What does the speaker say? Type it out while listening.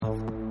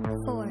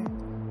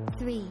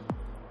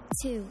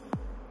2,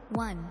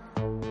 1,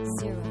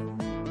 0.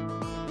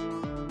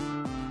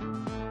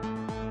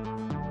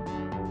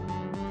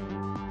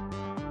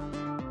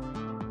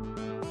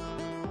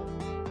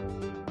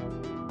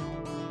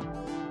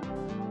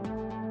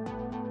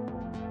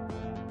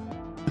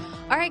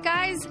 All right,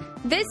 guys,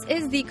 this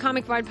is the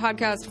Comic Vine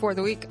podcast for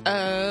the week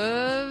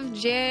of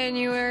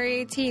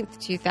January 18th,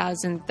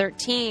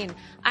 2013.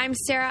 I'm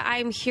Sarah.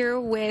 I'm here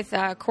with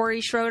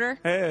Corey Schroeder.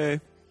 Hey.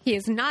 He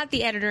is not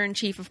the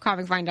editor-in-chief of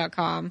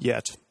ComicVine.com.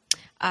 Yet.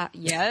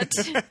 Yet.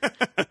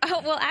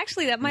 Oh, well,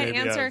 actually, that might Maybe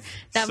answer...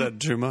 I've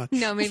said too much.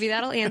 No, maybe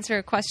that'll answer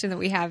a question that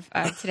we have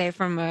today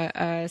from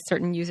a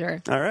certain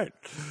user. All right.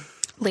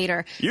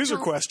 Later. User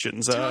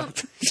questions.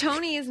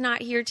 Tony is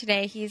not here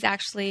today. He's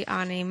actually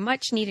on a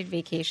much-needed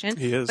vacation.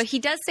 He is. But he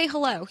does say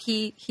hello.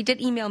 He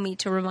did email me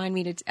to remind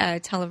me to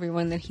tell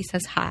everyone that he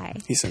says hi.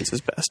 He sends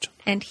his best.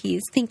 And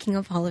he's thinking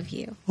of all of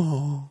you.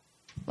 Oh.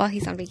 While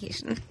he's on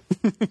vacation.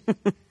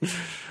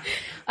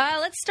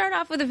 Let's start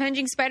off with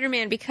Avenging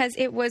Spider-Man because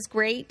it was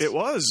great. It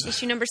was.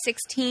 Issue number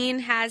 16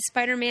 has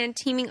Spider-Man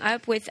teaming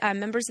up with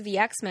members of the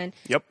X-Men.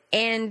 Yep.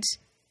 And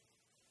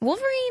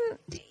Wolverine,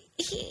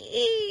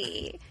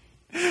 he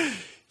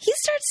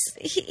starts,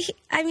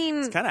 I mean...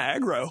 It's kind of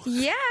aggro.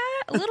 Yeah,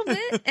 a little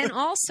bit. And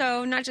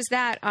also, not just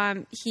that,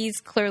 he's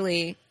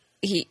clearly,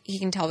 he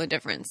can tell the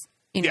difference,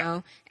 you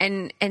know?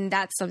 And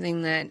that's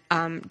something that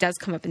does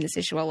come up in this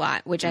issue a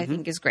lot, which I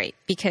think is great.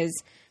 Because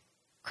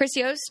Chris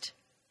Yost,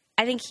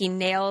 I think he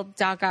nailed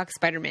Doc Ock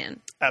Spider-Man.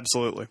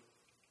 Absolutely.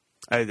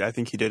 I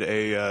think he did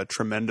a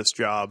tremendous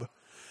job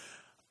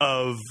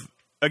of,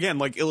 again,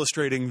 like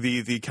illustrating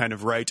the kind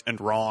of right and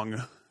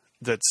wrong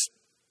that's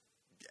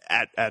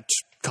at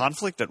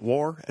conflict, at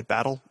war, at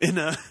battle in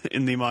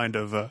the mind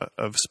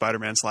of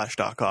Spider-Man /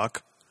 Doc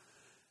Ock,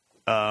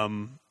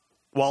 while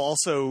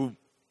also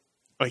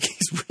like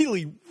he's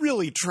really,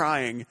 really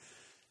trying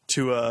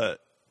to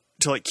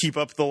like keep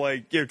up the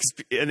like, you know,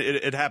 'cause, and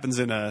it happens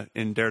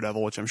in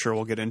Daredevil, which I'm sure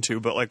we'll get into,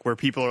 but like where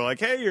people are like,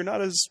 hey, you're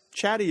not as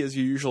chatty as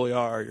you usually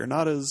are, you're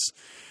not as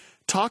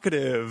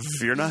talkative,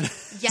 you're not.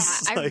 Yeah,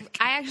 like,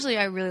 I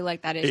really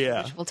like that issue,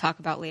 which we'll talk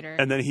about later.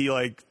 And then he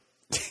like.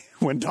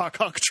 When Doc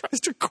Ock tries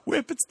to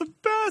quip, it's the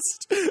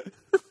best.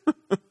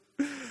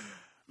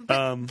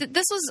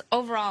 This was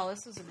a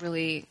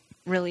really,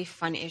 really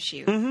fun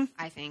issue,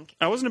 I think.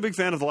 I wasn't a big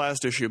fan of the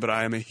last issue, but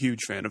I am a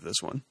huge fan of this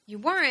one. You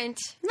weren't?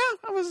 No,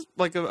 I was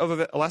like of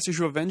a last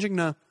issue of Avenging.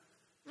 No,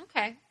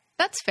 Okay,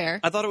 that's fair.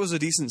 I thought it was a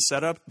decent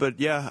setup, but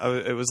yeah,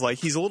 it was like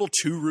he's a little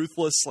too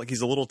ruthless. Like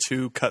he's a little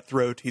too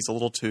cutthroat. He's a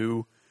little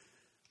too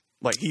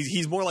like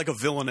he's more like a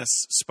villainous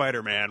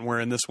Spider-Man. Where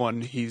in this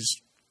one he's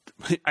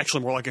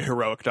actually more like a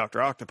heroic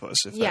Dr.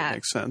 Octopus, if that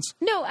makes sense.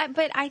 No,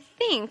 but I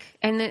think,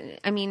 and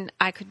I mean,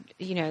 I could,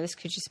 you know, this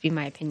could just be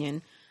my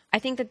opinion. I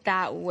think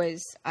that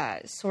was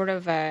sort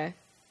of a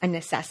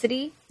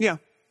necessity. Yeah.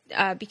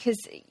 Because,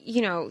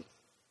 you know,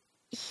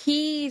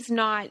 he's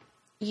not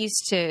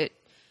used to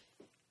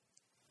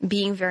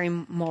being very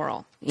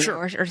moral, you know,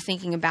 or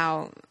thinking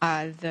about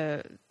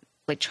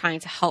trying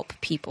to help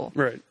people.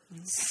 Right.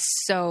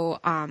 So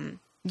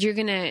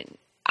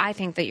I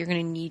think that you're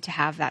going to need to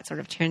have that sort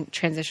of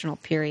transitional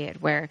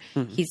period where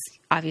he's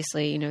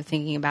obviously, you know,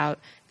 thinking about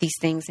these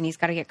things and he's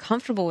got to get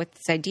comfortable with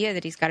this idea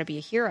that he's got to be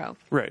a hero.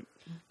 Right.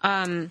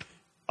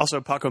 Also,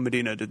 Paco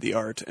Medina did the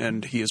art,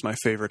 and he is my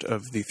favorite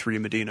of the three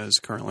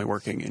Medinas currently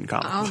working in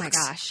comic books. Oh, my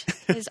gosh.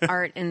 His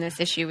art in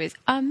this issue is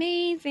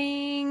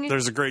amazing.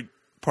 There's a great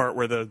part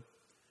where the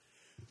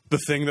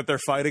thing that they're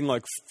fighting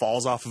like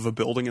falls off of a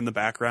building in the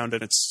background,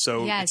 and it's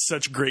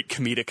such great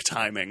comedic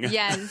timing.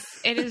 Yes,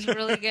 it is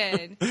really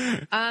good.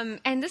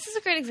 And this is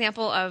a great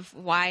example of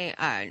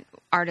why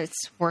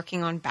artists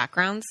working on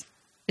backgrounds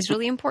is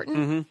really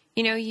important.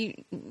 You know, you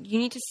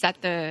need to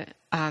set the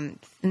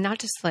not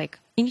just like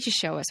you need to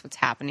show us what's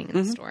happening in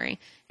the story,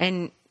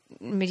 and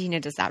Medina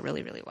does that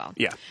really, really well.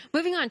 Yeah.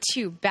 Moving on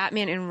to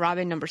Batman and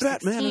Robin number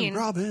 16. Batman and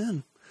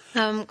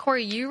Robin.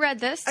 Corey, you read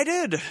this? I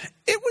did.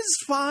 It was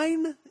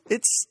fine.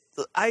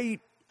 I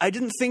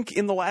didn't think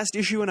in the last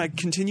issue, and I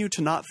continue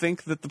to not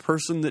think that the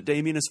person that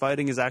Damian is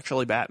fighting is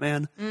actually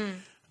Batman.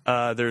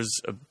 There's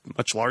a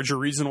much larger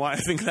reason why I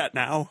think that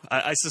now.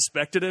 I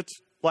suspected it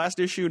last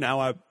issue.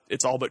 Now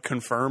it's all but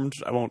confirmed.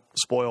 I won't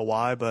spoil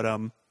why,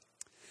 but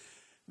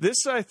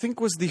this I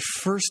think was the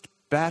first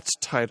Bat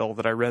title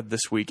that I read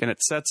this week, and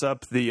it sets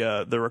up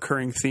the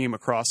recurring theme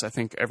across I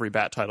think every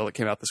Bat title that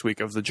came out this week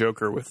of the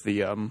Joker with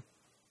the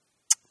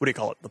what do you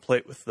call it? The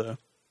plate with the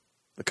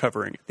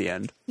covering at the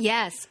end.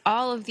 Yes,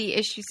 all of the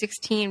issue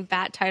 16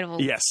 Bat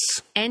titles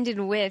ended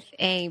with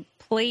a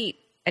plate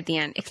at the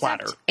end.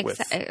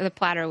 The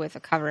platter with a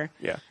cover.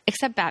 Yeah.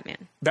 Except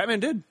Batman. Batman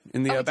did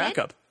in the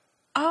backup.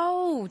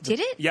 Oh, did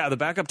it? Yeah, the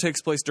backup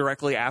takes place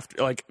directly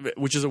after, like,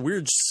 which is a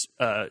weird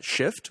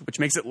shift, which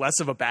makes it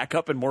less of a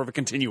backup and more of a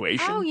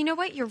continuation. Oh, you know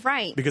what? You're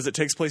right. Because it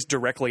takes place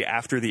directly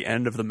after the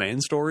end of the main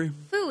story.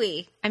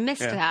 Phooey. I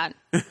missed that.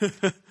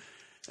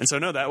 And so,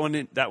 no, that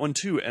one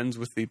too ends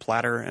with the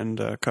platter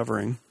and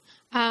covering.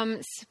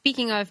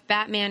 Speaking of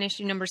Batman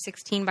issue number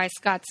 16 by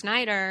Scott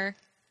Snyder,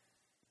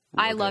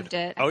 I loved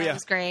it. Oh, That yeah.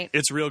 was great.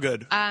 It's real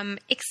good.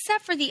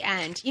 Except for the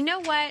end. You know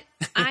what?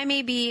 I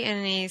may be in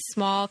a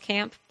small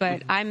camp,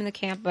 but I'm in the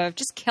camp of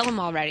just kill him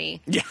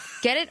already. Yeah.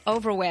 Get it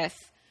over with.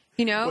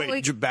 You know, Wait,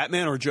 like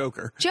Batman or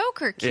Joker?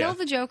 Joker, kill Yeah.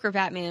 the Joker,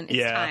 Batman. It's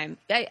Yeah. time.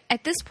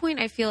 At this point,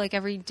 I feel like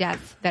every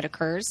death that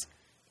occurs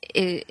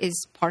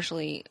is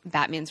partially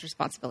Batman's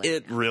responsibility.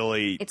 It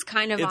really. It's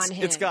kind of it's, on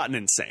him. It's gotten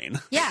insane.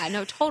 Yeah,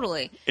 no,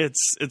 totally.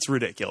 It's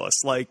ridiculous.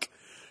 Like,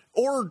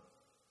 or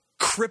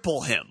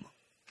cripple him.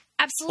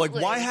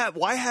 Absolutely. Like,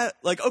 why have,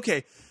 like,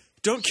 okay,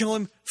 don't kill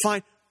him,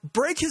 fine.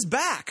 Break his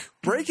back,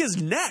 break his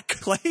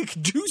neck,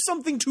 like, do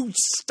something to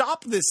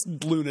stop this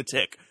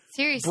lunatic.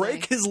 Seriously.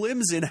 Break his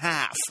limbs in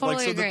half, Totally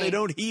like, so that agree. they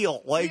don't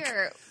heal. Like,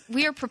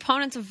 We are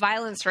proponents of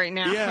violence right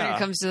now when Yeah. it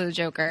comes to the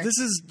Joker. this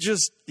is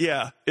just,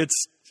 yeah,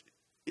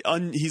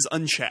 he's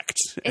unchecked.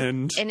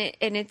 And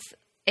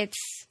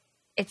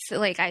It's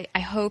like I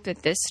hope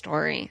that this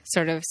story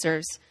sort of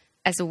serves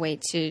as a way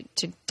to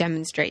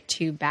demonstrate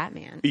to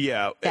Batman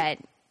yeah, that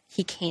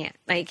he can't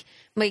like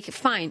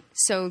fine.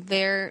 So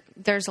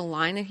there's a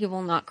line that he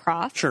will not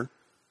cross, sure.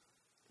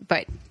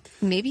 but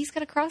maybe he's got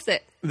to cross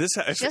it.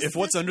 If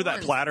what's this under that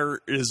once.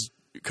 platter is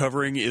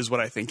covering is what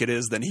I think it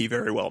is, then he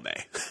very well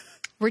may.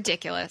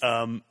 Ridiculous.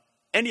 And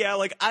yeah,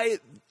 like I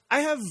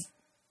have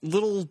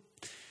little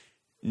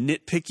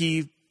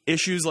nitpicky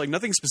issues, like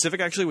nothing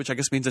specific actually, which I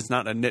guess means it's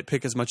not a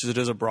nitpick as much as it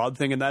is a broad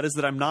thing, and that is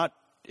that I'm not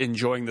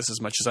enjoying this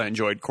as much as I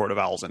enjoyed Court of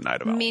Owls and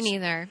Night of Owls. Me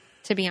neither,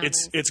 to be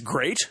honest. It's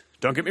great.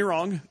 Don't get me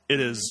wrong. It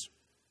is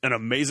an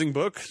amazing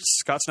book.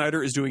 Scott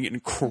Snyder is doing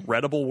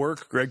incredible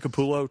work. Greg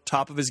Capullo,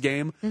 top of his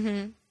game.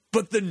 Mm-hmm.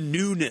 But the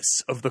newness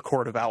of the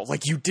Court of Owls,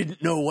 like you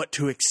didn't know what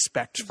to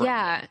expect from it.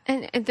 Yeah,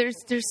 and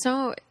it's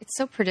so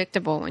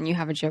predictable when you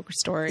have a Joker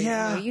story.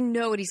 Yeah. You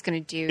know what he's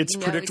going to do. It's You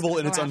know he's predictable gonna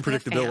in its go after the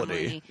unpredictability.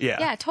 family.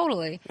 Yeah.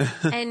 Totally.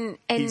 And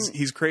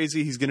He's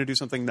crazy. He's going to do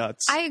something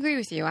nuts. I agree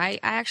with you. I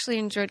actually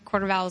enjoyed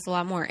Court of Owls a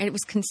lot more. It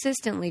was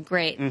consistently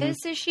great.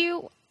 This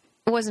issue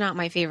was not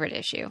my favorite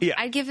issue. Yeah.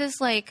 I'd give this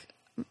like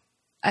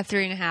a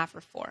 3.5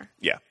 or 4.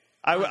 Yeah.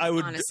 I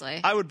would honestly.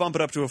 I would bump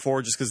it up to a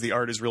 4 just because the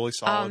art is really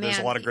solid. Oh, man, There's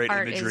a lot of the great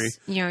art imagery. is-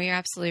 you're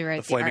absolutely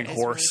right. The flaming art is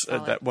really horse at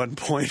solid. that one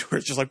point where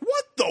it's just like,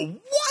 what the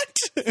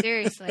what?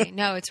 Seriously.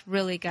 No, it's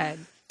really good.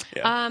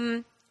 Yeah.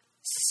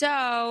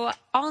 So,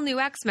 all new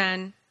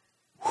X-Men.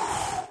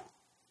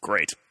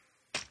 Great.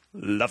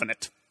 Loving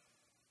it.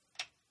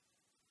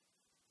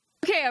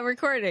 Okay, I'm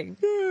recording.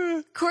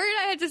 Corey and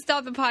I had to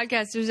stop the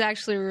podcast. It was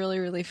actually really,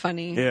 really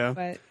funny. Yeah.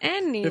 But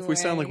anyway. If we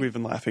sound like we've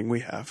been laughing,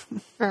 we have.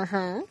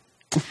 Uh-huh.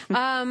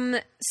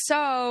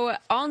 So,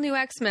 all new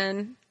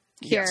X-Men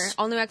here. Yes.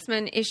 All new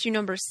X-Men issue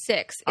number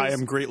 6. I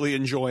am greatly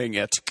enjoying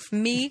it.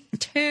 Me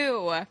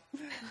too.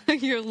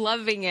 You're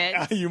loving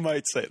it. You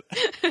might say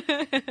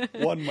that.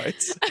 One might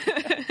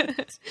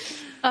say.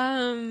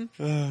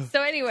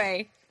 So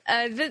anyway,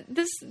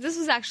 this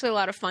was actually a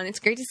lot of fun. It's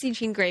great to see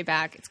Jean Grey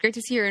back. It's great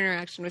to see her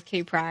interaction with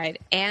Kitty Pryde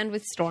and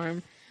with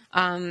Storm.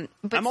 But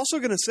I'm also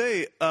going to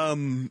say,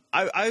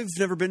 I've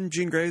never been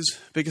Jean Grey's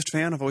biggest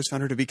fan. I've always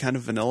found her to be kind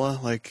of vanilla,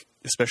 like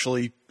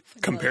especially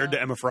compared to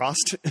Emma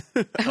Frost.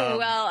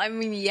 well, I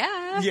mean,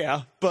 yeah,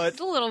 Yeah, but it's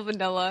a little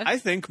vanilla. I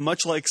think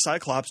much like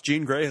Cyclops,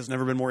 Jean Grey has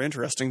never been more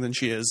interesting than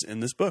she is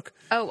in this book.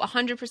 Oh,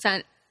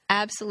 100%,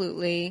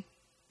 absolutely.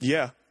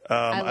 Yeah.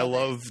 I love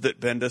love that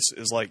Bendis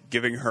is like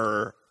giving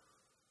her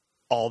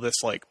all this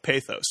like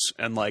pathos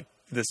and like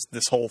this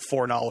whole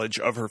foreknowledge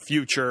of her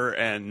future,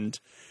 and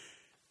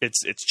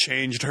it's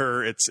changed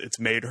her. It's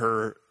made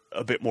her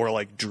a bit more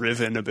like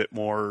driven, a bit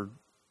more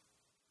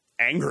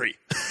angry.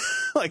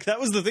 Like that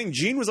was the thing.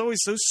 Jean was always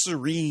so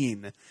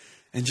serene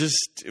and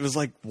just it was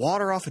like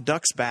water off a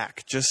duck's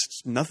back.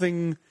 Just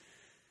nothing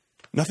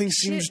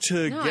seems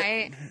to No,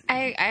 get.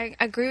 I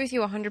agree with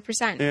you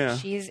 100%. Yeah.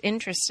 She's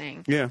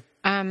interesting. Yeah.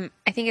 I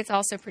think it's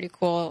also pretty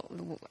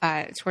cool.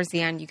 Towards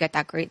the end, you get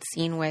that great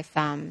scene with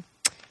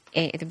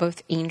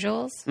both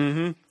angels.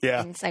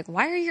 Yeah. And it's like,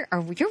 are your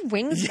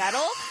wings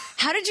metal?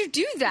 How did you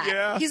do that?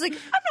 Yeah. He's like,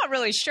 I'm not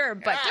really sure,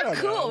 but I they're don't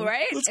cool, know.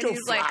 right? Let's and go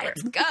he's like, fly.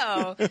 let's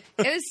go.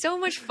 It was so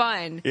much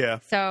fun. Yeah.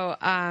 So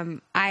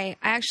I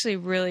actually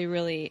really,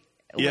 really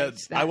Yeah,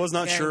 liked that I was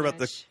not very sure about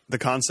much. the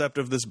concept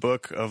of this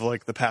book of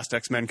like the past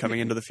X-Men coming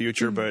into the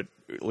future, but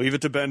leave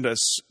it to Bendis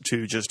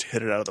to just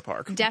hit it out of the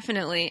park.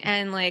 Definitely.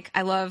 And like,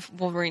 I love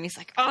Wolverine. He's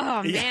like,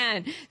 oh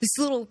man, this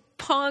little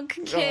punk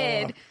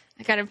kid.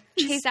 I gotta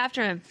chase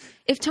after him.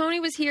 If Tony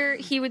was here,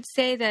 he would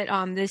say that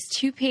this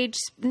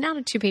not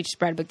a 2-page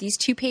spread, but these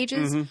 2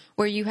 pages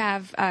where you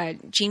have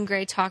Jean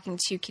Grey talking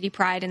to Kitty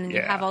Pryde, and then you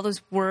Yeah. have all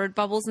those word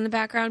bubbles in the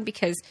background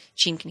because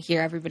Jean can hear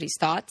everybody's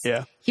thoughts.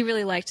 Yeah. He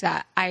really liked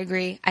that. I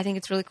agree. I think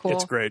it's really cool.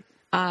 It's great.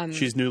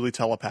 She's newly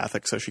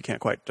telepathic, so she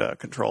can't quite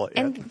control it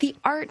yet. And the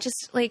art,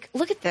 just like,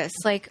 look at this.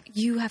 Like,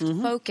 you have to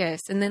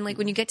focus. And then, like,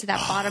 when you get to that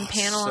bottom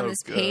panel on so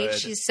this page, good.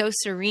 she's so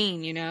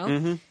serene, you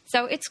know?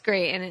 So it's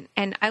great.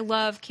 And I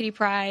love Kitty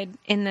Pryde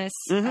in this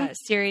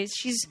series.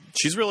 She's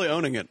She's really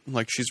owning it.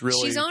 Like she's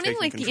owning, taking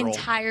like, control. the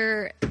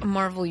entire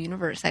Marvel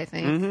universe, I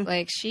think.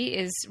 Like, she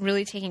is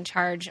really taking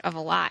charge of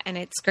a lot. And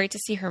it's great to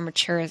see her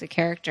mature as a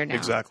character now.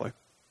 Exactly.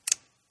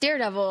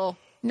 Daredevil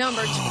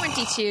number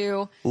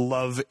 22.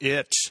 Love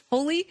it.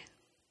 Holy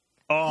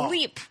Oh,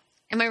 bleep.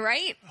 Am I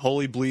right?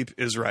 holy bleep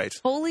is right.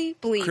 Holy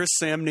bleep. Chris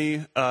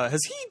Samney, has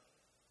he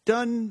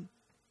done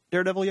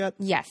Daredevil yet?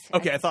 Yes.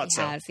 Okay, I thought he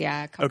so. Has,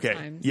 yeah, a couple Okay,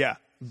 times. yeah.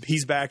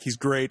 He's back. He's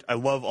great. I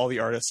love all the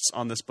artists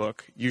on this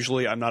book.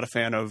 Usually I'm not a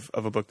fan of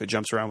a book that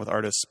jumps around with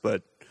artists,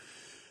 but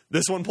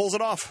this one pulls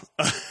it off.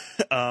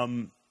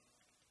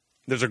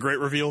 There's a great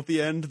reveal at the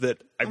end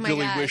that I my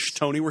really gosh. wish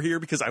Tony were here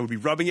because I would be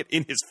rubbing it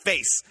in his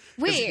face.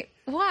 Wait,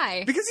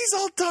 why? Because he's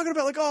all talking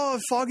about like, oh,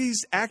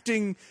 Foggy's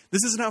acting.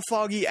 This isn't how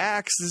Foggy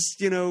acts. This,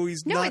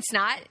 he's No, not. it's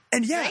not.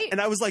 And yeah, right? and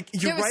I was like,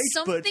 you're There was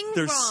right, but something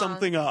there's wrong.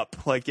 something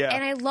up. Like, yeah.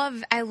 And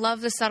I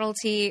love the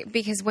subtlety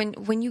because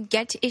when you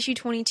get to issue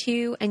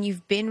 22 and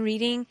you've been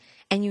reading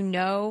and you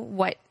know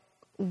what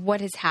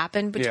has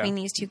happened between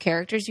Yeah. these two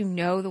characters, you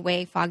know the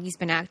way Foggy's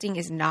been acting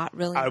is not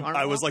really normal.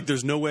 I was like,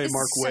 there's no way This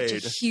Mark is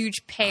Waid. such a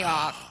huge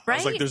payoff, right? I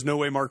was like, there's no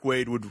way Mark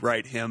Waid would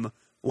write him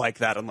like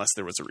that unless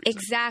there was a reason.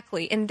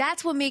 Exactly. And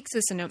that's what makes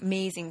this an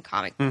amazing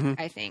comic book, Mm-hmm.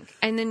 I think.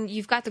 And then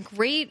you've got the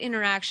great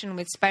interaction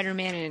with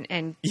Spider-Man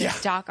and Yeah.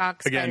 Doc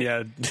Ock. Again,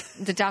 Spider- yeah.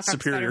 The Doc Ock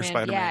Superior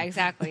Spider-Man. Yeah,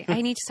 exactly.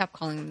 I need to stop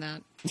calling him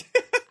that.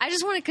 I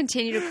just want to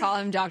continue to call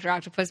him Dr.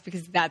 Octopus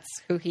because that's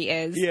who he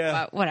is. Yeah.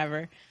 But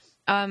whatever.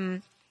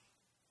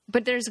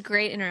 But there's a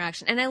great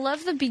interaction. And I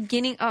love the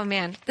beginning. Oh,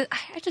 man.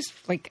 I just,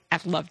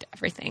 I've loved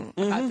everything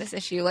about this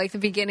issue. Like the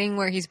beginning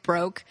where he's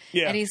broke.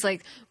 Yeah. And he's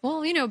like,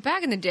 well,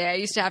 back in the day, I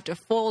used to have to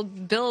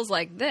fold bills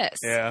like this.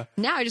 Yeah.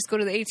 Now I just go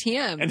to the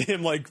ATM. And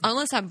him like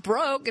Unless I'm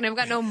broke and I've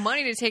got no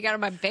money to take out of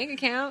my bank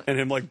account.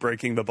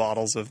 breaking the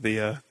bottles of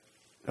the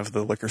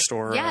liquor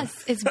store. Yes,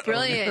 it's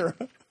brilliant.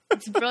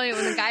 It's brilliant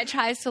when the guy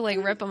tries to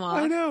rip him off.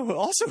 I know.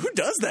 Also, who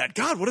does that?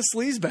 God, what a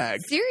sleaze bag.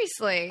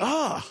 Seriously.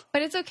 Ah,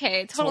 But it's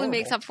okay. It totally horrible.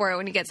 makes up for it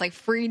when he gets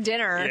free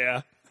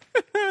dinner.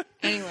 yeah.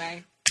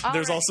 Anyway.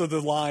 There's All right. also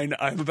the line,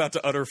 I'm about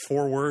to utter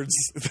 4 words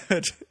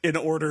that in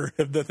order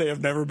that they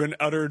have never been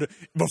uttered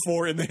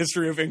before in the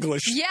history of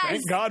English. Yes.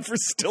 Thank God for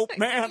Stilt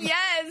Man.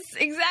 Yes,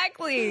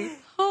 exactly.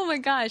 Oh my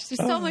gosh, there's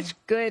so much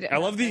good. I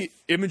love the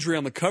imagery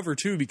on the cover,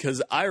 too,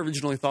 because I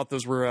originally thought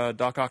those were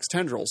Doc Ock's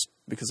tendrils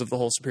because of the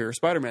whole Superior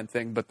Spider-Man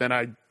thing, but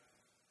then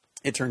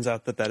it turns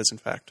out that is, in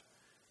fact,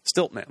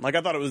 Stilt Man. I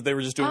thought they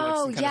were just doing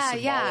some kind of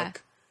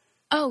symbolic,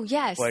 Oh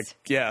yes.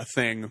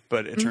 thing,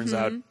 but it turns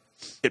out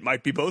it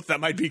might be both. That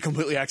might be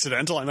completely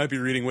accidental. I might be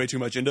reading way too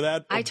much into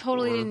that. I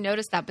totally didn't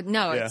notice that, but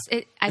no, Yeah.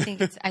 I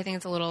think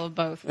it's a little of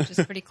both, which is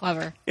pretty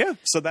clever. Yeah,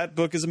 so that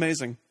book is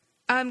amazing.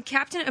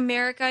 Captain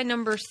America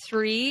number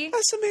 3,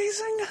 That's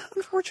amazing,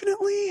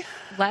 unfortunately.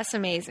 less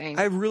amazing.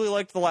 I really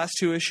liked the last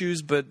 2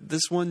 issues, but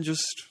this one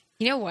just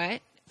You know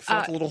what?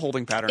 felt a little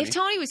holding pattern. If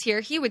Tony was here,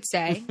 he would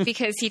say,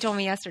 because he told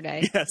me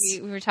yesterday, Yes.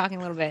 we were talking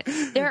a little bit,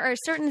 there are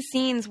certain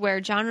scenes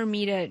where John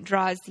Romita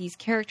draws these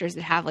characters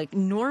that have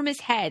enormous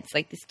heads.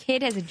 Like this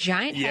kid has a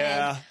giant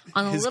Yeah, head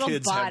on a his little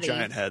kids body. have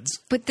giant heads.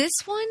 But this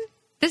one,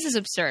 this is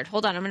absurd.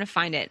 Hold on, I'm going to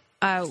find it.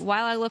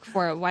 While I look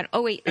for it,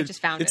 oh wait, I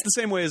just found It's it. the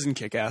same way as in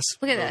Kick-Ass.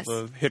 Look at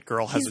The this. hit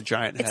girl has a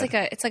giant head.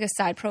 It's like a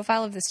side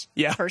profile of this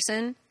Yeah.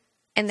 person,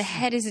 and the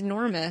head is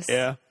enormous.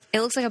 Yeah.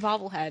 It looks like a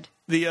bobblehead.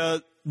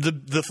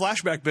 The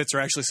flashback bits are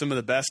actually some of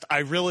the best.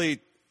 I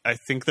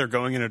think they're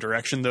going in a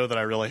direction though that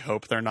I really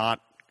hope they're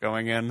not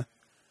going in.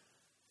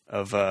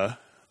 Of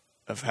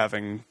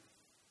having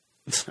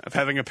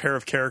a pair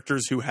of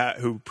characters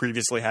who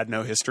previously had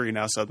no history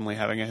now suddenly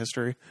having a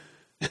history.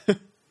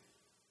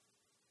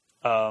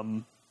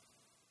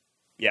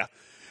 Yeah.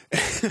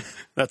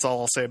 That's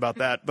all I'll say about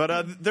that.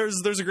 But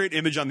there's a great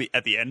image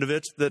at the end of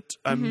it that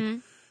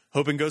I'm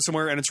hoping goes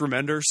somewhere, and it's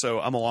Remender, so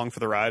I'm along for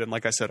the ride. And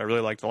like I said, I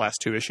really like the last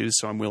 2 issues,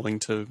 so I'm willing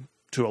to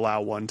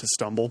allow one to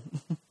stumble.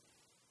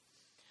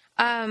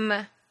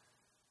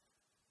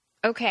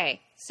 Okay,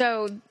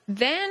 so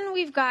then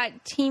we've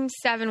got Team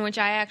 7, which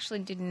I actually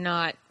did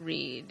not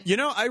read.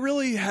 I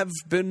really have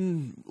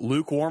been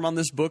lukewarm on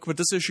this book, but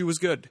this issue was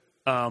good.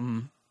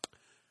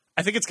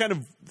 I think it's kind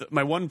of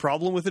my one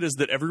problem with it is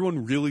that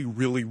everyone really,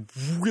 really,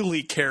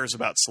 really cares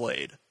about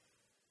Slade.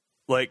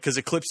 Because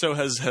Eclipso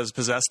has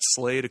possessed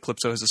Slade.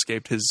 Eclipso has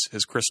escaped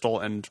his crystal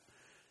and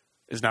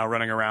is now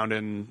running around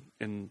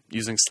in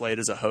using Slade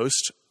as a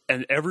host.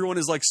 And everyone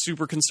is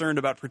super concerned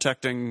about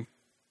protecting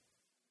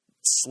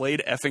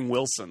Slade effing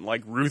Wilson,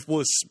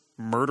 ruthless,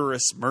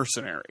 murderous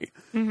mercenary.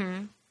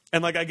 Mm-hmm.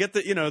 And I get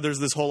that, there's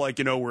this whole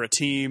we're a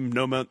team,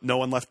 no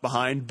one left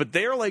behind, but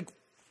they are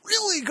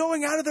really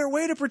going out of their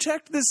way to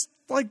protect this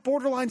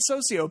borderline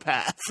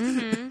sociopath.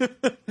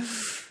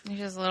 Mm-hmm. Which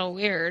is a little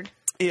weird.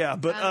 Yeah,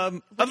 but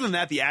other than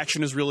that, the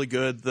action is really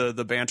good.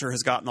 The banter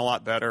has gotten a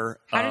lot better.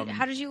 How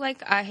did you like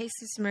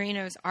Jesus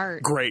Marino's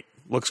art? Great,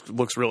 looks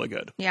really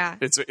good. Yeah.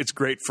 it's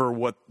great for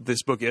what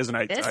this book is,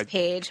 and This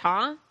page,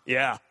 huh?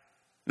 yeah,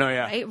 no,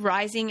 yeah, Right?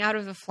 Rising out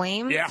of the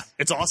flames? yeah,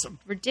 it's awesome.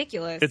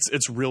 Ridiculous.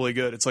 It's really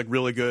good. It's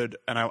really good,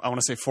 and I want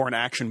to say for an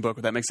action book,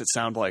 but that makes it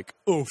sound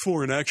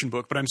for an action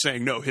book. But I'm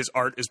saying no, his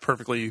art is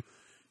perfectly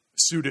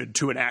suited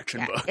to an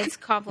action book. It's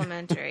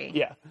complimentary.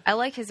 Yeah. I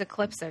like his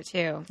Eclipso,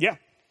 too. Yeah.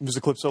 Because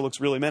Eclipso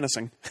looks really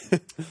menacing.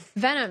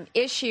 Venom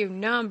issue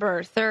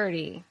number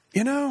 30.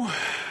 You know,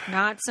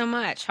 Not so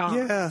much, huh?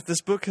 yeah,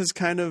 this book has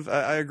kind of.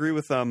 I agree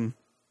with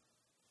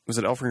was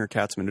it Elfring or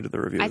Katzman who did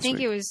the review? I this think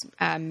week? it was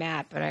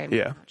Matt, but I'm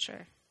Yeah. not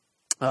sure.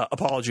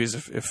 Apologies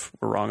if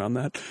we're wrong on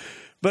that,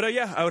 but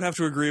yeah, I would have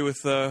to agree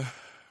with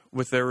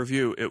their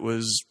review.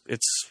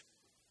 It's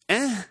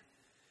and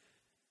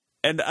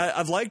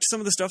I've liked some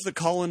of the stuff that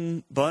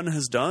Colin Bunn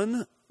has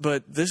done,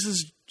 but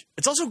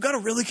it's also got a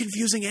really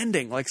confusing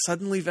ending. Like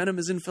suddenly Venom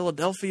is in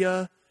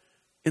Philadelphia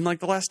in like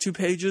the last 2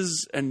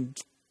 pages, and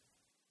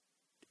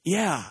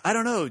yeah, I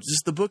don't know.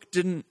 Just the book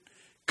didn't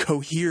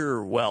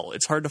cohere well.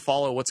 It's hard to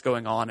follow what's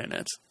going on in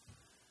it.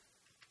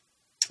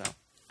 So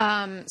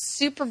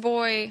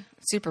Superboy.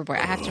 I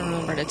have to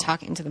remember to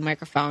talk into the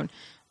microphone.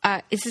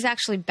 This is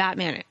actually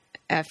Batman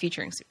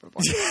featuring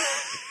Superboy.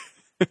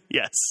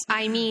 yes.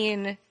 I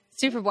mean,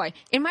 Superboy.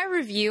 In my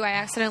review, I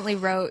accidentally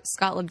wrote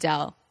Scott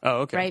Lobdell. Oh,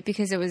 okay. Right,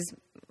 because it was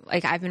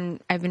like I've been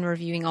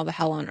reviewing all the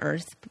Hell on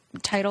Earth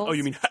titles. Oh,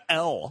 you mean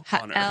L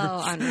on Earth? Hell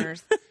on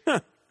Earth.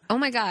 Oh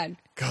my God.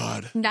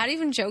 God. Not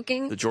even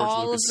joking. The George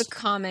all Lucas. of the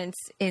comments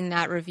in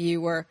that review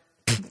were,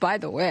 by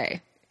the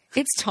way,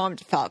 it's Tom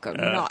DeFalco,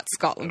 not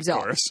Scott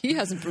Lobdell. course. He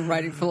hasn't been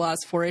writing for the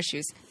last 4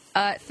 issues.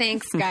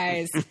 Thanks,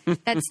 guys.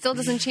 That still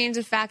doesn't change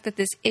the fact that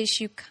this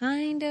issue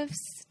kind of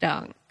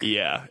stunk.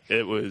 Yeah,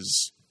 it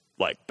was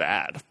like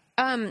bad.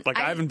 I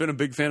haven't been a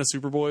big fan of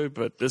Superboy,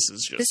 but this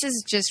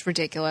is just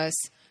ridiculous.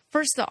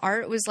 First, the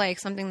art was like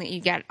something that you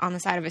get on the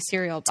side of a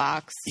cereal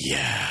box.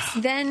 yeah.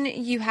 Then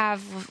you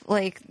have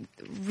like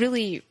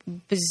really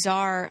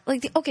bizarre,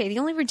 like the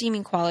only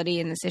redeeming quality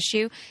in this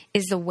issue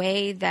is the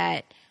way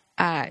that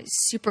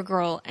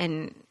Supergirl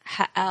and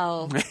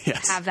Hal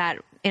Yes. have that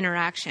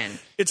interaction.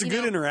 It's a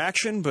good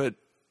interaction, but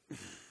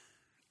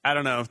I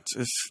don't know.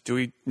 Do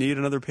we need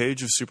another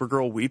page of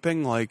Supergirl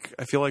weeping? Like,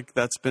 I feel like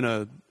that's been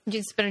a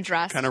It's been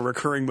addressed. kind of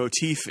recurring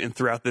motif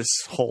throughout this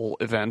whole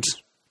event.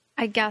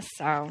 I guess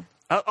so.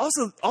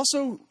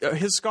 Also,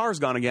 his scar's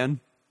gone again.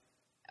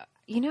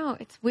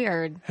 It's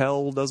weird.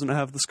 Hell doesn't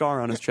have the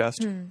scar on his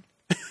chest.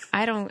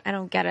 I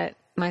don't get it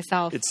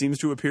myself. It seems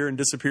to appear and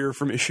disappear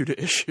from issue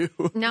to issue.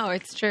 No,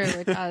 it's true.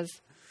 It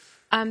does.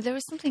 There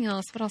was something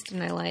else. What else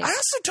didn't I like? I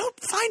also don't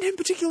find him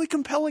particularly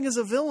compelling as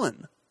a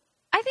villain.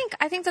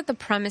 I think that the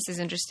premise is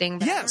interesting,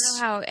 but Yes.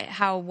 I don't know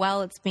how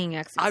well it's being I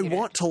executed.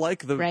 want to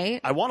like Right?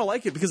 I want to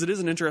like it because it is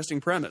an interesting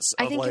premise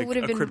I of think it like would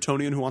have a been-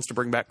 Kryptonian who wants to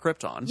bring back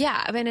Krypton.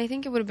 Yeah, I mean, I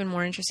think it would have been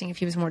more interesting if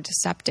he was more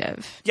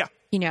deceptive. Yeah.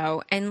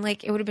 And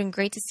like it would have been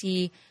great to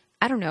see,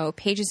 I don't know,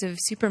 pages of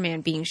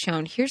Superman being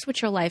shown. Here's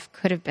what your life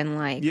could have been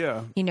like.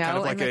 Yeah. Kind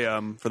of like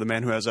and a for the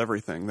man who has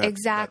everything. That,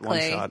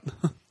 Exactly. That one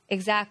shot.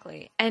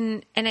 exactly.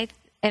 And I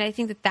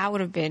think that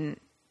would have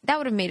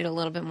made it a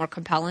little bit more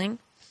compelling.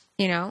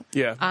 Yeah.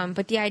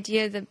 But the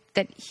idea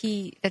that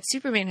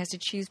Superman has to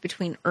choose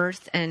between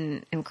Earth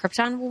and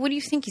Krypton, well, what do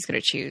you think he's going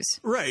to choose?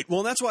 Right.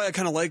 Well, that's why I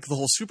kind of like the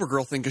whole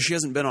Supergirl thing because she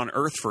hasn't been on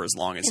Earth for as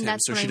long as And him,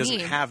 that's so what she I doesn't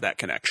mean. have that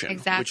connection, which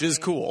Exactly. is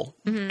cool.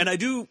 And I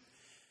do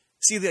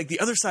see the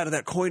other side of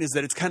that coin is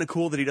that it's kind of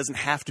cool that he doesn't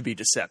have to be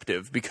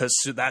deceptive because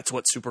that's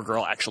what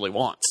Supergirl actually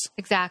wants.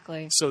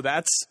 Exactly. So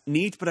that's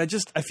neat, but I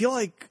feel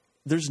like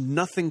there's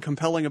nothing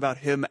compelling about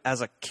him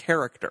as a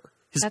character.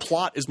 His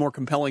plot is more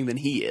compelling than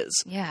he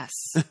is. Yes.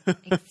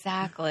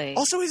 Exactly.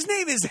 Also, his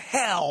name is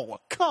Hell.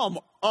 Come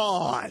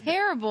on.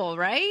 Terrible,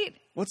 right?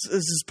 Is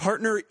his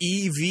partner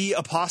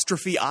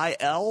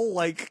EV''IL?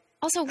 Like,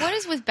 Also, what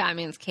is with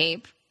Batman's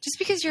cape? Just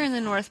because you're in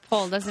the North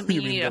Pole doesn't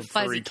mean you need a the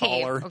fuzzy furry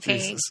cape, collar? okay?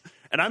 Jesus.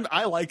 And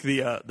I like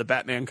the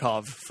Batman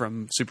Cov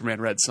from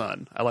Superman Red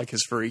Sun. I like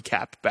his furry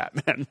cap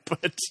Batman,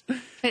 but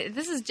But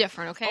this is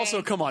different, okay?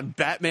 also, come on,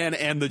 Batman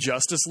and the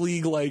Justice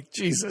League, like,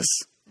 Jesus.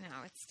 no,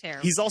 it's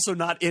terrible. He's also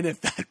not in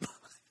it that much.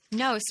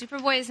 No,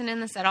 Superboy isn't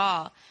in this at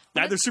all.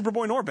 Neither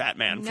Superboy nor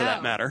Batman, for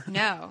that matter.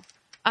 No.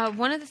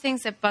 One of the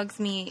things that bugs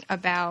me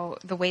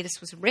about the way this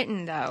was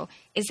written, though,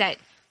 is that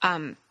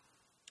Tom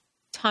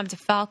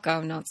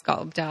DeFalco, not Scott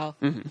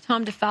Lobdell,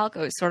 Tom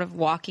DeFalco is sort of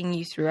walking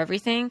you through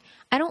everything.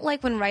 I don't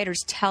like when writers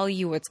tell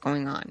you what's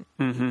going on.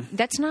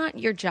 That's not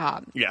your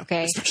job. Yeah,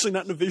 Okay. especially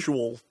not in a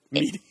visual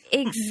medium.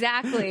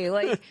 Exactly.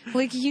 like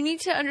you need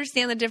to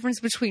understand the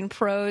difference between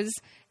prose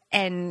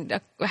and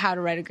how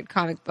to write a good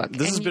comic book.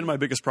 This has been my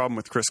biggest problem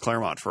with Chris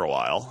Claremont for a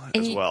while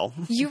as well.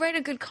 You write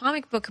a good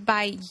comic book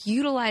by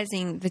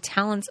utilizing the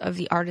talents of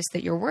the artist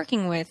that you're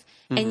working with,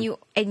 and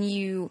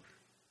you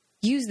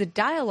use the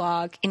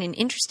dialogue in an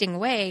interesting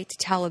way to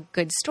tell a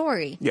good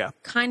story. Yeah.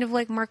 Kind of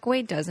like Mark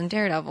Waid does in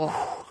Daredevil.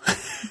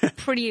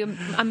 Pretty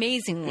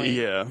amazingly.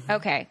 Yeah.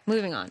 Okay,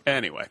 moving on.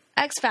 Anyway,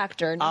 X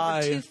Factor,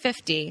 number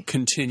 250.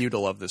 continue to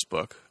love this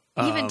book.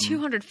 Even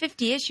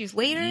 250 issues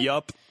later.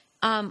 Yup.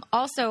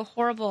 Also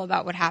horrible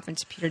about what happened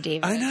to Peter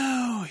David. I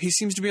know. He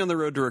seems to be on the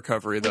road to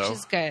recovery, though. Which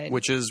is good.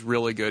 Which is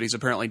really good. He's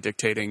apparently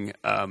dictating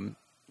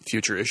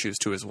future issues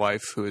to his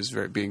wife, who is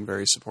being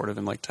very supportive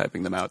and like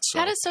typing them out. So.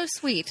 That is so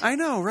sweet. I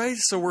know, right?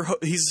 So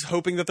he's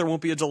hoping that there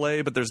won't be a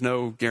delay, but there's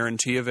no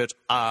guarantee of it.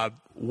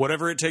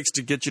 Whatever it takes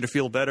to get you to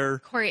feel better.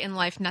 Corey, in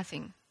life,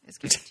 nothing is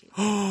guaranteed.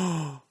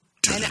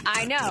 And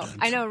I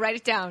know. Write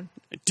it down.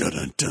 Dun,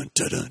 dun,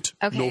 dun, dun.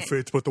 Okay. No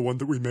faith but the one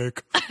that we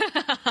make.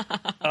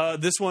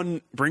 This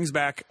one brings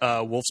back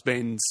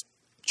Wolfsbane's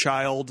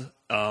child.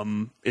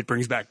 It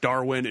brings back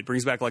Darwin. It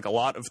brings back like a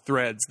lot of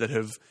threads that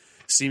have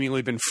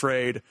seemingly been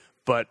frayed.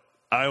 But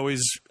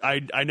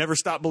I never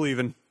stop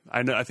believing.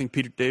 I think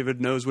Peter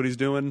David knows what he's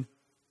doing.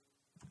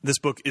 This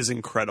book is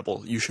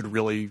incredible.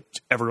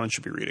 Everyone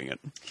should be reading it.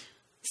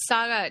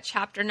 Saga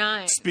Chapter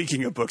 9.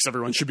 Speaking of books,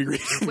 everyone should be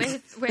reading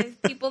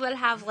with people that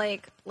have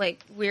like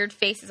weird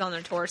faces on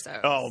their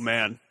torso. Oh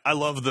man, I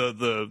love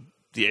the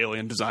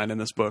alien design in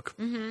this book.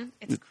 Mm-hmm.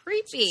 It's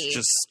creepy. It's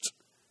just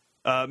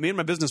me and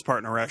my business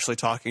partner were actually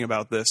talking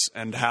about this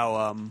and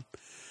how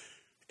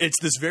it's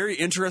this very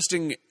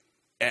interesting,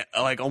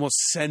 like almost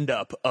send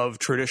up of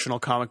traditional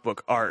comic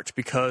book art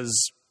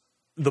because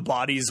the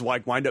bodies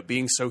like wind up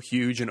being so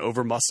huge and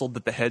over muscled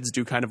that the heads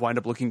do kind of wind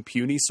up looking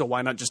puny. So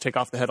why not just take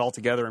off the head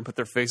altogether and put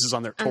their faces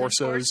on their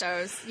torsos?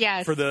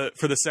 Yes. For the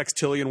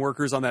sextillion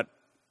workers on that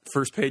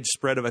first page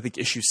spread of I think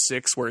issue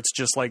 6, where it's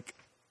just like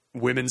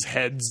women's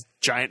heads,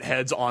 giant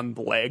heads on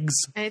legs.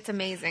 And it's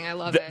amazing. I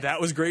love it. That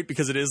was great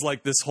because it is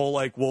like this whole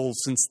like, well,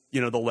 since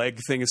the leg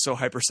thing is so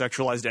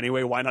hypersexualized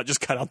anyway, why not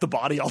just cut out the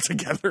body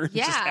altogether and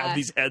just have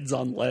these heads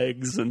on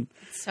legs, and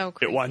so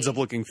creepy. It winds up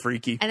looking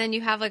freaky. And then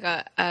you have like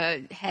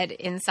a head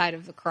inside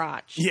of the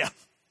crotch. Yeah.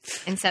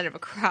 Instead of a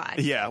crotch.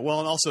 Yeah. Well,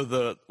 and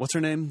also what's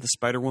her name? The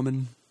Spider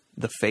Woman,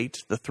 the Fate,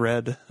 the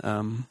Thread.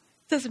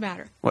 Doesn't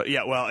matter. Well,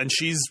 yeah. Well, and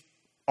she's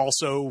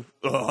also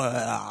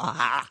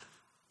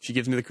she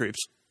gives me the creeps.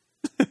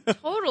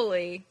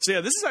 Totally. So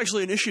yeah, this is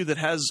actually an issue that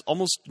has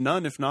almost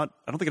none, if not,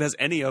 I don't think it has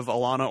any of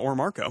Alana or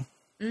Marco.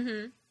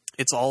 Mm-hmm.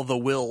 It's all the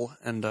Will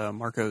and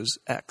Marco's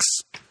ex.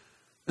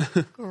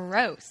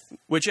 Gross.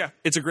 Which, yeah,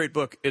 it's a great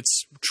book.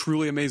 It's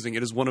truly amazing.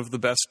 It is one of the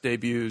best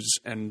debuts,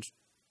 and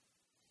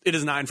it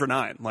is 9 for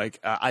 9. Like,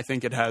 I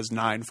think it has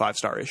 9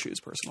 5-star issues,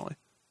 personally.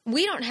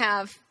 We don't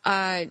have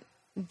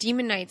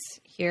Demon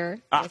Knights here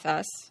with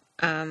us.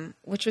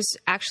 Which was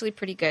actually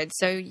pretty good.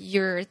 So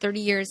you're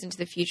 30 years into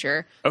the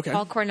future. Okay.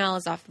 Paul Cornell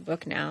is off the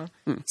book now.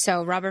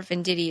 So Robert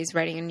Venditti is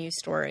writing a new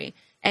story.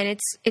 And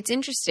it's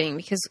interesting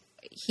because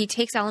he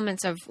takes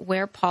elements of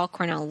where Paul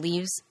Cornell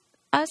leaves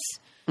us,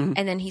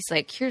 and then he's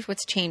like, here's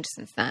what's changed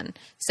since then.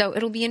 So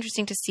it'll be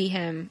interesting to see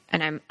him,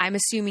 and I'm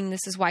assuming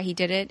this is why he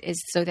did it,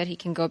 is so that he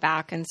can go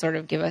back and sort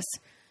of give us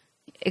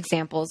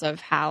examples of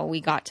how we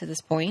got to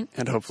this point.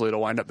 And hopefully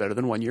it'll wind up better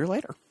than 1 year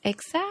later.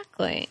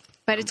 Exactly.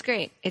 But it's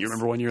great. You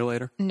remember 1 year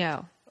later?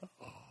 No.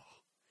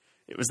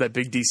 It was that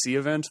big DC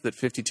event that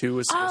 52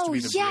 was supposed to be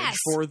the bridge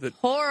for. That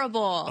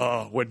horrible.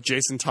 Oh, when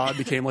Jason Todd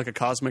became like a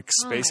cosmic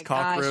space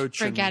cockroach.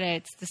 Gosh, forget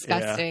it. It's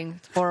disgusting. Yeah.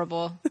 It's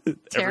horrible.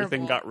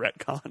 Everything got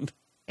retconned.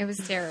 It was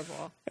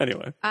terrible.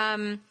 Anyway.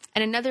 And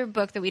another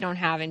book that we don't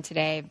have in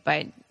today,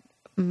 but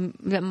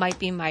that might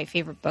be my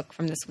favorite book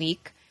from this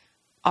week,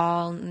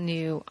 All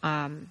New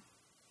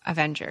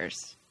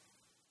Avengers.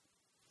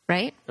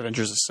 Right?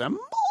 Avengers Assemble?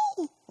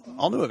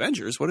 All New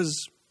Avengers? What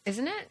is...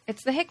 Isn't it?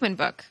 It's the Hickman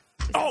book.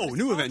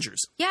 New Avengers.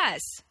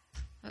 Yes.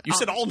 You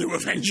said All New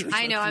Avengers.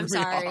 I know. I'm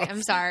sorry.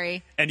 I'm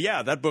sorry. And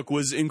yeah, that book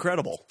was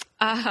incredible.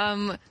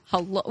 Hello.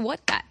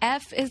 What the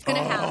F is going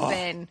to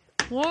happen?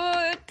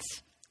 What?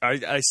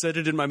 I said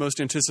it in my most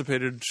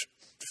anticipated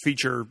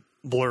feature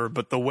blurb,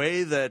 but the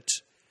way that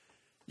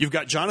you've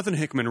got Jonathan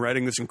Hickman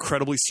writing this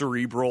incredibly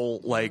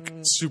cerebral, like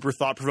super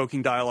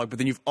thought-provoking dialogue, but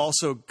then you've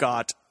also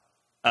got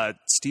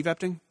Steve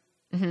Epting?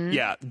 Mm-hmm.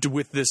 Yeah,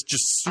 with this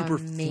just super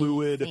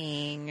fluid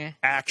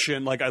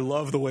action. Like, I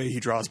love the way he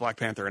draws Black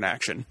Panther in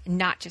action.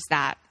 Not just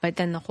that, but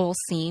then the whole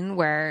scene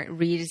where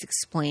Reed is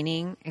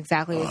explaining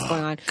exactly what's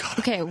going on. God.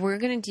 Okay, we're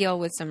going to deal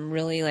with some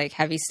really, like,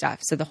 heavy stuff.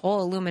 So the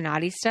whole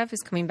Illuminati stuff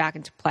is coming back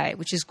into play,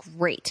 which is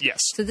great. Yes.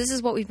 So this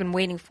is what we've been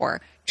waiting for.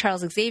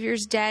 Charles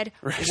Xavier's dead.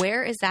 Right.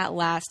 Where is that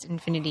last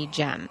Infinity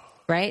Gem?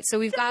 Right? So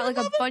we've got, like,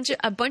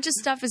 a bunch of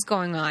stuff is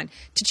going on.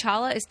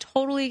 T'Challa is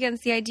totally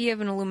against the idea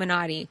of an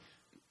Illuminati.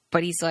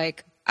 But he's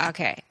like,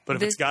 okay. But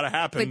if it's got to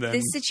happen, then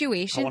this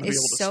situation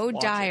is so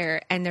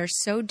dire and they're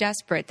so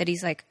desperate that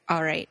he's like,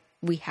 all right,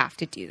 we have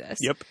to do this.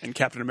 Yep. And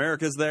Captain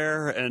America's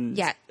there.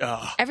 And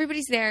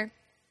everybody's there.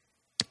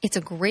 It's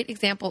a great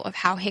example of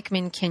how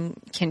Hickman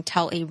can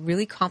tell a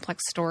really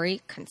complex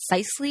story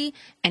concisely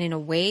and in a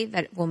way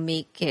that will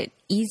make it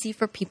easy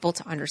for people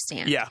to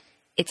understand. Yeah.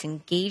 It's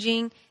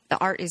engaging. The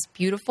art is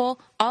beautiful.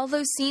 All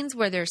those scenes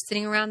where they're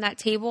sitting around that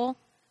table,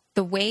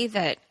 the way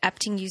that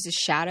Epting uses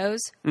shadows,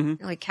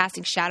 like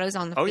casting shadows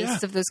on the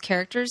faces of those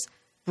characters,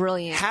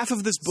 brilliant. Half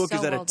of this book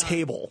is at a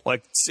table.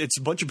 Like, it's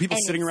a bunch of people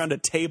sitting around a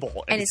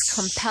table. And it's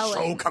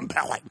compelling. So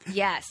compelling.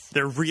 Yes.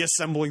 They're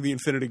reassembling the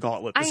Infinity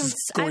Gauntlet. This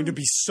is going to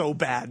be so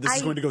bad. This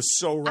is going to go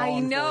so wrong. I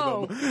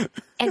know. For them.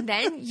 And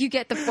then you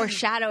get the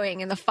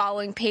foreshadowing in the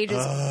following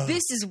pages.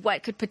 This is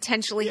what could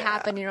potentially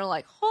happen. And you're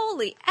like,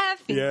 holy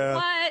effing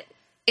what?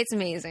 It's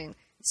amazing.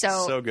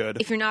 So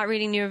good. If you're not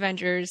reading New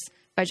Avengers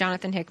by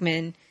Jonathan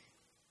Hickman,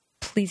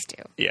 please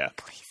do. Yeah.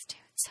 Please do.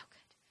 It's so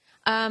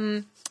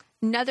good.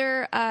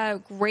 Another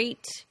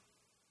great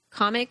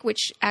comic,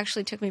 which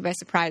actually took me by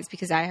surprise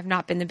because I have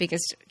not been the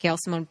biggest Gail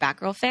Simone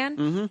Batgirl fan.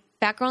 Mm-hmm.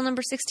 Batgirl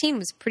number 16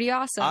 was pretty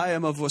awesome. I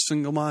am of a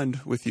single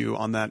mind with you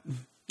on that.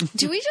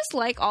 Do we just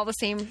like all the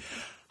same?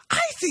 I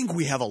think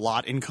we have a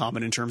lot in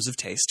common in terms of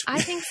taste. I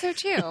think so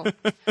too.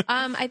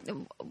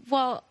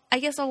 I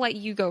guess I'll let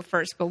you go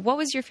first. But what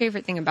was your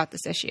favorite thing about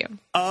this issue?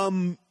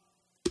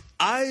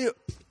 I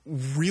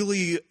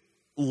really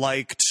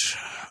liked,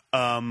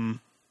 for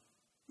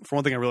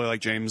one thing, I really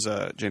liked James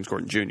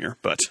Gordon Jr.,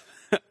 but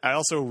I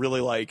also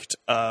really liked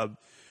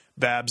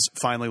Babs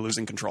finally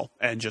losing control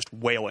and just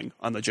wailing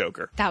on the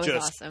Joker. That was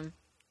awesome.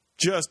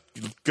 Just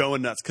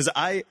going nuts. Because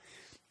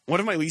one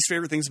of my least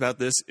favorite things about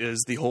this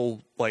is the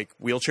whole, like,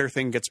 wheelchair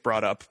thing gets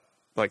brought up,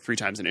 like, 3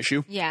 times an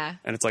issue. Yeah.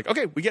 And it's like,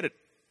 okay, we get it.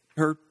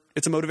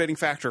 It's a motivating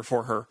factor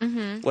for her.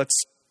 Mm-hmm. Let's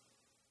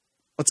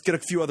get a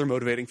few other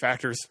motivating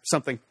factors,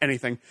 something,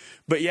 anything.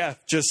 But yeah,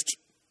 just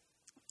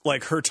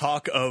like her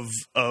talk of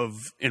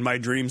in my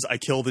dreams, I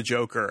kill the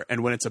Joker.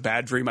 And when it's a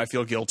bad dream, I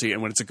feel guilty.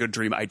 And when it's a good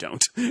dream, I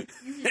don't.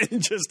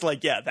 And just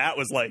like, yeah, that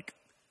was like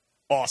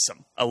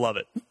awesome. I love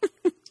it.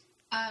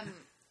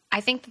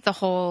 I think that the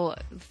whole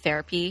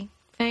therapy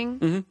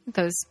thing,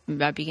 those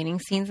beginning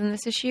scenes in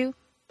this issue,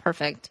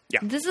 perfect. Yeah.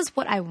 This is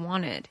what I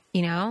wanted,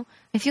 you know?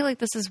 I feel like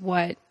this is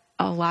what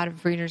a lot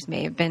of readers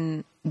may have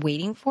been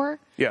waiting for.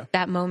 Yeah.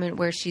 That moment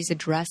where she's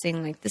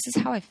addressing, like, this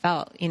is how I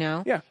felt, you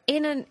know? Yeah.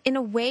 In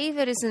a way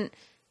that isn't,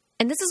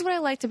 and this is what I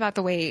liked about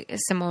the way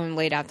Simone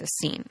laid out this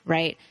scene,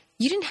 right?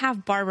 You didn't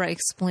have Barbara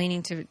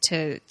explaining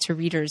to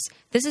readers,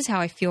 this is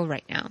how I feel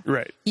right now.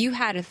 Right. You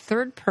had a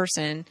third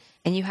person,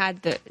 and you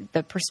had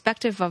the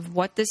perspective of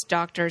what this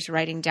doctor is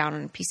writing down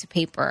on a piece of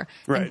paper.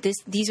 Right. And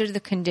these are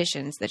the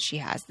conditions that she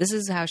has. This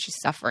is how she's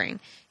suffering,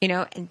 you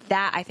know? And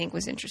that, I think,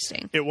 was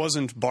interesting. It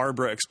wasn't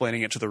Barbara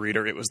explaining it to the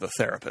reader. It was the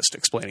therapist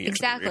explaining it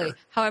to the reader.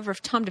 However,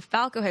 if Tom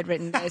DeFalco had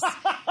written this,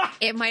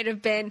 it might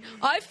have been,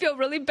 I feel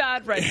really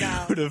bad right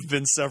now. It would have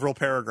been several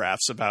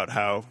paragraphs about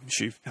how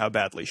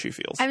badly she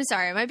feels. I'm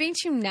sorry. Am I being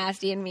too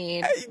nasty and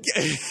mean?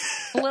 A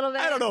little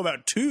bit. I don't know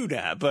about too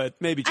now, but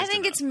maybe just I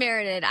think enough. it's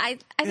merited. I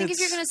think if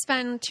you're going to spend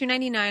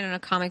 $2.99 on a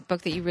comic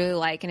book that you really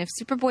like, and if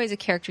Superboy is a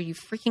character you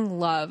freaking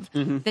love,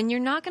 then you're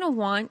not going to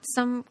want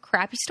some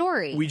crappy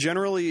story. We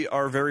generally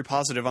are very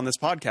positive on this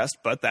podcast,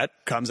 but that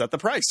comes at the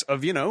price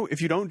of,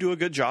 if you don't do a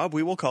good job,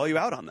 we will call you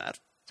out on that.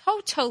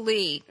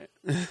 Totally.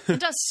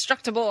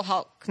 Indestructible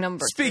Hulk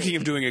number Speaking 3.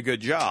 of doing a good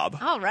job,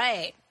 All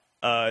right.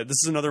 this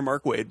is another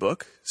Mark Waid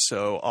book,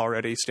 so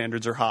already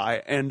standards are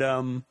high.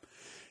 And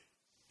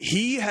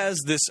he has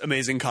this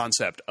amazing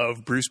concept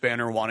of Bruce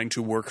Banner wanting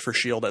to work for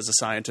S.H.I.E.L.D. as a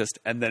scientist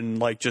and then,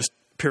 like, just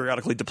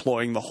periodically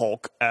deploying the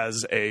Hulk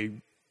as a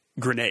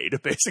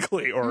grenade,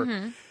 basically.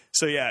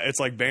 So, yeah, it's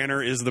like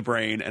Banner is the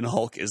brain and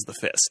Hulk is the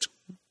fist.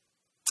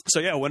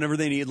 So, yeah, whenever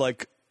they need,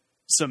 like,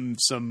 some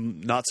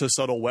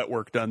not-so-subtle wet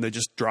work done, they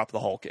just drop the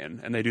Hulk in,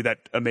 and they do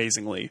that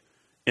amazingly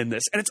in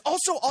this. And it's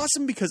also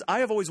awesome because I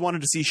have always wanted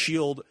to see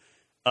S.H.I.E.L.D.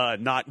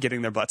 Not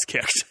getting their butts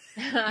kicked.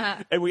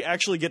 And we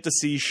actually get to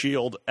see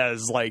S.H.I.E.L.D.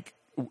 as, like,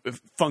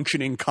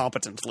 functioning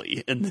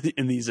competently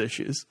in these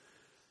issues.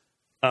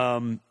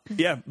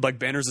 Yeah, like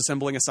Banner's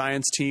assembling a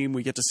science team.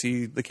 We get to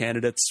see the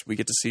candidates. We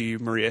get to see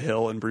Maria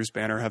Hill and Bruce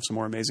Banner have some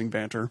more amazing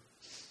banter.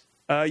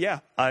 Yeah,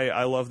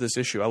 I love this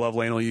issue. I love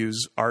Lionel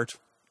Yu's art.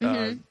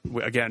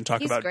 Again,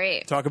 talk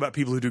about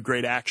people who do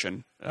great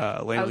action.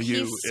 Lionel Yu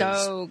he's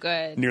so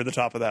good. Near the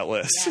top of that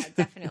list. Yeah,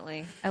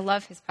 definitely. I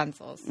love his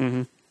pencils.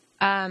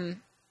 Deathstroke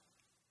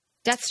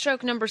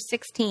number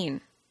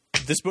 16.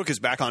 This book is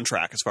back on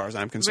track as far as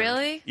I'm concerned.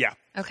 Really? Yeah.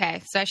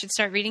 Okay, so I should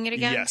start reading it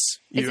again? Yes.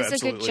 Is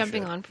this a good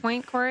jumping on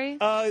point, Corey?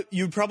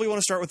 You probably want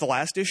to start with the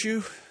last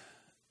issue.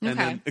 And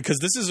Okay. then, because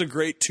this is a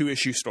great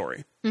 2-issue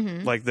story.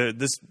 Like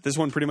this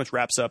one pretty much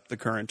wraps up the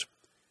current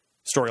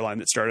storyline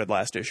that started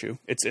last issue.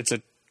 It's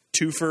a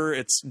twofer.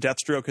 It's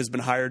Deathstroke has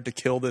been hired to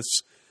kill this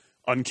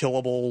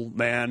unkillable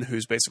man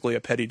who's basically a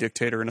petty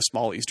dictator in a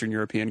small Eastern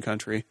European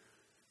country.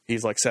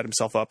 He's like set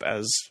himself up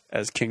as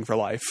king for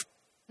life.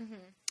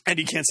 And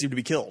he can't seem to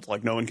be killed.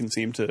 Like, no one can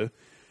seem to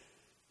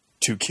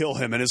kill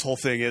him. And his whole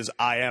thing is,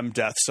 I am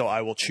death, so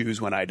I will choose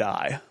when I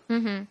die.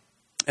 And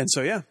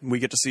so, yeah, we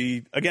get to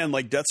see, again,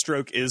 like,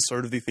 Deathstroke is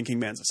sort of the thinking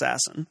man's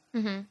assassin.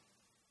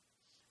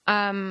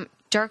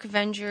 Dark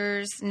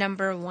Avengers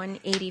number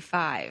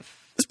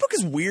 185. This book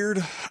is weird.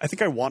 I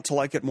think I want to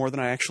like it more than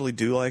I actually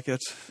do like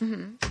it.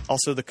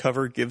 Also, the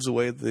cover gives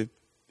away the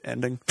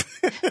ending.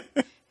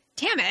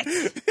 Damn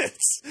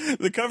it.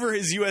 The cover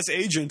is U.S.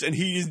 Agent, and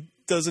he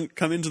doesn't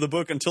come into the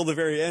book until the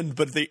very end,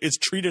 but it's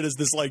treated as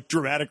this, like,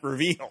 dramatic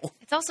reveal.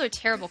 It's also a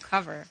terrible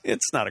cover.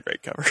 It's not a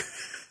great cover.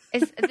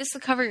 Is this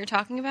the cover you're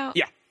talking about?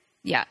 Yeah.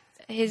 Yeah.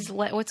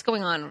 What's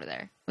going on over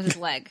there with his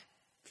leg?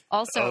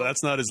 Also, Oh,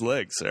 that's not his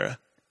leg, Sarah.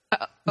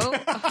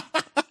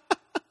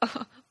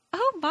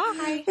 Oh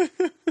my.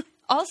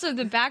 Also,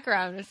 the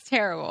background is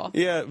terrible.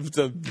 Yeah,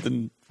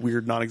 the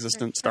weird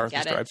non-existent Stars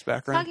and Stripes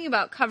background. Talking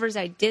about covers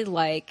I did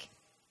like.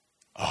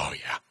 Oh,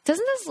 yeah.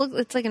 Doesn't this look,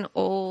 it's like an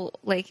old,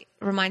 like,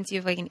 reminds you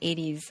of like an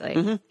 80s, like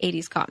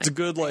 80s comic. It's a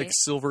good, like, right?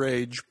 Silver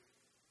Age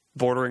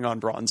bordering on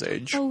Bronze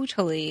Age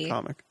Totally.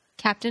 comic.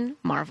 Captain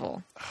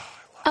Marvel.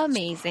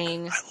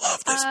 Amazing. I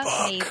love this book.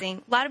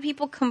 Amazing. A lot of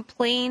people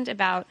complained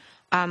about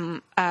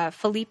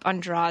Philippe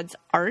Andrade's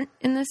art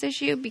in this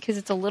issue because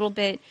it's a little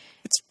bit...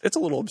 It's a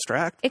little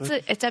abstract.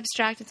 It's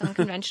abstract, it's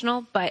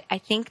unconventional, but I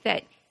think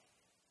that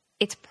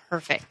it's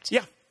perfect.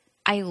 Yeah.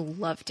 I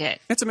loved it.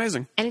 It's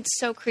amazing. And it's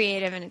so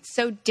creative and it's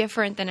so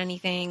different than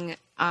anything.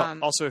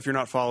 Also, if you're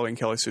not following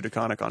Kelly Sue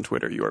DeConnick on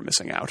Twitter, you are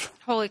missing out.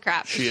 Holy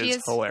crap. She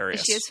is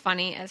hilarious. Is she as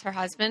funny as her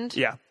husband?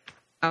 Yeah.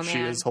 Oh, man. She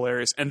is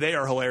hilarious. And they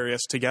are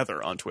hilarious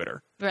together on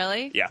Twitter.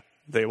 Really? Yeah.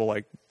 They will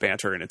like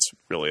banter and it's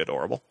really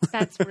adorable.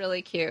 That's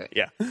really cute.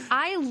 Yeah.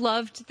 I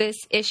loved this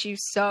issue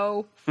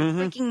so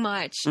freaking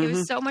much. It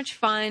was so much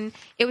fun.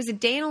 It was a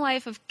day in the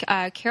life of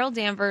Carol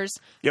Danvers.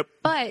 Yep.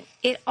 But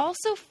it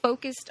also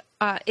focused.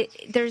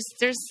 There's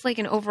like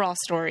an overall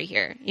story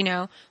here. You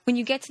know, when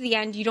you get to the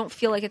end, you don't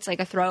feel like it's like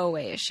a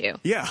throwaway issue.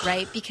 Yeah.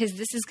 Right. Because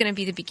this is going to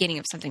be the beginning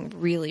of something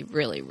really,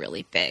 really,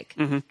 really big.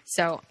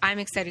 So I'm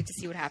excited to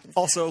see what happens.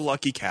 Also,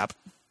 Lucky Cap.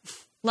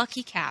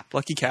 Lucky Cap.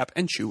 Lucky Cap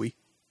and Chewie.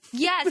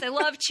 Yes, I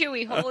love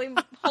Chewie.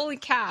 Holy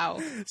cow.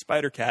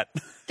 Spider Cat.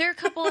 There are a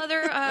couple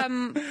other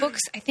books,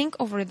 I think,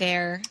 over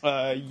there.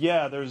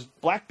 Yeah, there's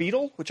Black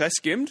Beetle, which I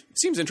skimmed.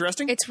 Seems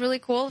interesting. It's really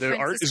cool. The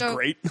art is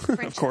great,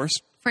 of course.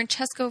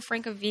 Francesco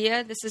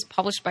Francavilla. This is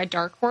published by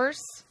Dark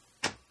Horse,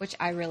 which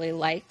I really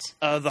liked.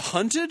 The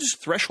Hunted.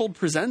 Threshold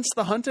presents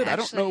The Hunted. I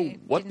don't know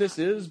what this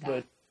is,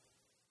 but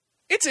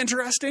it's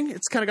interesting.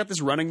 It's kind of got this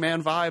Running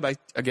Man vibe. I,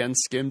 again,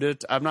 skimmed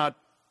it. I'm not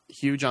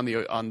huge on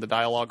the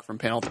dialogue from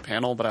panel to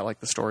panel, but I like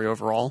the story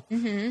overall.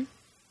 What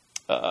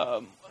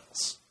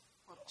else?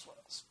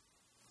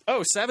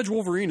 Oh, Savage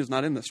Wolverine is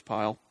not in this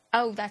pile.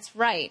 Oh, that's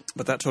right.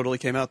 But that totally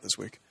came out this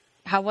week.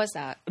 How was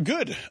that?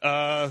 Good.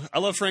 I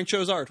love Frank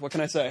Cho's art. What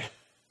can I say?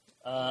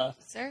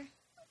 Sir?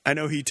 I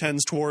know he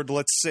tends toward,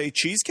 let's say,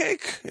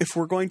 cheesecake, if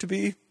we're going to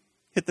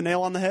hit the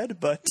nail on the head,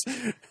 but...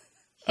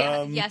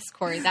 Yeah, yes,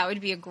 Corey, that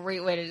would be a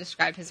great way to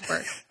describe his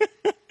work.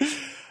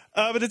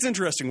 But it's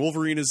interesting.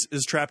 Wolverine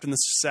is trapped in this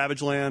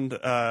savage land.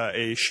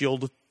 A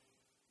S.H.I.E.L.D.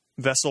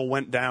 vessel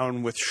went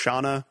down with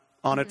Shauna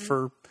on it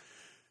for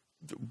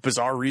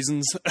bizarre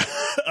reasons.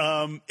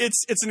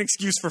 It's an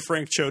excuse for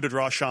Frank Cho to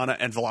draw Shauna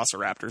and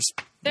velociraptors.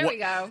 There we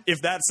go.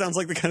 If that sounds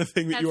like the kind of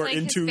thing that That's you are like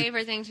into... his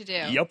favorite thing to do.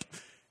 Yep.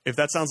 If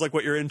that sounds like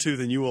what you're into,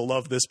 then you will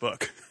love this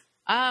book.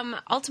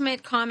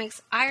 Ultimate Comics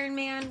Iron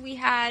Man. We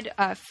had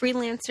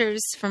Freelancers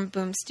from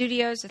Boom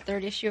Studios, the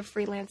third issue of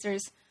Freelancers.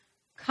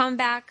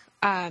 Comeback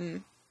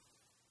is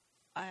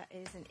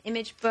an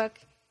image book.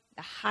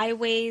 The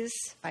Highways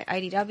by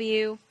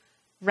IDW.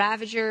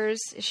 Ravagers,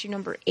 issue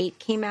number 8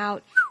 came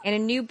out. And a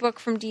new book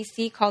from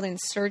DC called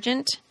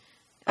Insurgent.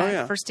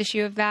 First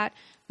issue of that.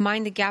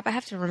 Mind the Gap. I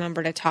have to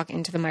remember to talk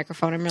into the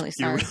microphone. I'm really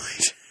sorry.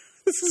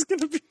 This is going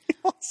to be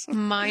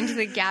awesome. Mind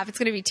the Gap. It's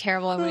going to be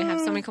terrible. I'm going to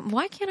have somebody come.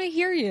 Why can't I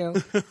hear you?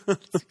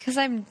 It's because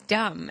I'm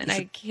dumb and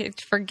I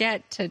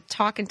forget to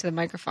talk into the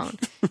microphone.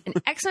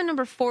 And X-Men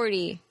number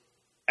 40.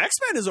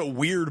 X-Men is a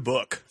weird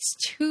book. It's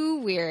too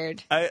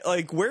weird.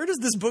 Where does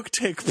this book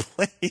take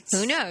place?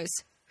 Who knows?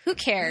 Who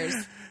cares?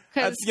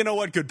 Because you know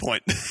what? Good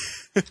point.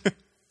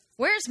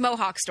 where's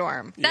Mohawk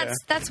Storm?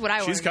 That's what I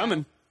want. She's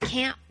coming.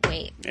 Can't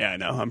wait. Yeah, I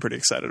know. I'm pretty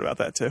excited about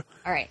that too.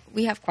 All right,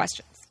 we have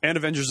questions. And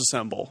Avengers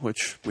Assemble,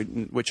 which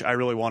I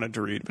really wanted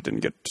to read but didn't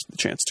get the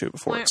chance to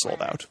before it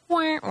sold out. Is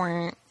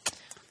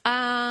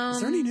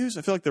there any news?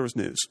 I feel like there was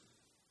news.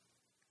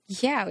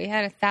 Yeah, we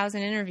had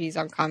 1,000 interviews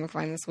on Comic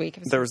Line this week.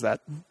 There was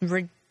that.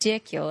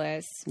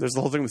 Ridiculous. There's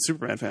the whole thing with the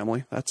Superman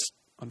family. That's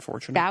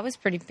unfortunate. That was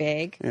pretty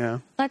big. Yeah.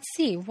 Let's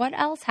see. What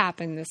else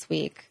happened this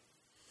week?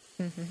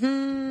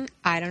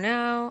 I don't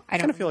know. I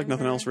kind of feel like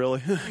nothing else,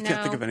 really. I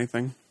can't think of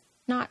anything.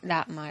 Not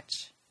that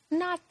much.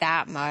 Not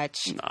that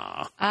much.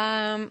 Nah.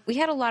 We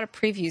had a lot of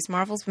previews.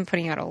 Marvel's been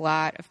putting out a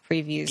lot of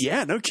previews.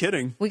 Yeah, no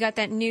kidding. We got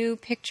that new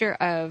picture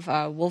of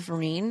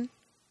Wolverine.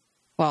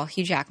 Well,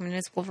 Hugh Jackman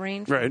is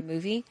Wolverine from the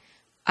movie.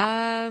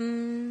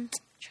 I'm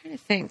trying to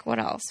think. What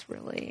else,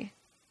 really?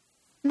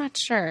 I'm not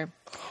sure.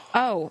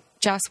 Oh,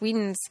 Joss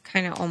Whedon's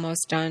kind of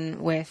almost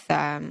done with...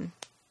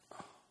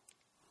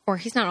 or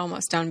he's not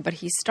almost done, but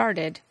he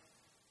started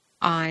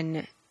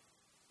on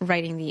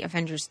writing the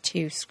Avengers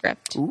 2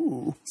 script.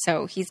 Ooh.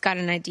 So he's got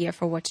an idea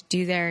for what to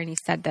do there, and he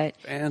said that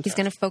he's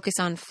going to focus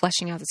on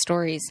fleshing out the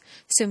stories.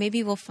 So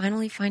maybe we'll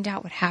finally find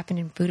out what happened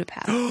in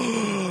Budapest.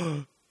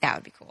 That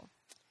would be cool.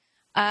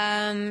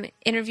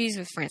 Interviews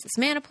with Francis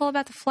Manapul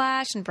about The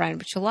Flash and Brian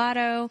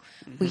Buccellato.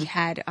 We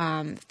had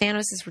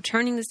Thanos is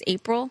returning this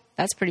April.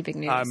 That's pretty big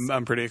news.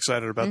 I'm pretty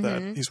excited about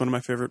that. He's one of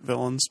my favorite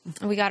villains.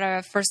 We got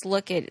a first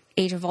look at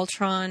Age of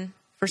Ultron,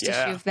 first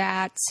issue of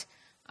that.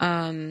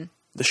 The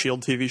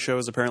S.H.I.E.L.D. TV show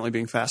is apparently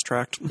being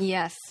fast-tracked.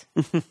 Yes.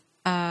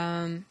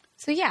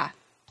 So, yeah,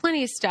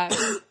 plenty of stuff.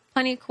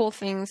 Plenty of cool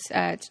things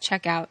to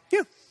check out.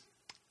 Yeah.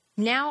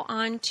 Now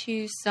on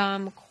to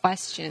some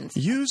questions.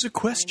 Use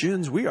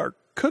questions. We are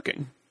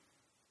cooking.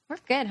 We're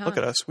good, huh? Look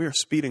at us. We are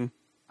speeding.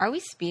 Are we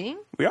speeding?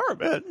 We are a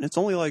bit. It's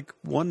only like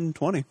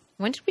 1:20.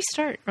 When did we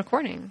start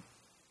recording?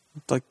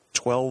 Like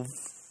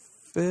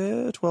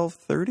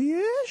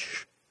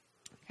 12:30-ish.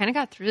 Kind of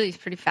got through these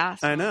pretty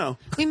fast. I know.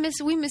 We missed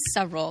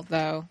several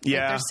though.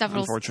 Yeah, there's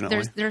several.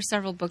 unfortunately. There are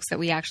several books that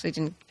we actually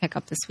didn't pick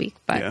up this week.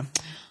 But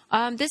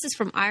this is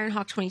from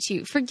Ironhawk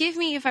 22. Forgive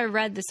me if I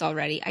read this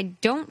already. I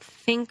don't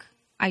think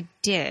I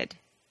did.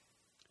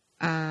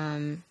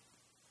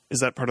 Is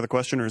that part of the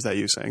question, or is that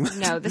you saying that?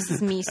 No, this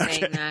is me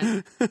saying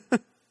that.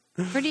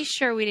 Pretty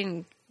sure we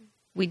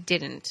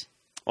didn't.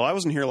 Well, I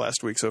wasn't here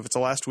last week, so if it's a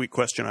last week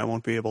question, I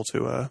won't be able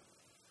to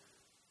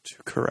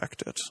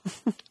correct it.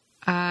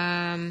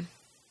 I'm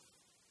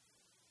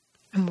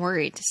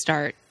worried to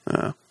start.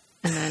 And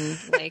then,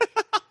 like,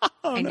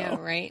 I know,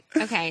 right?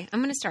 Okay, I'm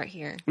going to start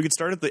here. We could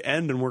start at the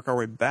end and work our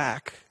way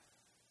back.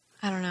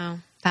 I don't know.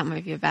 That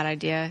might be a bad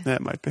idea.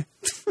 That might be.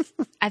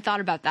 I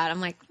thought about that.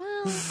 I'm like,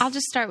 well, I'll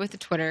just start with the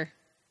Twitter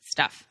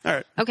stuff. All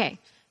right. Okay,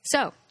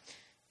 so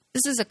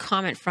this is a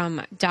comment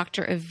from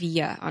Dr.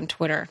 Avia on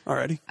Twitter.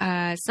 Alrighty.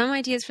 Some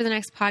ideas for the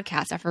next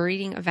podcast. After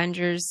reading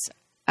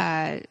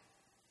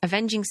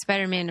Avenging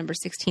Spider-Man number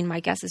 16, my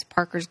guess is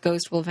Parker's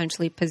ghost will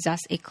eventually possess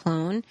a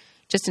clone,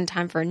 just in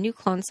time for a new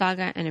Clone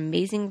Saga and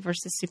Amazing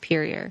versus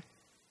Superior.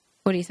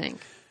 What do you think?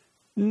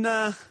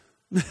 Nah.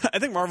 I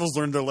think Marvel's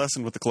learned their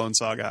lesson with the Clone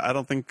Saga. I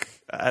don't think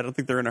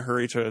they're in a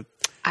hurry to.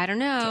 I don't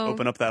know.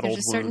 Open up that There's old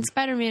a certain wound.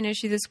 Spider-Man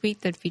issue this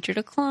week that featured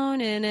a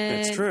clone in it.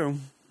 It's true.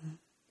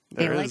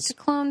 They like to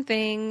clone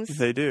things.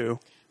 They do.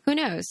 Who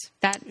knows?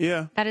 That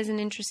is an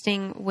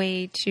interesting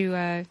way to.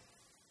 I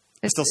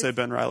still say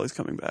Ben Reilly's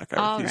coming back.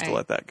 I refuse to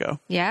let that go.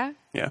 Yeah?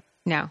 Yeah.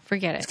 No,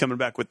 forget it. He's coming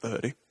back with the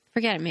hoodie.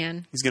 Forget it,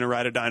 man. He's going to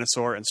ride a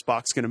dinosaur, and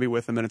Spock's going to be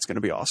with him, and it's going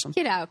to be awesome.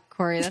 Get out,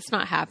 Corey. That's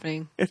not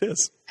happening. It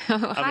is.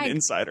 I'm an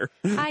insider.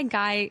 Hi,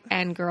 guy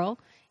and girl.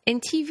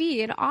 In TV,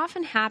 it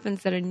often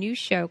happens that a new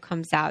show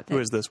comes out. Who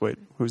is this? Wait,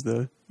 who's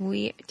the...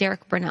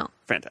 Derek Burnell.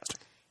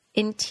 Fantastic.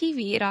 In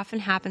TV, it often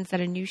happens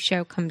that a new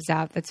show comes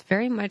out that's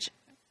very much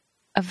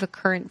of the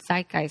current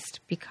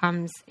zeitgeist,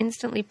 becomes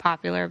instantly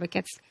popular, but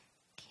gets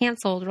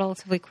canceled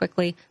relatively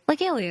quickly,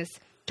 like Alias,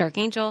 Dark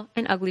Angel,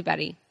 and Ugly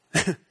Betty.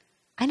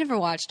 I never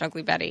watched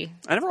Ugly Betty.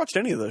 I never watched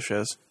any of those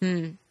shows.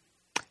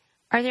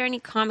 Are there any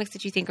comics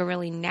that you think are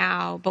really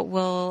now, but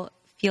will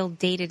feel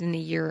dated in a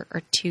year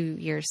or 2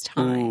 years'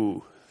 time?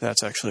 Ooh,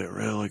 that's actually a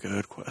really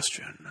good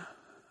question.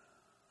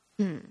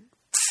 That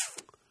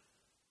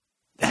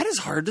is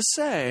hard to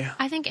say.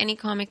 I think any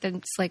comic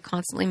that's like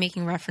constantly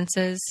making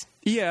references.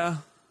 Yeah.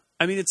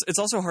 I mean, it's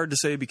also hard to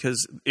say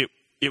because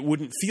it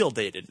wouldn't feel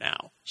dated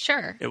now.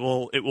 Sure. It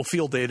will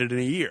feel dated in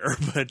a year,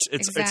 but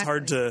it's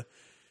hard to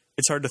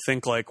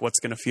think like what's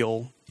going to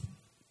feel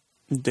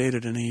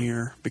dated in a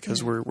year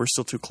because we're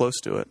still too close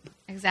to it.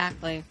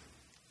 Exactly.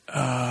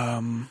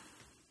 Yeah,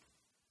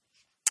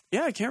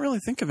 I can't really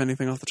think of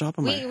anything off the top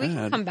of my head. We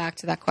can come back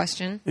to that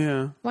question.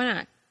 Yeah. Why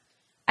not?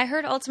 I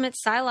heard Ultimate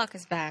Psylocke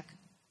is back.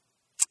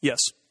 Yes.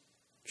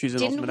 She's in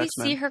Didn't Ultimate we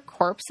X-Men. see her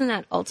corpse in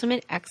that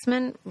Ultimate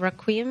X-Men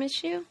Requiem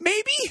issue?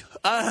 Maybe.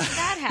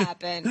 That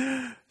happened.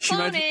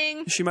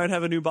 Cloning. She might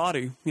have a new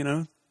body, you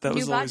know? That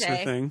was always her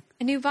thing.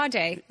 A new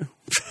body.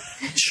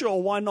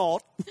 Sure, why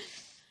not?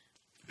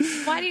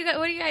 What do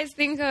you guys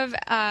think of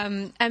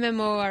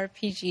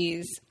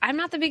MMORPGs? I'm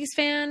not the biggest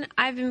fan.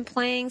 I've been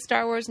playing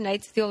Star Wars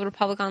Knights of the Old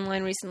Republic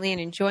online recently and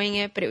enjoying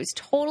it, but it was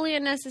totally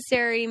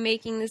unnecessary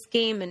making this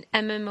game an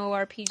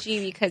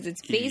MMORPG because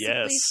it's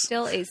basically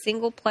still a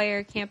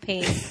single-player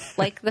campaign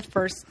like the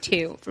first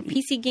two. For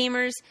PC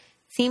gamers,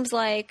 seems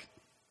like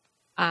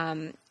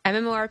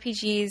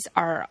MMORPGs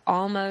are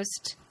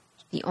almost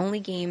the only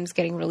games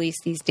getting released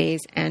these days,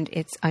 and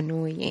it's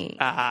annoying.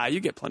 You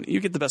get plenty. You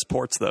get the best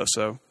ports, though,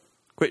 so...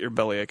 Quit your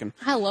belly aching.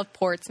 I love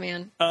ports,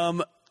 man.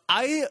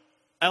 I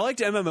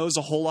liked MMOs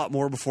a whole lot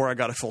more before I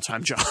got a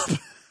full-time job.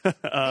 They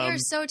are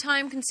so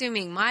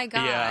time-consuming. My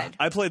God. Yeah,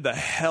 I played the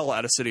hell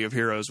out of City of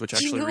Heroes, which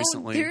actually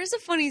recently... There's a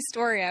funny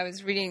story. I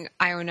was reading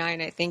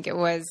IO9, I think it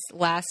was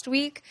last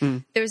week.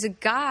 There was a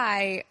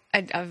guy,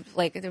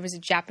 there was a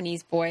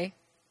Japanese boy,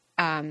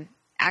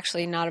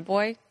 actually not a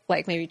boy,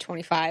 like maybe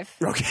 25.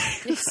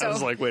 Okay. So, I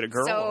was like, wait, a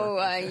girl? So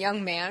a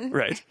young man.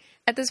 Right.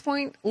 At this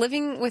point,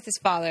 living with his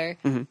father...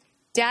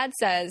 Dad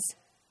says,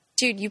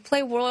 dude, you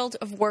play World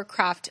of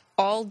Warcraft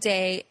all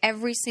day,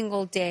 every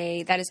single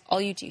day. That is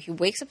all you do. He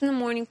wakes up in the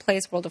morning,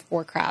 plays World of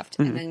Warcraft,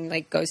 and then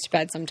goes to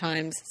bed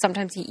sometimes.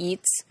 Sometimes he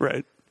eats.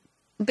 Right.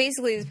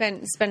 Basically, he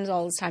spends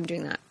all his time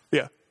doing that.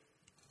 Yeah.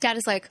 Dad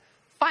is like,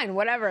 fine,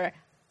 whatever.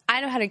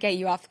 I know how to get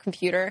you off the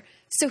computer.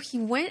 So he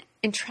went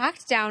and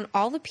tracked down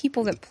all the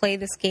people that play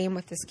this game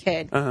with this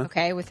kid,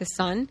 with his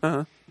son.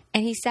 And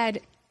he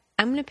said,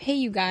 I'm going to pay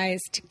you guys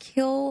to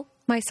kill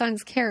my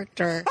son's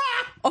character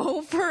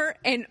over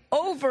and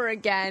over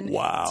again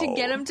to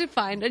get him to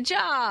find a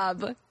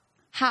job.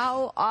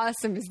 How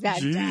awesome is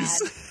that, Jeez. Dad?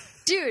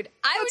 Dude,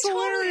 I would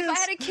totally, if I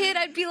had a kid,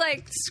 I'd be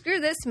like,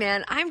 screw this,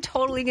 man. I'm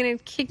totally going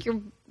to kick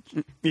your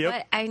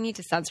butt. I need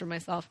to censor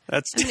myself.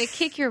 I'm going to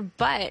kick your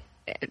butt,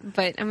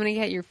 but I'm going to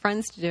get your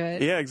friends to do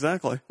it. Yeah,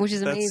 exactly. Which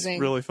is amazing.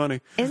 That's really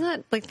funny. Isn't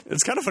that like...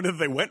 It's kind of funny that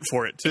they went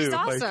for it, too. It's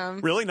awesome.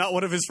 Like, really? Not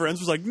one of his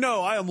friends was like,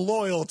 no, I am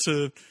loyal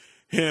to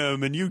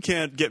him, and you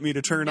can't get me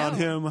to turn on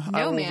him.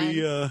 I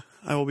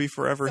will be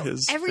forever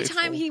his. Every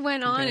time he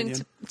went on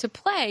and to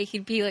play,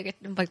 he'd be like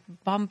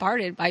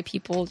bombarded by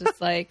people just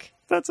like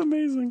that's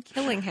amazing,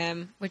 killing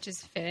him, which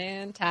is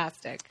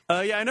fantastic.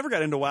 Yeah, I never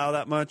got into WoW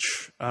that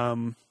much.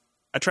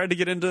 I tried to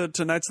get into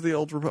Knights of the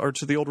Old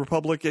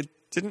Republic. It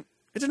didn't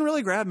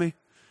really grab me.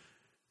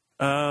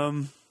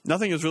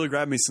 Nothing has really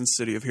grabbed me since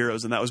City of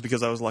Heroes, and that was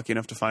because I was lucky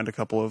enough to find a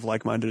couple of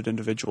like-minded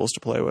individuals to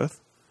play with.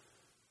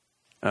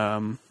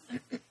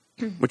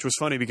 Which was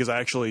funny because I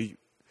actually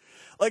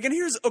and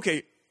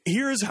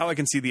here's how I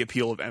can see the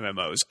appeal of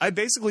MMOs. I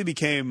basically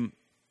became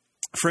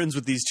friends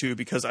with these two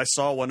because I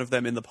saw one of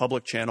them in the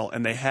public channel,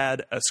 and they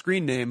had a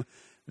screen name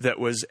that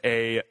was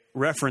a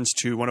reference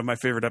to one of my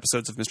favorite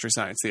episodes of Mystery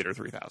Science Theater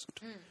 3000.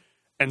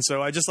 And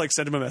so I just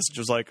sent him a message.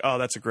 I was like, oh,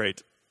 that's a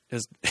great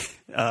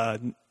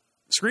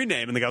screen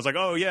name. And the guy was like,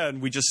 oh yeah.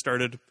 And we just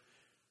started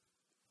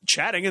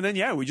chatting. And then,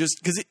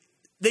 because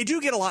they do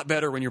get a lot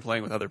better when you're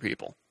playing with other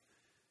people.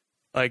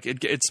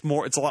 It's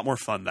a lot more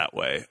fun that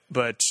way,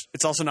 but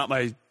it's also not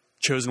my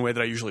chosen way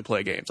that I usually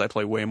play games. I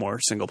play way more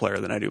single player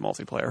than I do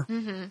multiplayer.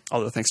 Mm-hmm.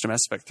 Although thanks to Mass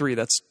Effect 3,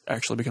 that's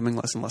actually becoming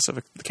less and less of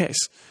the case.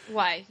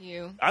 Why?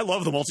 I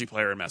love the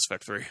multiplayer in Mass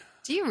Effect 3.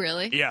 Do you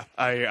really? Yeah,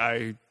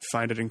 I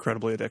find it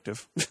incredibly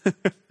addictive.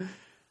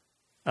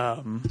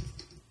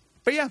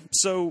 But yeah,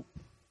 so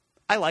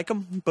I like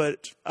them,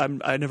 but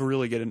I never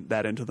really get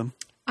that into them.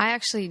 I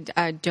actually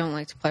don't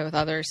like to play with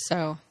others,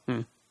 so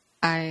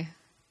I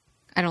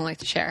don't like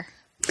to share.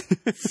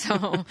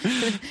 I'm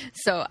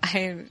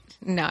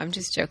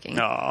just joking.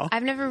 Aww.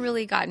 I've never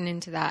really gotten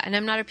into that, and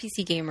I'm not a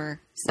PC gamer,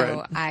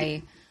 so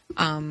right.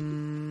 I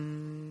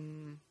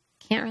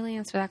can't really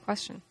answer that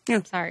question. Yeah.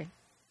 I'm sorry.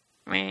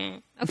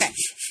 Okay.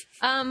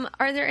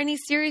 Are there any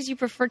series you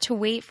prefer to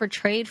wait for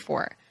trade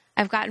for?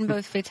 I've gotten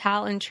both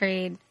Fatale and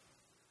trades.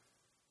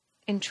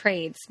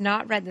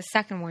 Not read the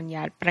second one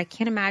yet, but I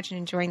can't imagine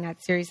enjoying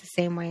that series the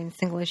same way in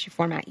single issue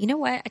format. You know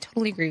what? I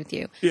totally agree with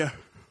you. Yeah.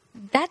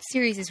 That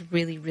series is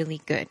really,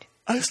 really good.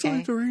 I still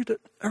need to read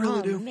it. I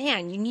really do. Oh,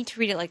 man, you need to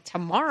read it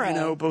tomorrow. I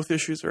know, both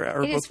issues are out,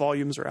 or both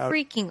volumes are out.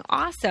 Freaking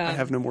awesome. I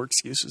have no more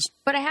excuses.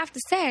 But I have to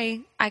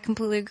say, I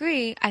completely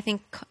agree. I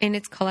think in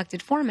its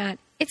collected format,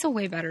 it's a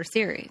way better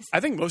series.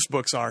 I think most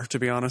books are, to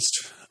be honest.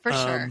 For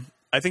sure.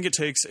 I think it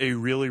takes a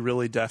really,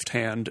 really deft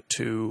hand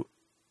to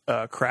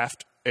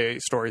craft a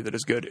story that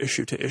is good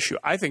issue to issue.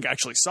 I think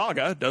actually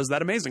Saga does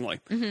that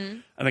amazingly. Mm-hmm.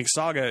 I think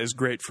Saga is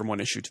great from one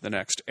issue to the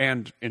next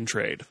and in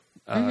trade.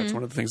 It's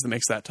one of the things that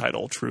makes that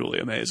title truly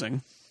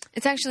amazing.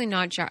 It's actually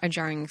not a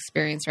jarring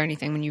experience or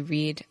anything when you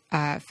read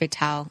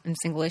Fatale in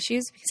single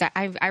issues, because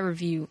I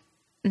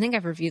think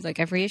I've reviewed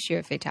every issue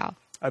of Fatale.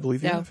 I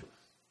believe you have.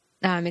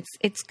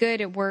 It's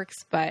good, it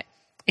works, but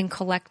in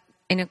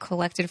a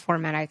collected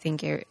format, I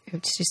think it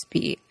would just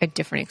be a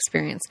different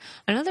experience.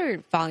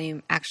 Another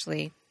volume,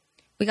 actually,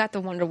 we got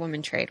the Wonder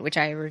Woman trade, which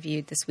I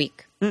reviewed this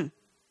week.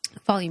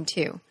 Volume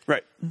 2.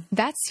 Right.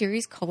 That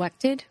series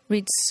collected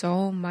reads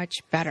so much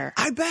better.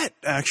 I bet,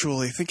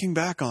 actually, thinking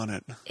back on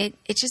it.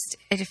 It's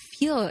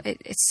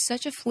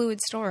such a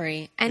fluid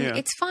story. And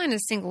it's fun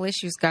as single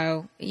issues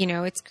go.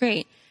 It's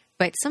great.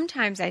 But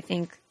sometimes I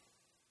think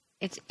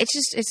it's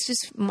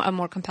just a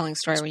more compelling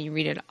story when you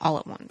read it all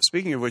at once.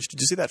 Speaking of which,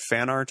 did you see that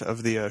fan art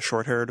of the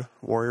short-haired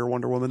warrior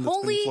Wonder Woman that's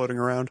been floating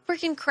around?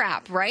 Freaking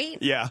crap, right?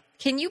 Yeah.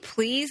 Can you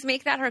please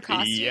make that her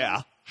costume?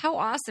 Yeah. How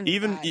awesome is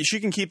Even that? She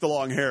can keep the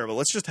long hair, but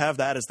let's just have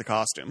that as the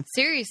costume.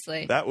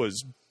 Seriously. That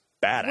was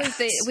badass.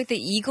 With the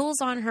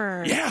eagles on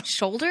her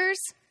shoulders?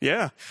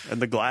 Yeah.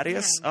 And the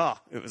gladius? Oh,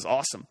 it was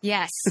awesome.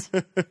 Yes.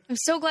 I'm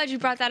so glad you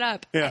brought that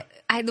up. Yeah.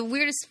 The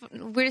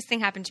weirdest thing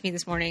happened to me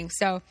this morning.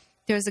 So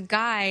there was a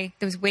guy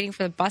that was waiting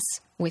for the bus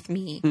with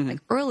me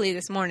early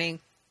this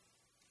morning,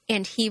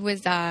 and he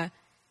was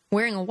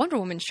wearing a Wonder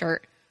Woman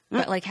shirt,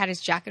 but had his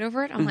jacket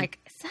over it. I'm like,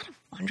 is that a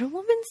Wonder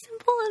Woman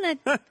symbol on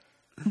a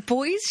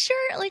boy's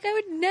shirt? I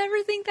would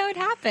never think that would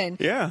happen.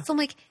 Yeah. So I'm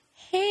like,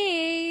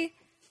 hey,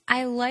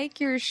 I like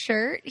your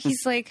shirt.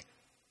 He's like,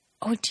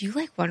 oh, do you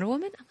like Wonder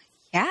Woman? I'm like,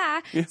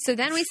 yeah. So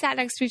then we sat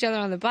next to each other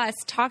on the bus,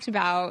 talked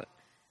about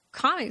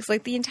comics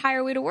the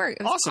entire way to work.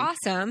 It was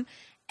awesome.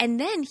 And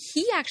then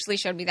he actually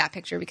showed me that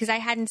picture because I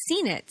hadn't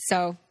seen it.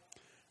 So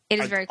it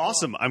is very cool.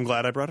 Awesome. I'm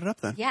glad I brought it up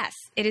then. Yes.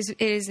 It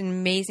is an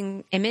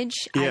amazing image.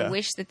 Yeah. I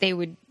wish that they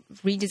would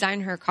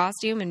redesign her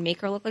costume and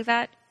make her look like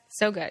that.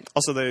 So good.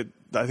 Also,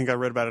 I think I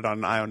read about it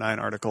on an IO9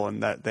 article,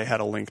 and that they had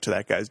a link to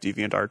that guy's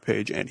DeviantArt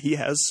page, and he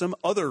has some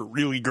other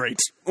really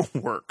great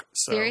work.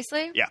 So,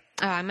 seriously? Yeah.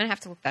 Oh, I'm going to have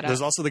to look that up.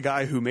 There's also the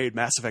guy who made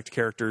Mass Effect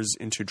characters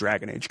into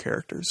Dragon Age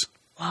characters.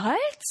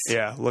 What?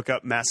 Yeah, look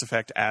up Mass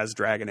Effect as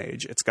Dragon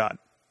Age. It's got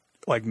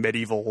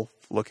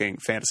medieval-looking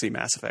fantasy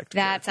Mass Effect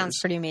That characters. sounds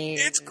pretty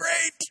amazing. It's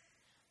great!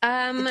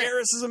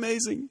 Garrus is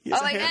amazing.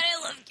 Oh my god,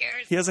 I love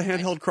Garrus. He has a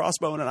handheld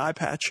crossbow and an eye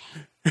patch.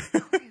 We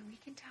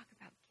can talk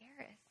about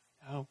Garrus.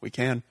 Oh, we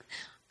can.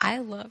 I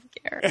love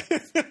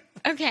Garrus.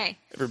 Okay.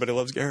 Everybody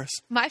loves Garrus.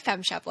 My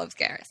fem shop loves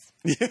Garrus.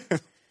 Yeah.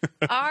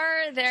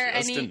 Are there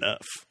Just any...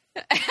 enough.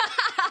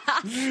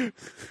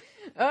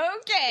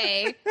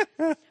 Okay.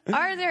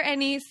 Are there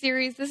any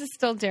series? This is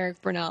still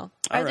Derek Burnell.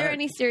 Are there right.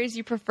 any series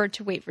you prefer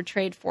to wait for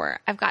trade for?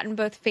 I've gotten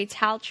both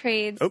Fatale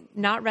trades,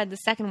 not read the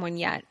second one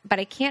yet, but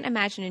I can't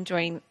imagine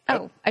enjoying.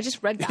 Oh, I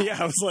just read that. Yeah,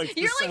 I was like,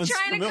 You're this like sounds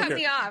trying to cut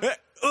me familiar.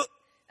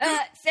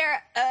 off.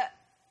 Sarah,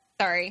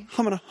 sorry.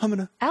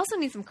 Humana. I also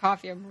need some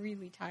coffee. I'm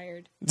really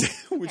tired.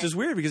 Which is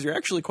weird because you're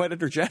actually quite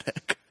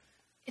energetic.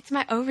 It's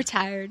my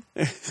overtired.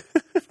 It's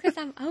because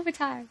I'm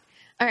overtired.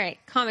 All right,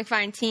 Comic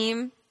Find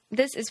team.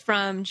 This is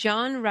from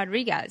John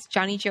Rodriguez,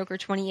 Johnny Joker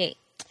 28.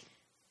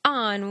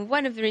 On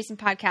one of the recent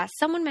podcasts,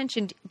 someone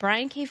mentioned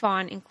Brian K.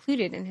 Vaughan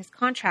included in his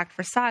contract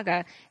for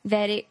Saga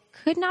that it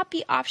could not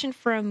be optioned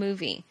for a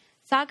movie.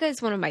 Saga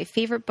is one of my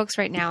favorite books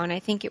right now, and I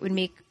think it would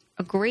make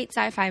a great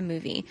sci-fi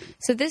movie.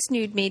 So this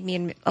news made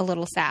me a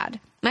little sad.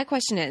 My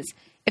question is,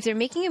 if they're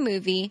making a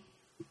movie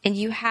and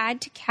you had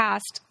to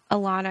cast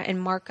Alana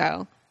and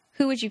Marco,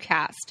 who would you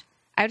cast?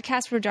 I would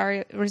cast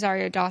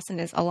Rosario Dawson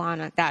as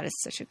Alana. That is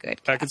such a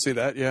good cast. I could see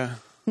that, yeah.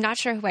 Not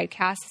sure who I'd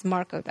cast as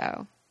Marco,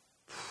 though.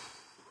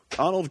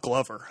 Donald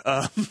Glover.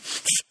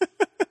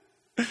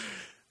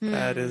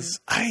 That is...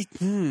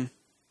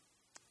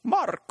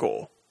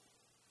 Marco.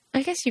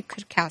 I guess you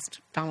could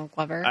cast Donald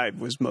Glover. I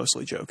was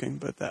mostly joking,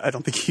 but I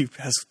don't think he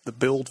has the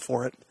build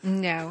for it.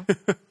 No.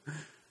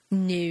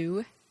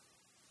 No.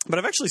 But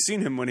I've actually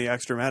seen him when he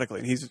acts dramatically,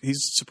 and he's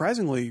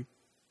surprisingly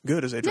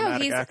good as a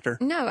dramatic actor.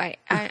 No, I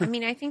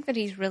mean, I think that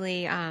he's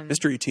really...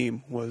 Mystery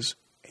Team was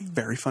a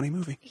very funny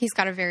movie. He's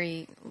got a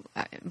very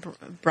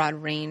broad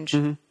range.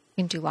 He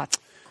can do lots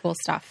of cool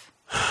stuff.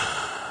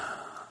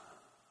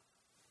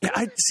 Yeah,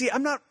 I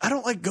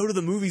don't like go to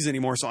the movies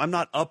anymore, so I'm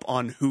not up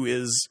on who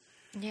is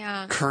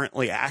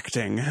currently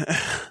acting.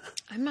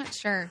 I'm not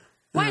sure.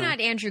 Why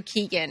not Andrew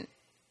Keegan?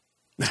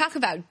 Talk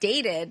about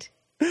dated.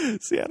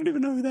 See, I don't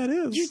even know who that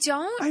is. You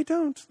don't? I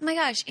don't. Oh my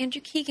gosh, Andrew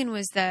Keegan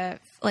was the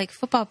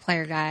football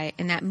player guy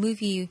in that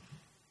movie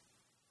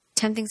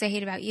 10 Things I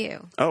Hate About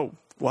You. Oh,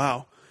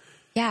 wow.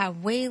 Yeah,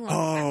 way long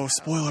time ago.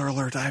 Spoiler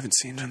alert, I haven't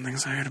seen 10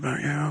 Things I Hate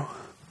About You.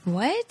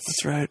 What?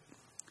 That's right.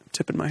 I'm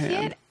tipping my hand.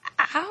 Get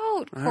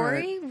out,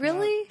 Corey. Right.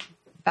 Really?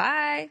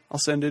 Bye. I'll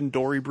send in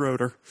Dory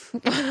Broder.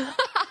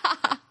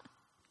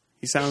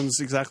 He sounds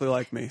exactly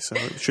like me, so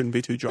it shouldn't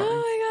be too jarring. Oh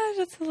my gosh,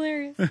 that's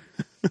hilarious.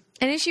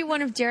 In issue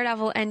 1 of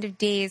Daredevil End of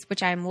Days,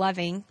 which I'm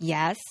loving,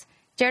 yes,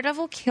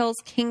 Daredevil kills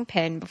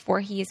Kingpin before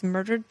he is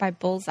murdered by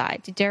Bullseye.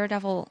 Did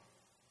Daredevil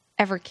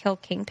ever kill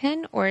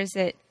Kingpin, or is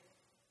it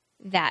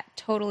that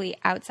totally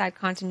outside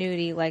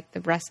continuity like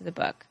the rest of the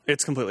book?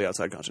 It's completely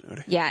outside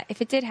continuity. Yeah,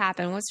 if it did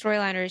happen, what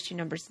storyline or issue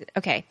numbers?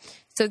 Okay,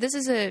 so this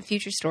is a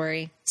future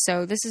story.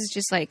 So this is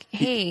just like,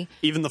 hey.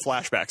 Even the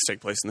flashbacks take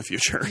place in the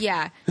future.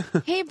 Yeah.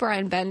 Hey,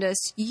 Brian Bendis,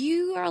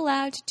 you are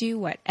allowed to do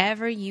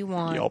whatever you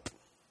want. Yup.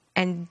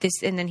 And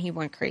then he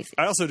went crazy.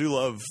 I also do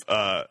love,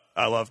 I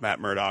love Matt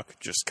Murdock.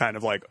 Just kind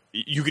of like,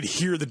 you could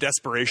hear the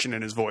desperation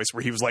in his voice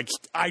where he was like,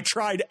 I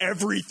tried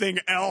everything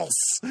else.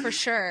 For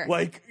sure.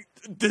 Like,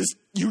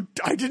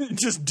 I didn't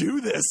just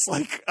do this.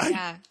 Like,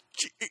 I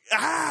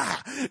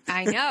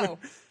know.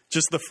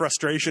 Just the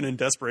frustration and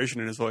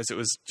desperation in his voice. It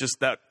was just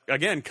that,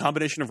 again,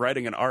 combination of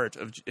writing and art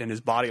and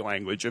his body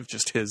language of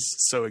just his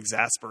so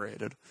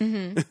exasperated.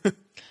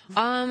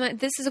 Mm-hmm.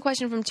 This is a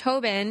question from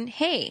Tobin.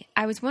 Hey,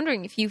 I was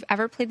wondering if you've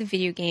ever played the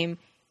video game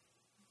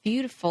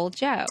Beautiful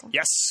Joe.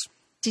 Yes.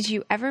 Did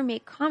you ever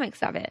make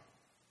comics of it?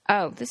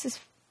 Oh,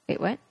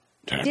 wait, what?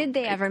 Did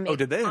they ever make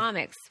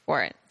comics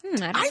for it? I don't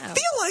know. I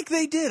feel like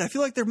they did. I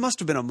feel like there must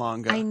have been a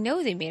manga. I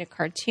know they made a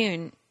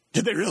cartoon.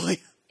 Did they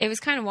really? It was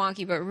kind of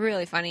wonky, but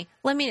really funny.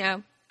 Let me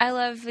know. I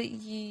love that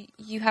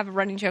you have a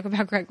running joke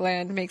about Greg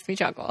Land. It makes me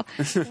chuckle.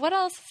 What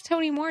else has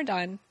Tony Moore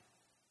done?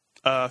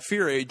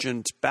 Fear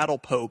Agent, Battle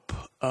Pope.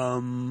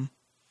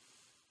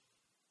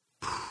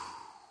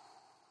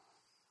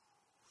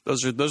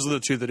 Those are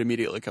the two that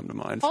immediately come to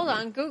mind. Hold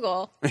on,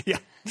 Google. Yeah.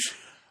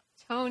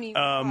 Tony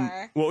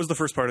Moore. What was the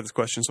first part of this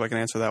question so I can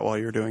answer that while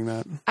you're doing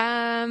that?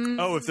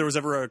 If there was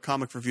ever a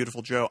comic for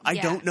Beautiful Joe. I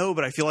don't know,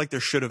 but I feel like there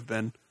should have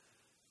been.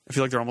 I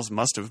feel like there almost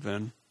must have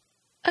been.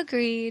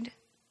 Agreed.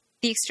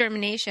 The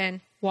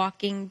Extermination,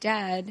 Walking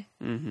Dead.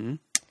 Mm-hmm.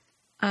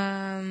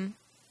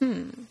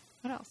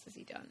 What else has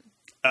he done?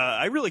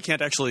 I really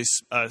can't actually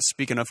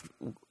speak enough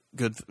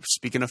good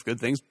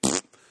things.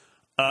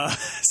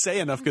 Say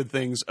enough good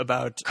things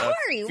about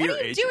Corey, what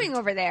are you doing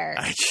over there?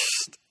 I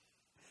just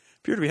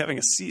appear to be having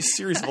a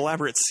series of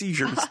elaborate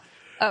seizures.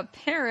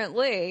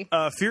 Apparently.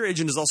 Fear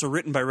Agent is also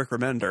written by Rick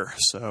Remender,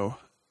 so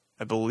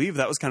I believe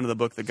that was kind of the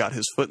book that got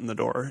his foot in the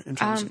door in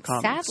terms of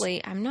comics.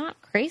 Sadly, I'm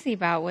not crazy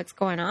about what's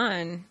going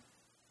on.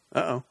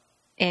 Uh-oh.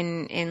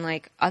 In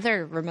like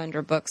other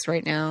Remender books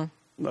right now.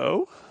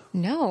 No,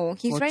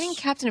 he's writing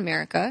Captain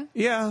America.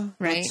 Yeah.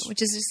 Right,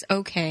 which is just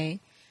okay.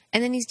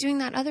 And then he's doing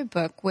that other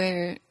book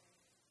where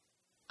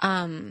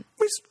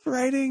he's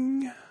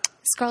writing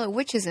Scarlet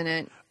Witch is in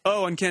it.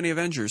 Oh, Uncanny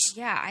Avengers.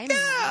 Yeah,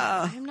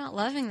 I'm not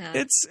loving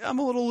that. I'm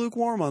a little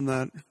lukewarm on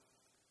that.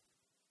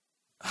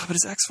 Oh, but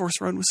his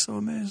X-Force run was so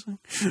amazing.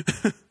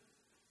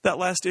 That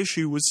last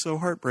issue was so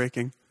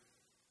heartbreaking.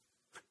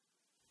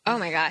 Oh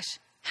my gosh.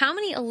 How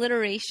many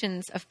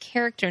alliterations of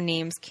character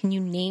names can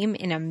you name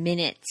in a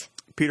minute?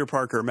 Peter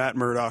Parker, Matt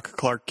Murdock,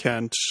 Clark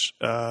Kent.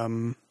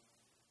 Not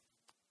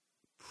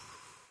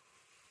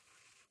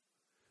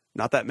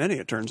that many,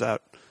 it turns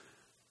out.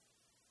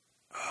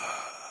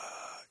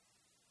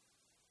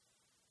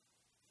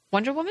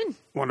 Wonder Woman?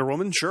 Wonder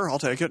Woman, sure, I'll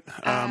take it.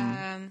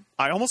 I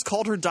almost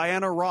called her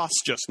Diana Ross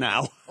just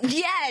now.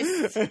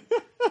 Yes!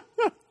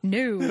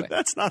 No.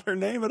 That's not her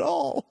name at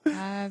all.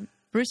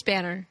 Bruce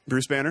Banner.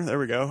 Bruce Banner, there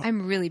we go.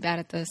 I'm really bad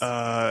at this.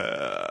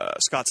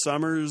 Scott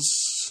Summers.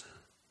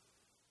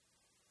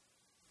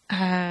 It's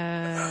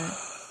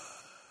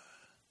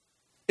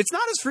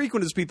not as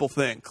frequent as people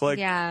think. Like,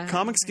 Yeah,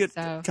 comics I think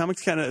so.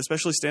 comics kind of,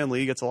 especially Stan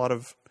Lee gets a lot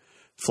of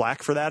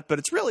flack for that, but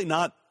it's really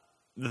not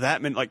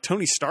that many. Like,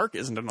 Tony Stark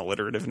isn't an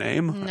alliterative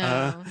name.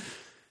 No.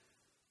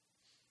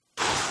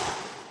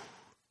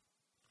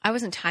 I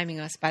wasn't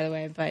timing us, by the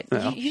way, but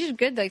No. you did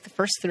good, like the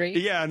first three.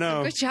 Yeah,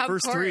 no. Good job,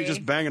 First Corey. three,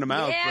 just banging them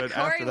out. Yeah, but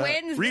Corey after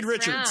that, wins. Reed this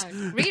Richards.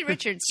 round. Reed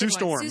Richards. Sue good one.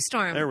 Storm. Sue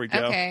Storm. There we go.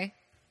 Okay.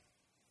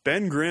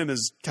 Ben Grimm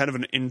is kind of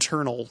an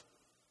internal,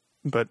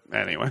 but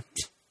anyway.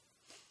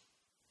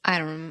 I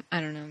don't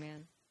know,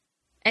 man.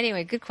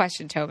 Anyway, good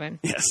question, Tobin.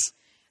 Yes.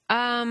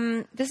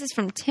 This is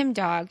from Tim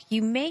Dog.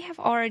 You may have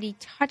already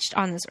touched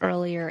on this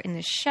earlier in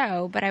the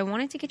show, but I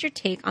wanted to get your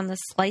take on the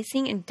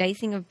slicing and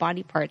dicing of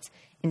body parts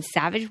in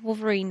Savage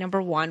Wolverine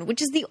 #1, which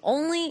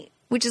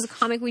is a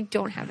comic we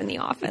don't have in the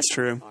office. That's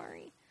true. I'm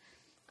sorry.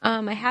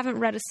 I haven't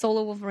read a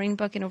solo Wolverine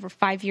book in over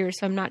 5 years,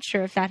 so I'm not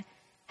sure if that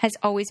has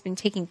always been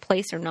taking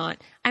place or not.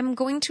 I'm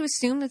going to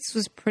assume this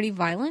was pretty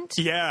violent.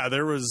 Yeah,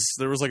 there was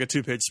like a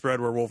 2-page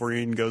spread where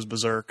Wolverine goes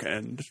berserk,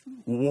 and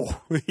whoa,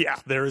 yeah,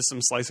 there is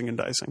some slicing and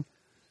dicing.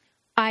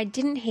 I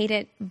didn't hate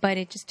it, but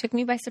it just took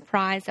me by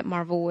surprise that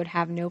Marvel would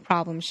have no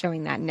problem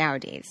showing that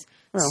nowadays.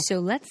 Well. So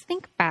let's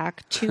think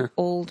back to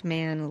Old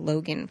Man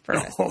Logan for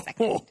a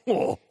second.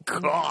 Oh I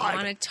God!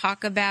 want to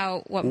talk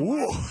about what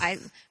Whoa.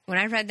 when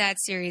I read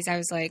that series, I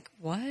was like,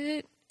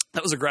 what?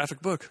 That was a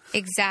graphic book.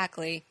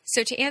 Exactly.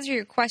 So to answer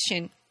your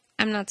question,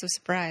 I'm not so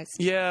surprised.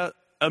 Yeah,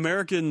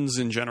 Americans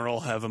in general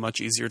have a much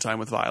easier time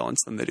with violence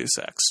than they do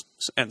sex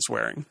and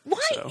swearing. Why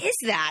So, is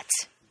that?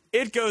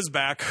 it goes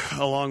back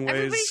a long ways.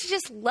 Everybody should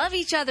just love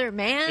each other,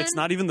 man. It's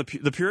not even the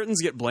Puritans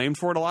get blamed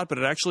for it a lot, but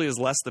it actually is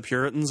less the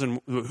Puritans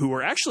and who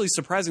were actually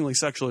surprisingly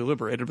sexually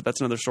liberated. But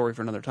that's another story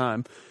for another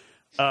time.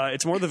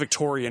 It's more the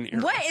Victorian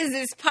era. What is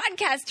this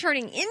podcast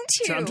turning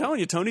into? I'm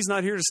telling you, Tony's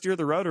not here to steer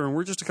the rudder, and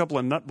we're just a couple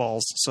of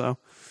nutballs. So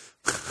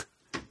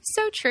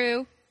So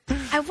true.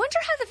 I wonder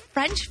how the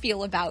French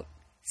feel about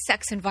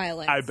sex and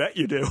violence. I bet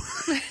you do.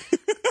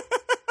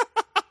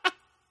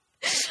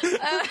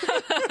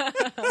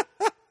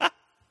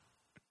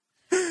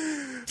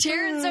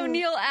 Terrence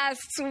O'Neill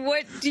asks,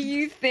 what do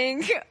you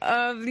think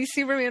of the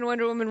Superman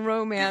Wonder Woman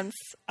romance?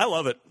 I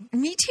love it.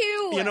 Me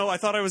too. You know, I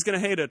thought I was going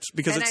to hate it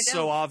because And it's I so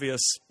don't.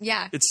 obvious.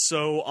 Yeah. It's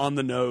so on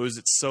the nose.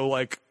 It's so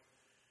like,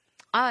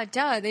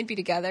 Duh, they'd be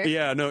together.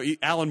 yeah, no,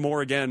 Alan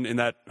Moore again in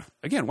that,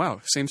 again,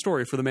 wow, same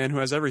story for the man who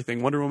has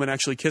everything. Wonder Woman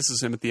actually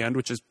kisses him at the end,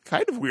 which is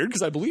kind of weird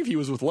because I believe he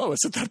was with Lois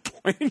at that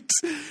point.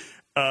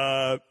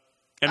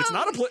 And it's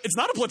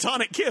not a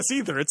platonic kiss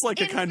either. It's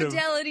like a kind of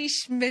Infidelity,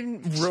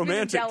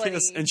 romantic schmidelity.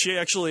 kiss. And she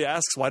actually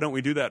asks, why don't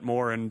we do that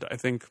more? And I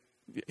think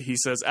he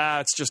says,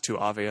 it's just too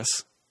obvious.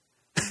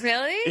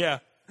 Really? Yeah.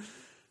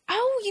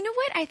 Oh, you know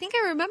what? I think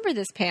I remember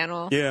this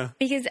panel. Yeah.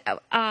 Because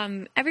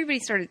everybody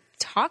started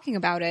talking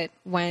about it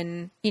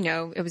when,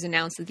 it was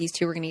announced that these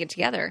two were going to get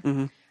together.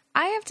 Mm-hmm.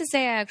 I have to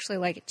say I actually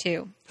like it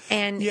too.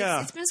 And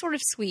Yeah. it's been sort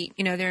of sweet,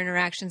 their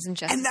interactions in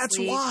Justice And that's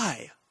League.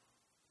 why.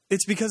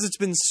 It's because it's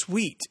been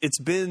sweet. It's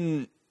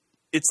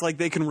like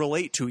they can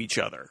relate to each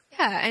other.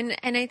 Yeah,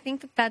 and I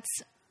think that's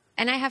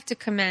and I have to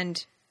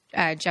commend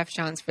Jeff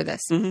Johns for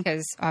this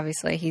because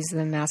obviously he's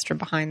the master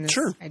behind this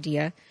Sure.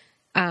 idea.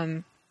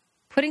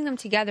 Putting them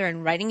together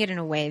and writing it in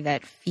a way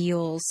that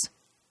feels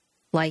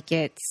like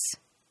it's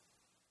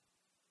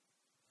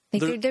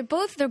like they're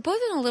both in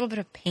a little bit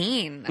of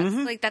pain.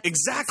 That's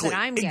Exactly. that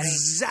I'm getting.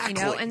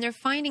 Exactly. And they're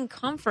finding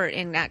comfort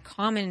in that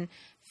common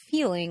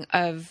feeling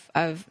of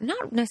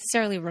not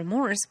necessarily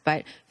remorse,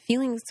 but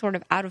feeling sort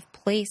of out of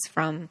place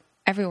from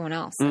everyone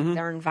else, like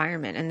their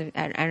environment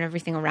and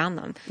everything around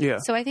them. Yeah.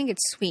 So I think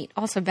it's sweet.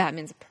 Also,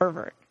 Batman's a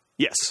pervert.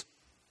 Yes.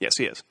 Yes,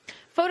 he is.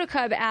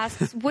 Photocub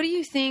asks, what do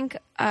you think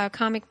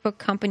comic book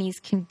companies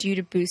can do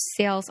to boost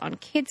sales on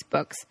kids'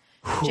 books,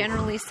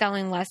 generally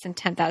selling less than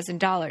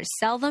 $10,000?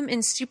 Sell them in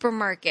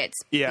supermarkets,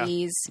 Yeah.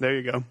 please. There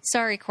you go.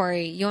 Sorry,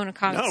 Corey, you own a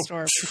comic No.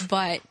 store,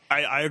 but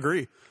I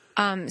agree.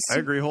 I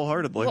agree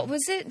wholeheartedly. what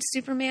was it?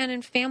 Superman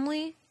and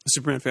Family?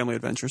 Superman Family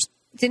Adventures.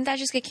 Didn't that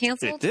just get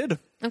canceled? It did.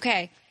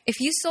 Okay. If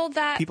you sold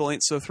that People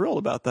ain't so thrilled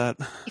about that.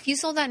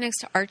 next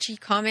to Archie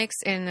Comics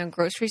in a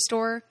grocery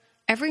store,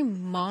 every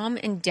mom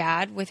and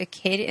dad with a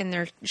kid in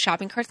their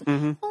shopping carts,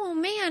 oh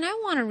man, I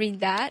want to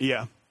read that.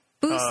 Yeah.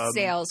 Boost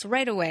sales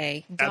right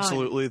away. Done.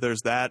 Absolutely.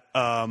 There's that.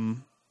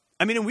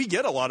 And we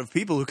get a lot of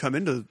people who come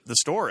into the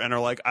store and are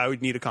like, I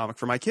would need a comic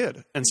for my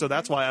kid. And so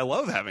that's why I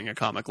love having a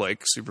comic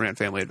like Superman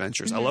Family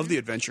Adventures. I love the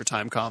Adventure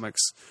Time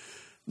comics.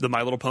 the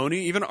My Little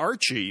Pony, even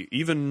Archie,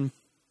 even,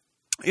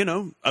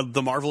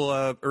 the Marvel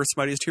Earth's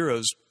Mightiest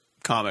Heroes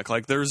comic.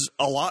 Like, there's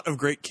a lot of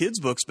great kids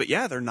books, but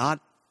yeah, they're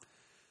not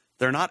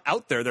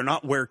out there. They're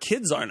not where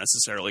kids are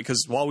necessarily,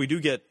 because while we do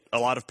get a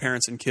lot of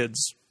parents and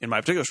kids in my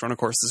particular run, of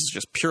course, this is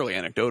just purely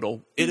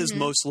anecdotal. It is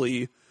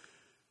mostly,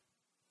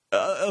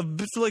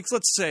 like,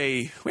 let's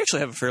say, we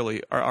actually have a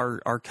fairly,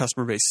 our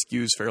customer base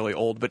skews fairly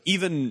old, but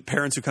even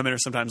parents who come in are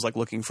sometimes like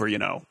looking for,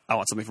 I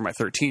want something for my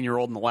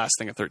 13-year-old, and the last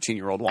thing a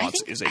 13-year-old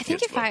wants is a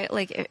kid's book. I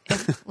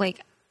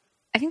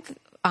think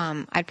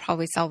I'd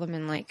probably sell them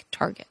in like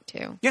Target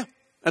too. Yeah.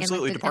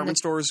 Absolutely. Department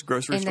stores,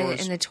 grocery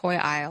stores. In the toy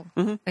aisle.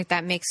 Mm-hmm. Like,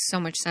 that makes so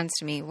much sense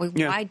to me.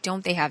 Why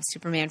don't they have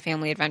Superman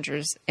Family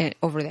Adventures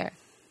over there?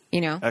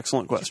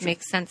 Excellent question. It just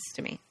makes sense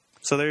to me.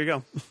 So there you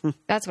go.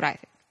 That's what I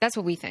think. That's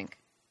what we think.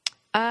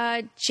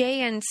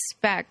 JN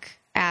Spec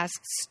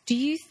asks, do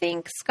you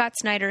think Scott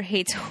Snyder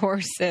hates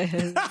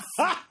horses?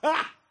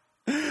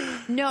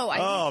 No.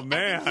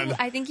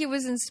 I think he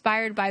was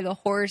inspired by the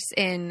horse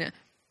in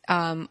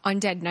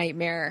Undead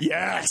Nightmare.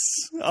 Yes.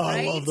 Oh,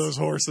 right? I love those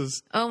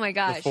horses. Oh my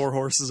gosh. The 4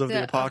 horses of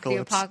the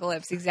apocalypse. The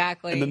apocalypse,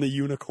 exactly. And then the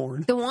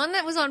unicorn. The one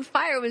that was on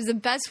fire was the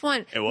best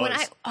one. It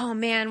was.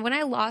 When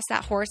I lost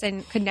that horse, I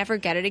could never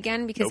get it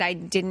again because I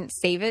didn't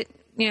save it,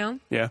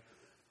 Yeah.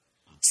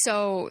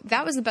 So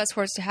that was the best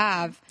horse to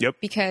have. Yep.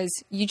 Because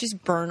you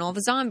just burn all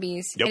the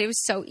zombies. Yep. And it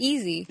was so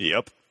easy.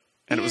 Yep.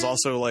 And it was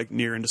also like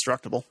near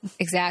indestructible.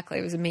 Exactly.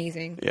 It was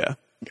amazing. Yeah.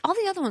 All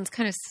the other ones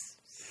kind of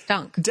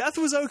stunk. Death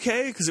was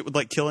okay because it would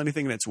like kill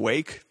anything in its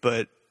wake,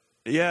 but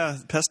yeah,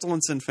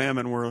 pestilence and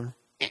famine were.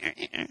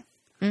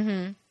 Mm-hmm.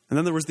 And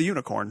then there was the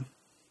unicorn,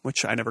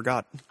 which I never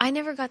got. I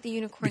never got the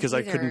unicorn because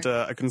either.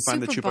 I couldn't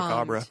find the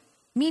chupacabra. Bummed.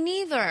 Me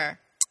neither.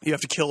 You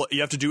have to kill.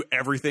 You have to do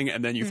everything,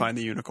 and then you find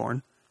the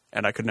unicorn.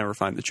 And I could never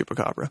find the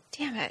chupacabra.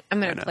 Damn it! I'm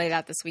gonna play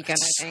that this weekend.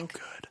 That's I think. So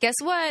good. Guess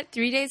what?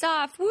 3 days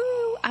off.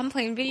 Woo! I'm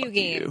playing video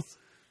games. You.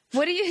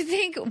 What do you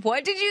think?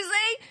 What did you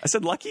say? I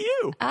said lucky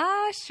you.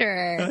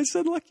 Sure. I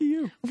said lucky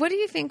you. What do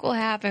you think will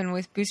happen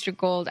with Booster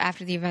Gold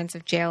after the events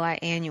of JLI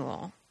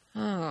Annual?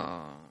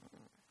 Oh,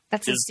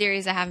 that's a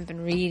series I haven't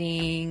been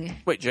reading.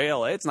 Wait,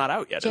 JLA? It's not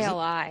out yet.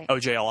 JLI. Is it? Oh,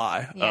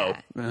 JLI.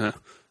 Yeah. Oh,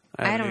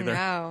 I don't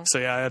know. So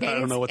yeah, I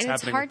don't know what's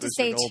happening. It's hard to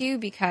say Gold. too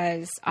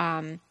because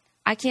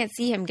I can't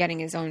see him getting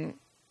his own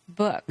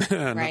book.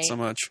 Not right? so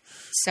much.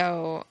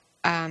 So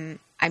I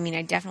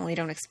definitely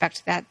don't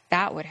expect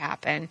that would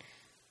happen.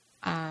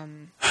 I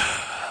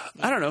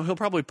don't know. He'll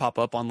probably pop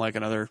up on like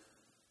another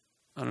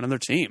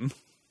team.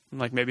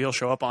 Like maybe he'll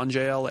show up on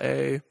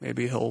JLA.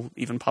 Maybe he'll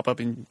even pop up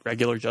in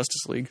regular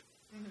Justice League.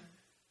 Mm-hmm.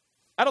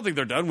 I don't think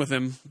they're done with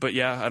him, but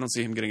yeah, I don't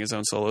see him getting his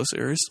own solo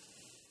series.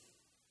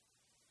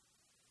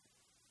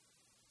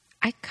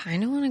 I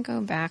kind of want to go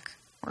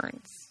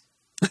backwards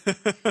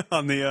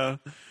on the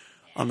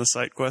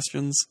site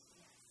questions.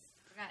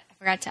 I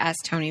forgot to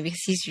ask Tony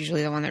because he's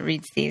usually the one that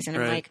reads these, and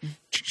I'm like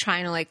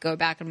trying to like go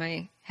back in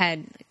my head.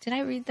 Like, did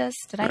I read this?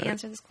 Did I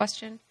answer this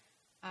question?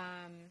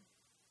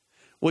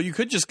 Well, you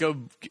could just go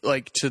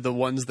like to the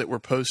ones that were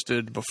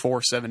posted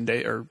before 7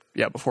 days,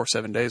 before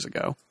 7 days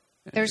ago.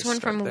 There's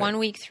one from 1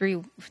 week,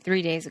 3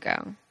 days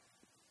ago.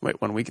 Wait,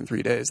 1 week and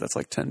 3 days? That's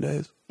like 10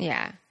 days.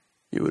 Yeah,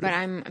 but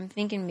I'm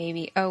thinking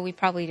maybe. Oh, we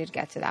probably did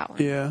get to that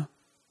one. Yeah.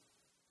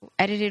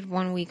 Edited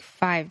 1 week,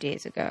 5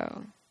 days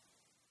ago.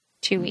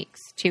 2 weeks.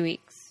 2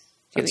 weeks.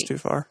 That's too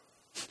far.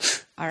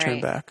 All right.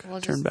 Turn back.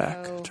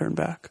 Turn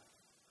back.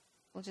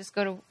 We'll just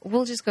go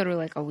to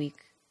like a week.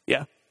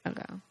 Yeah.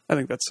 Ago. I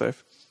think that's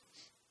safe.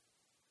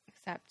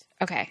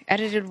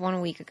 Edited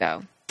 1 week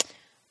ago.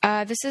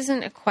 This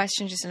isn't a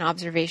question, just an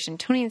observation.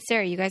 Tony and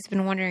Sarah, you guys have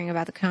been wondering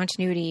about the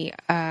continuity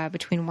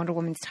between Wonder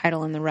Woman's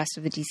title and the rest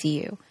of the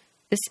DCU.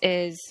 This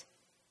is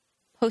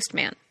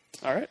Postman.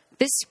 All right.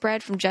 This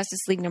spread from Justice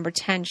League number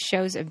 10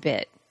 shows a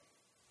bit.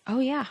 Oh,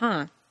 yeah,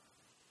 huh?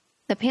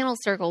 The panel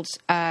circled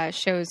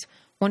shows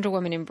Wonder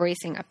Woman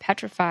embracing a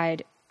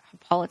petrified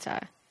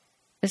Hippolyta.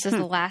 This is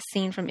the last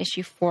scene from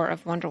issue 4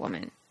 of Wonder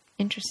Woman.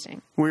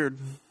 Interesting. Weird.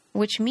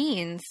 Which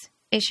means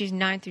issues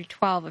 9 through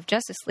 12 of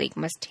Justice League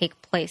must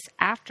take place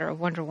after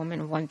Wonder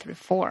Woman 1 through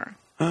 4.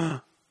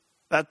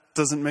 That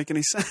doesn't make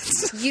any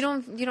sense. You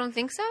don't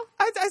think so?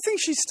 I think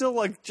she's still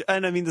like,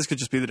 and I mean, this could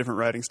just be the different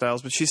writing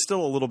styles, but she's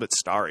still a little bit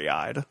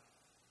starry-eyed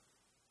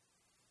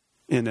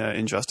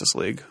in Justice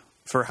League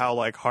for how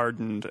like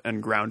hardened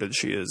and grounded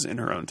she is in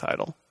her own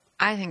title.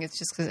 I think it's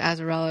just because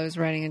Azzarello is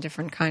writing a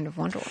different kind of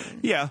Wonder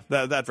Woman. Yeah,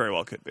 that very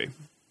well could be.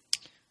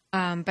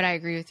 But I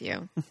agree with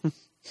you.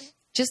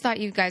 Just thought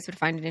you guys would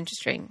find it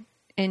interesting.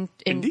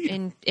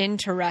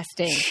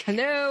 Interesting.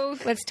 Hello,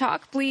 let's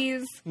talk,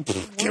 please.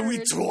 Can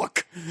we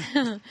talk?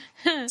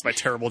 It's my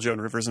terrible Joan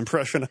Rivers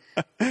impression.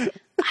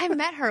 I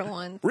met her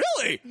once.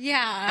 Really?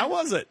 Yeah. How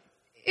was it?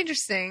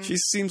 Interesting. She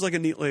seems like a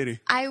neat lady.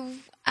 I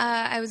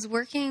was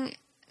working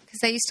because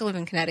I used to live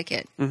in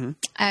Connecticut. Mm-hmm.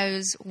 I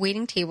was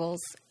waiting tables,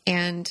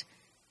 and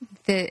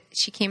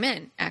she came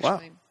in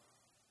actually, wow.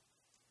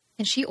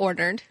 and she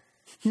ordered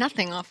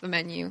nothing off the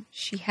menu.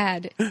 She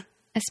had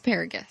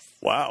asparagus.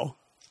 Wow.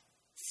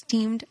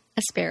 Steamed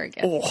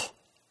asparagus. Oh.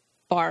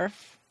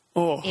 Barf.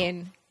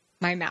 in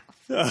my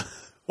mouth.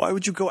 Why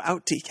would you go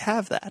out to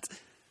have that?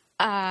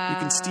 You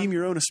can steam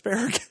your own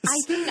asparagus.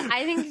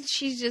 I think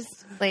she's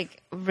just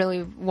like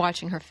really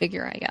watching her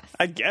figure, I guess.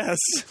 I guess.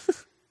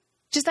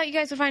 Just thought you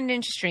guys would find it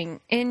interesting.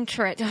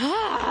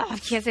 I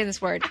can't say this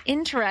word.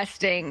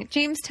 Interesting.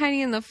 James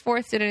Tynion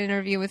IV did an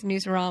interview with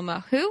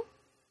Newsarama. Who?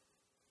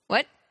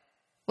 What?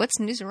 What's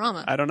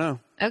Newsarama? I don't know.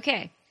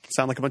 Okay.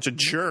 Sound like a bunch of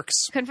jerks.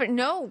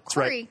 No,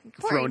 Corey. Right.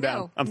 Corey, Throwing down.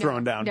 no. I'm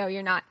throwing down. No,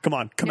 you're not. Come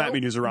on. Come at me,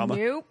 Newsarama.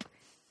 Nope.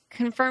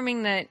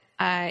 Confirming that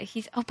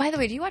he's... Oh, by the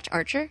way, do you watch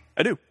Archer?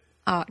 I do.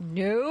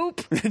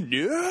 Nope.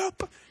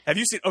 Nope. Have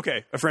you seen...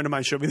 Okay, a friend of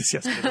mine showed me this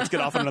yesterday. Let's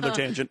get off on another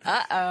tangent.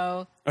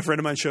 Uh-oh. A friend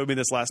of mine showed me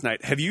this last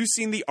night. Have you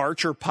seen the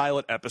Archer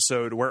pilot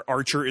episode where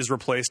Archer is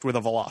replaced with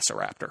a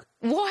velociraptor?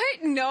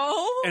 What?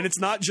 No. And it's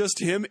not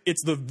just him.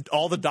 It's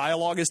all the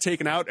dialogue is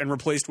taken out and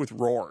replaced with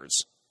roars.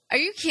 Are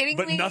you kidding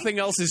me? But nothing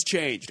else has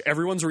changed.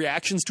 Everyone's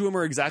reactions to him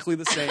are exactly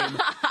the same.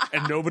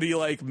 And nobody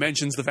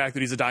mentions the fact that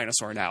he's a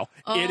dinosaur now.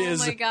 It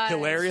is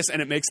hilarious,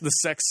 and it makes the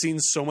sex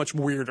scenes so much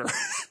weirder.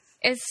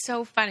 It's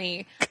so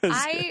funny.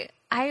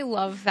 I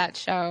love that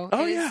show.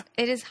 Oh,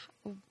 It is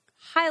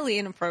highly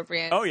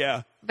inappropriate. Oh,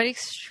 yeah. But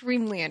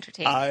extremely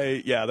entertaining.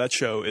 That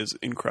show is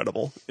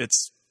incredible.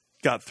 It's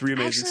got 3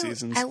 amazing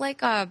seasons. I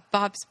like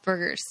Bob's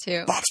Burgers,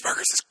 too. Bob's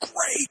Burgers is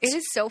great. It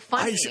is so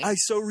funny. I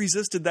so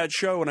resisted that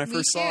show when I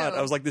first saw it.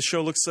 I was like, this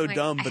show looks so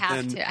dumb. But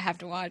then I have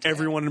to watch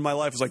everyone in my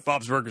life was like,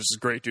 Bob's Burgers is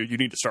great, dude. You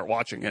need to start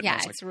watching it. Yeah,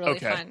 and I was it's like, really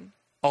okay. fun.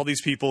 All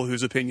these people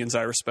whose opinions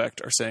I respect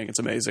are saying it's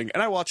amazing.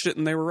 And I watched it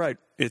and they were right.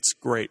 It's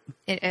great.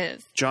 It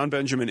is. John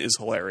Benjamin is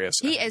hilarious.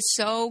 He is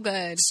so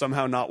good.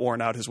 Somehow not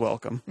worn out his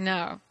welcome.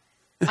 No.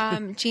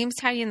 James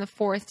Tynion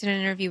IV did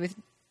an interview with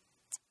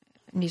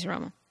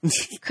Newsarama,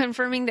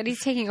 confirming that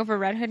he's taking over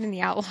Red Hood and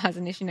the Outlaws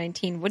in issue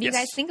 19. What do you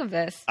guys think of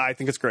this? I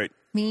think it's great.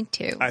 Me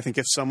too. I think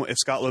if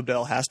Scott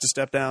Lobdell has to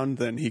step down,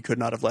 then he could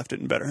not have left it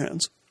in better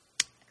hands.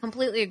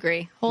 Completely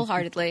agree.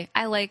 Wholeheartedly.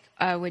 I like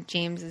what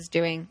James is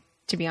doing,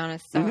 to be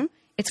honest. So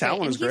it's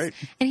Talon is great.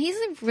 And he's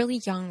a really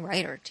young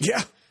writer, too.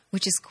 Yeah.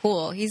 Which is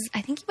cool.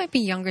 I think he might be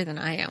younger than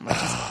I am, which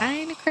is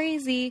kind of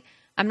crazy.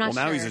 I'm not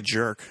sure. Well, now he's a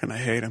jerk, and I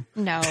hate him.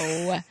 No.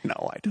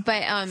 No, I don't.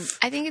 But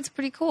I think it's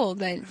pretty cool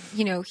that,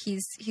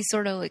 he's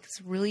sort of like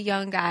this really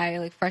young guy,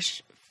 like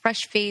fresh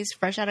faced,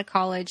 fresh out of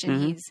college,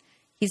 and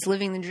he's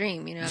living the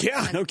dream,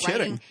 Yeah, no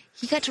kidding.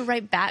 He got to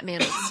write Batman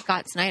with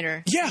Scott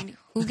Snyder. Yeah. I mean,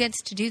 who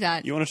gets to do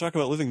that? You want to talk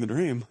about living the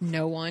dream?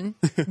 No one.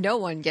 No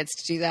one gets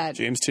to do that.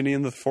 James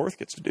Tynion IV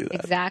gets to do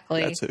that.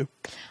 Exactly. That's who.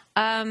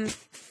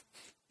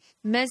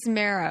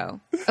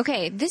 Mesmero.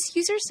 Okay, this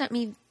user sent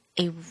me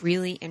a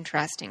really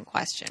interesting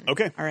question.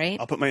 Okay. All right.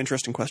 I'll put my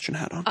interesting question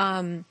hat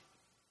on.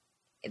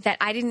 That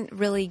I didn't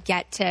really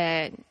get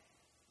to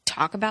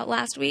talk about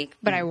last week,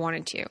 but I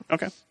wanted to.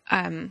 Okay.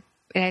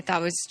 And I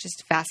thought it was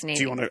just fascinating.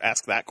 Do you want to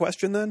ask that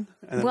question then?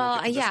 And then Well,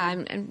 we'll get to this yeah,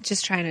 one? I'm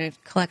just trying to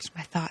collect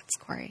my thoughts,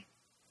 Corey.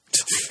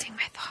 Collecting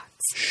my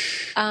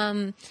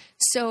thoughts.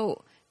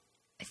 So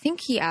I think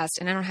he asked,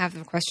 and I don't have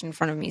the question in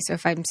front of me, so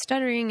if I'm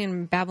stuttering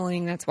and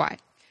babbling, that's why.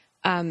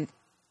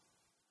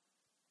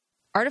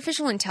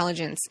 Artificial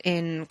intelligence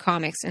in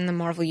comics, in the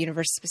Marvel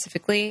Universe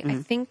specifically, I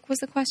think was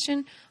the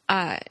question,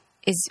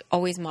 is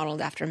always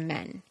modeled after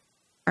men,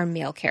 or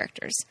male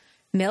characters.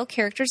 Male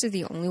characters are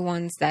the only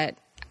ones that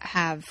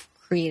have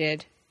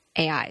created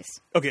AIs.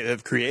 Okay,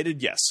 they've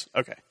created, yes.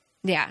 Okay.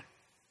 Yeah.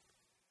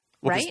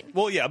 Well, Right?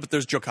 Well, yeah, but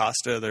there's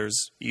Jocasta,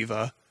 there's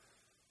Eva.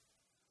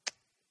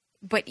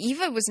 But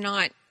Eva was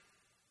not.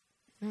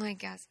 Well, I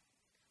guess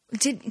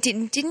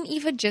didn't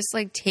Eva just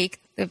like take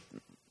the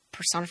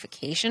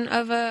personification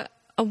of a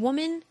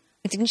woman?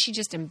 Didn't she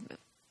just? I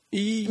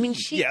mean,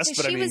 yes,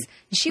 but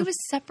she was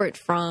separate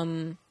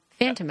from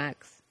Phantom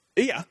X.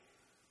 Yeah.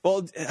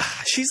 Well,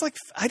 she's like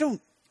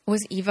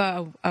Was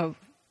Eva a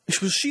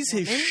she's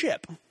his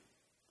ship.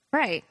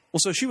 right? Well,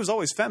 so she was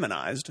always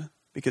feminized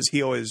because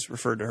he always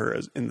referred to her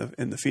as in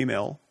the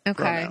female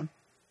pronoun.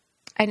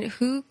 And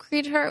who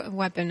created her?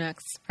 Weapon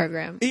X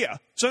program. Yeah.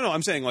 So no,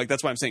 I'm saying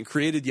that's why I'm saying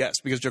created, yes,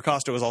 because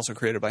Jocasta was also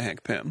created by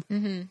Hank Pym.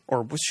 Mm-hmm.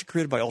 Or was she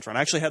created by Ultron?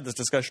 I actually had this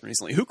discussion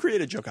recently. Who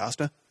created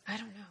Jocasta? I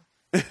don't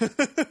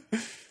know.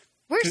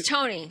 Where's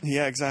Tony?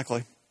 Yeah,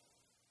 exactly.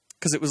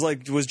 Because it was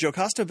was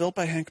Jocasta built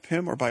by Hank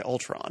Pym or by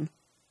Ultron?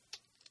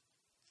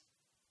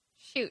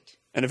 Shoot.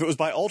 And if it was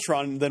by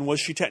Ultron, then was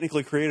she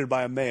technically created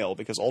by a male?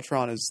 Because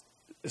Ultron is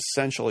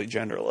essentially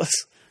genderless.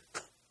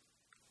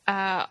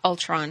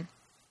 Ultron.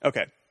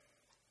 Okay.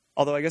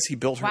 Although I guess he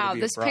built her to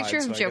be this a bride, picture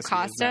so of I guess he was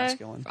Jocasta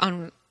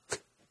masculine.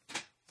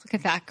 look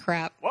at that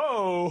crap.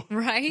 Whoa!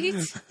 Right?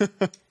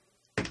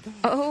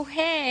 Oh,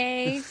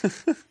 hey.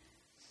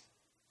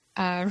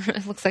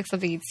 It looks like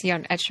something you'd see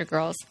on Extra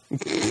Girls.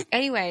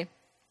 Anyway,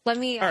 let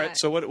me... All right,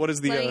 so what is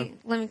the...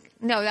 let me,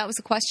 no, that was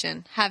the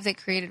question. Have they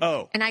created...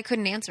 Oh. And I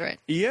couldn't answer it.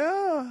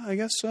 Yeah, I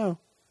guess so.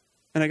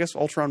 And I guess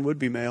Ultron would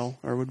be male,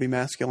 or would be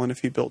masculine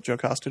if he built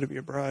Jocasta to be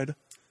a bride.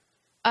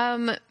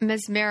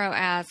 Mesmero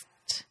asked,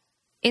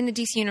 in the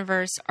DC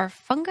universe, are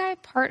fungi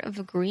part of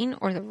the green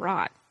or the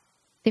rot?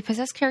 They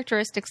possess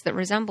characteristics that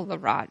resemble the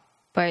rot.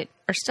 but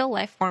are still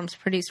life forms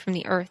produced from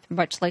the earth,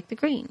 much like the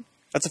green?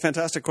 That's a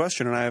fantastic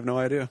question, and I have no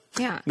idea.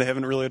 Yeah. They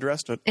haven't really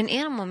addressed it. In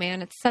Animal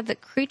Man, it's said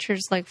that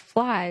creatures like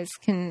flies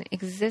can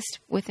exist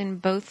within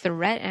both the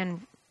ret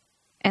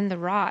and the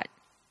rot.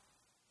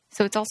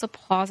 So it's also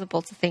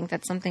plausible to think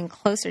that something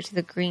closer to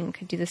the green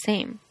could do the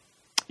same.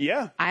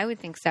 Yeah. I would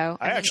think so.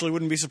 I actually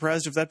wouldn't be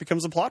surprised if that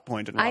becomes a plot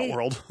point in Rot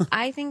World.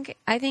 I think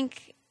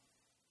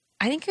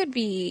it would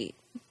be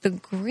the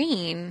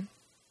green.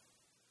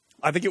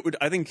 I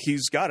think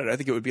he's got it. I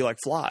think it would be like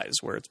flies,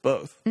 where it's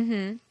both.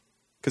 Mm-hmm.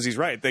 Because he's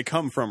right. They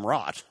come from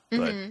rot,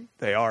 but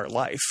they are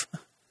life.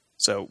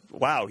 So,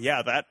 wow.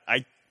 Yeah,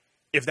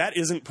 if that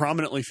isn't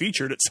prominently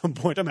featured at some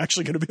point, I'm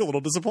actually going to be a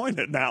little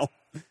disappointed now.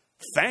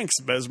 Thanks,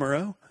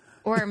 Mesmero.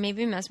 Or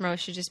maybe Mesmero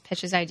should just pitch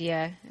his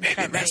idea. Maybe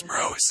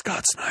Mesmero is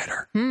Scott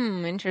Snyder.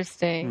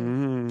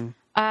 Interesting.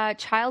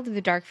 Child of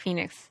the Dark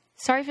Phoenix.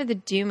 Sorry for the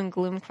doom and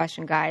gloom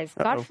question, guys.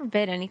 Uh-oh. God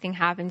forbid anything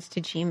happens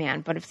to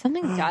G-Man, but if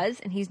something does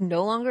and he's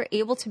no longer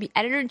able to be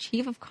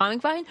editor-in-chief of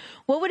Comic Vine,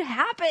 what would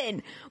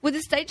happen? Would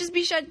the site just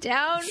be shut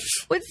down?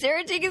 Would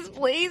Sarah take his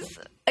place?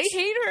 I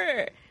hate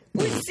her.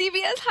 Would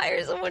CBS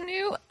hire someone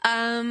new?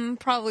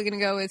 Probably going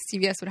to go with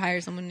CBS would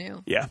hire someone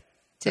new Yeah.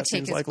 to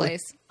take his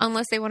place.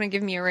 Unless they want to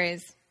give me a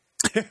raise.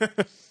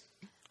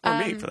 Or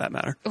me, for that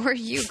matter. Or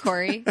you,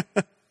 Corey.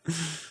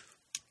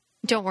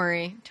 Don't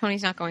worry.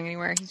 Tony's not going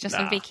anywhere. He's just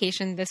on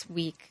vacation this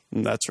week.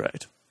 That's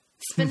right.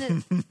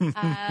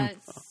 Spinistro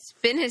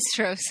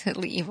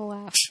said, evil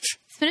laugh.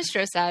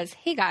 Spinistro says,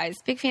 hey guys,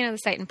 big fan of the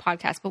site and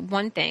podcast, but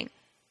one thing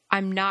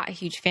I'm not a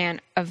huge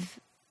fan of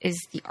is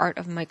the art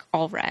of Mike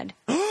Allred.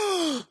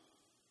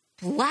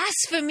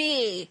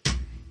 Blasphemy!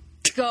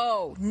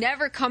 Go.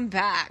 Never come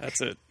back.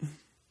 That's it.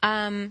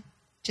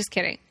 Just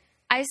kidding.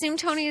 I assume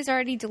Tony has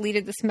already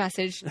deleted this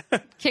message,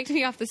 kicked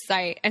me off the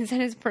site, and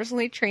sent his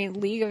personally trained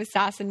League of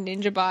Assassin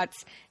Ninja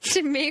bots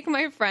to make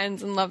my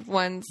friends and loved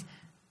ones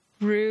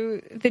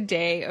rue the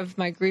day of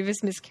my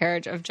grievous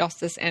miscarriage of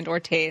justice and or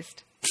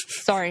taste.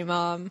 Sorry,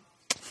 Mom.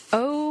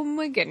 Oh,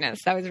 my goodness.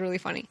 That was really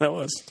funny. That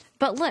was.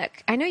 But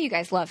look, I know you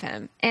guys love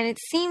him, and it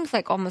seems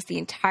like almost the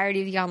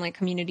entirety of the online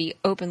community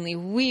openly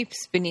weeps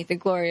beneath the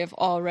glory of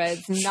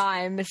Allred's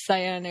nigh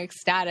messianic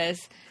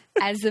status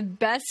as the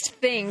best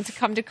thing to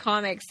come to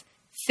comics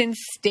since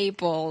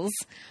Staples,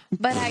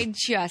 but I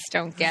just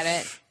don't get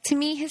it. To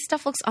me, his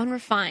stuff looks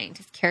unrefined.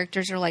 His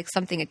characters are like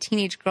something a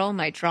teenage girl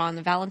might draw on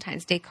the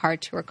Valentine's Day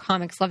card to her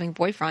comics-loving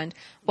boyfriend,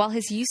 while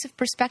his use of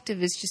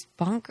perspective is just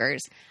bonkers.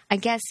 I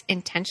guess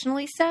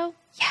intentionally so?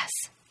 Yes,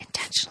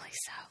 intentionally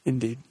so.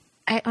 Indeed.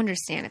 I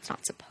understand it's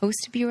not supposed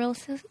to be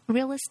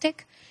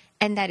realistic,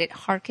 and that it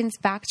harkens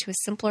back to a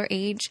simpler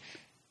age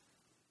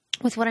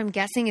with what I'm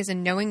guessing is a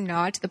knowing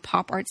nod to the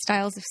pop art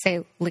styles of,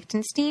 say,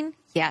 Lichtenstein.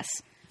 Yes.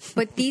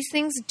 But these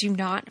things do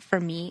not, for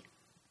me,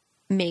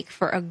 make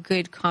for a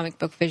good comic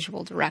book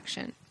visual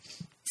direction.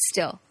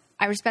 Still,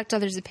 I respect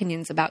others'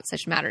 opinions about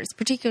such matters,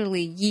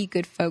 particularly ye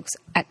good folks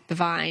at the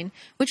Vine,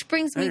 which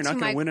brings me to my question. You're not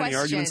going to win any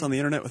arguments on the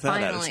internet with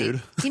that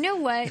attitude. You know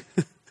what?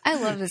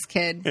 I love this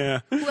kid.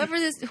 Yeah.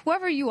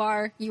 Whoever you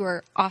are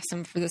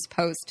awesome for this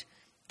post.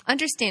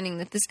 Understanding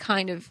that this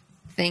kind of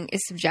thing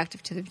is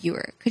subjective to the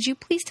viewer. Could you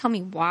please tell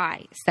me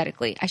why,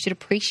 aesthetically, I should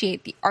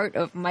appreciate the art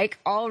of Mike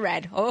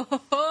Allred? Oh,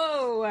 ho,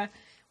 ho.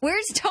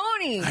 Where's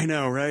Tony? I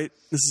know, right?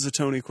 This is a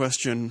Tony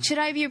question. Should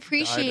I be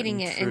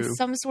appreciating it in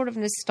some sort of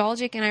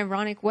nostalgic and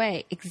ironic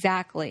way?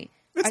 Exactly.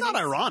 It's not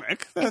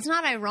ironic. It's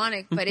not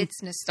ironic, but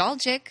it's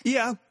nostalgic.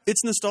 Yeah,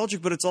 it's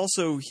nostalgic, but it's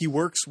also, he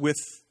works with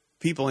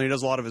people, and he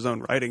does a lot of his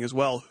own writing as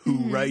well,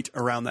 who write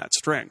around that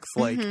strength.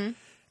 Like,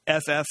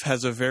 FF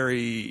has a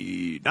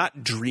very,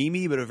 not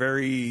dreamy, but a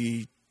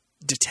very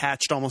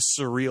detached, almost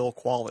surreal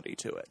quality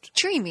to it.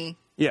 Dreamy.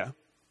 Yeah.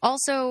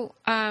 Also,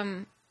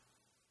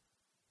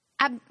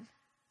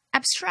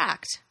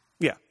 abstract.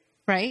 Yeah.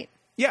 Right?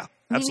 Yeah,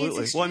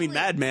 absolutely. It's well, I mean,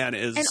 Madman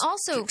is and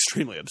also,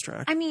 extremely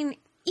abstract. I mean,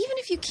 even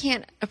if you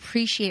can't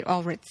appreciate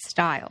Allred's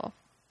style,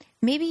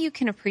 maybe you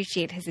can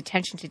appreciate his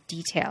attention to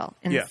detail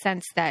in the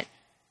sense that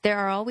there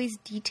are always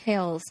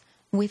details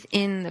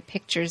within the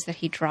pictures that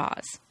he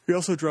draws. He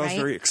also draws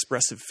very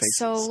expressive faces.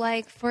 So,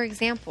 like, for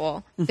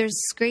example, there's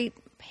this great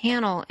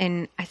panel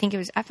in, I think it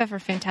was FF or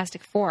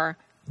Fantastic Four.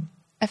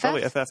 FF?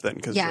 Probably FF then,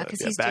 because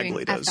he's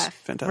Bagley doing does FF.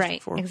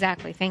 Fantastic Four. Right,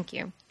 exactly. Thank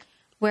you.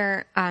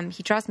 Where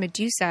he draws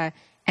Medusa,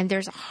 and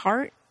there's a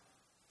heart.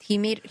 He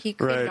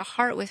created a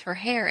heart with her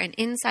hair, and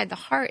inside the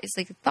heart is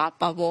like a thought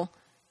bubble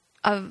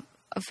of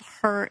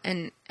her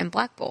and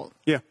Black Bolt.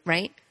 Yeah.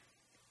 Right?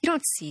 You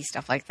don't see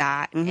stuff like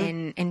that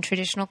in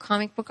traditional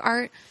comic book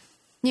art.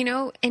 You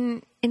know,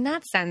 in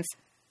that sense,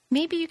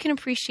 maybe you can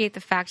appreciate the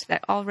fact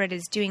that Allred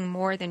is doing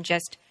more than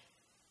just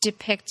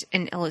depict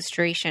an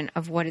illustration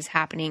of what is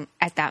happening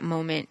at that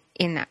moment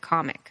in that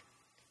comic.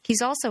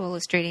 He's also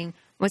illustrating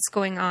what's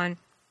going on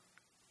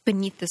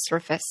beneath the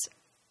surface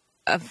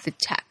of the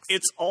text.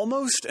 It's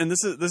almost, and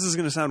this is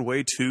going to sound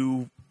way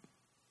too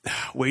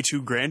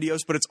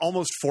grandiose, but it's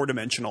almost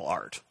 4-dimensional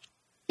art.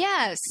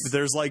 Yes.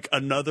 There's like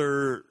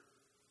another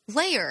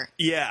layer.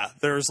 Yeah,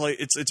 there's like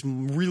it's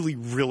really,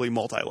 really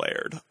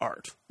multi-layered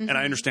art. And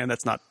I understand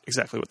that's not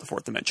exactly what the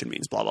fourth dimension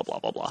means, blah, blah, blah,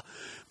 blah, blah.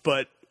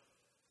 But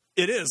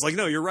it is. Like,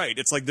 no, you're right.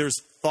 It's like there's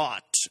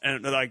thought,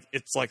 and like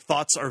it's like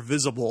thoughts are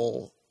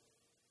visible,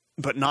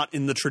 but not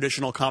in the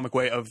traditional comic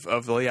way of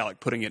like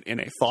putting it in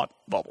a thought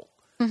bubble.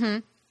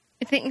 I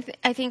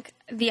think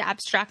the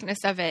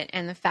abstractness of it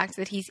and the fact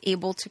that he's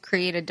able to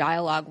create a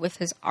dialogue with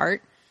his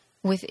art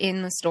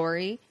within the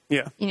story,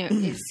 Yeah.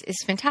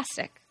 is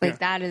fantastic. Like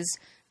that is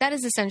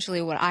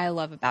essentially what I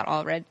love about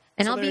Allred.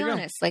 And So I'll there be you go.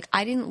 honest, like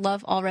I didn't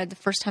love Allred the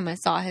first time I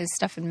saw his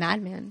stuff in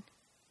Mad Men,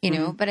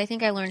 but I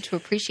think I learned to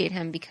appreciate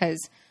him because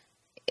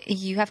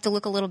you have to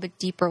look a little bit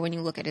deeper when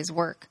you look at his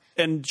work.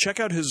 And check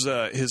out his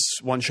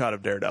one shot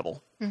of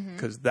Daredevil,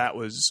 because that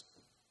was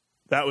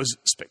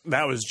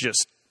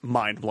just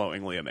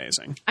mind-blowingly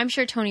amazing. I'm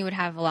sure Tony would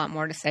have a lot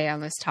more to say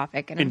on this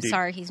topic, and Indeed. I'm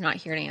sorry he's not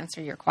here to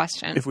answer your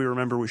question. If we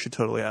remember, we should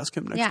totally ask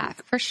him next Yeah,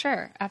 week. for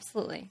sure.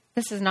 Absolutely.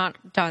 This is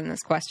not done,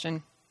 this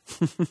question.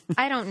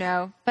 I don't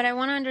know, but I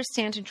want to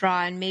understand to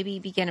draw and maybe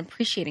begin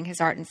appreciating his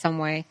art in some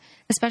way,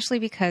 especially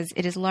because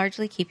it is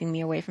largely keeping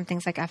me away from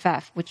things like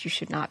FF, which you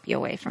should not be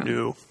away from.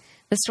 No.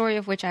 The story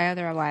of which I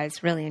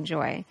otherwise really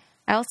enjoy.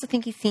 I also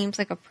think he seems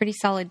like a pretty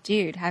solid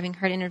dude, having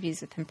heard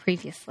interviews with him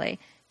previously.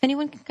 If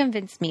anyone can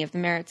convince me of the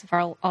merits of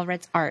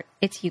Allred's art,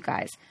 it's you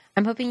guys.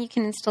 I'm hoping you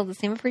can instill the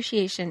same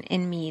appreciation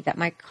in me that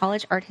my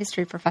college art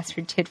history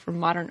professor did for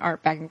modern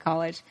art back in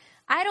college.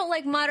 I don't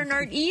like modern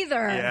art either.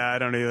 Yeah, I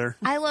don't either.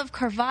 I love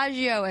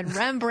Caravaggio and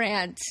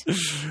Rembrandt.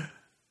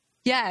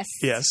 Yes.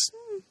 Yes.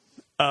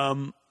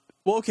 Well,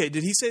 okay.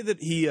 Did he say that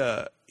he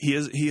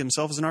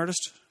himself is an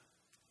artist?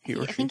 He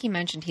or I she? think he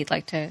mentioned he'd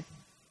like to.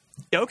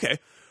 Yeah. Okay.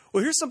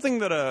 Well, here's something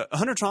that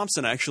Hunter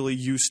Thompson actually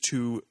used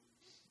to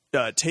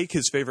take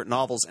his favorite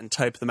novels and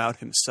type them out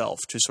himself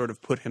to sort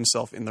of put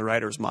himself in the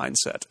writer's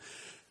mindset.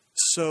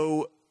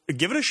 So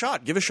give it a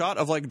shot. Give a shot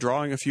of like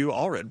drawing a few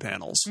Allred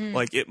panels.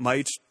 Like it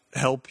might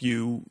help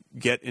you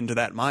get into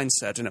that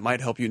mindset, and it might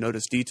help you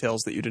notice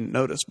details that you didn't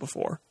notice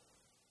before.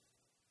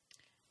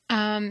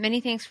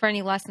 Many thanks for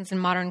any lessons in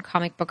modern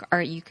comic book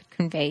art you could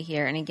convey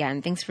here. And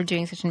again, thanks for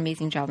doing such an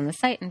amazing job on the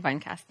site and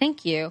Vinecast.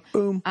 Thank you.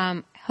 Boom.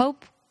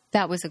 Hope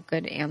that was a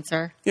good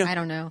answer. Yeah. I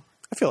don't know.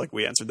 I feel like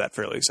we answered that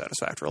fairly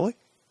satisfactorily.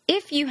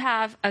 If you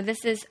have,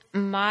 this is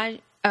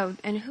and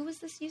who was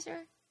this user?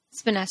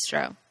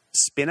 Spinestro.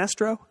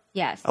 Spinestro?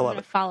 Yes, I I'm love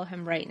going to it. follow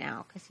him right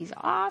now because he's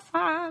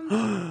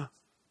awesome.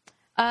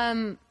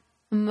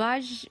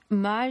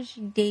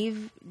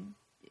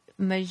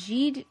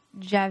 Majid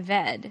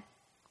Javed.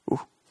 Ooh,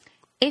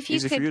 If you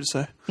easy could, for you to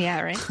say.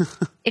 yeah, right.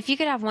 If you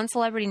could have one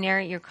celebrity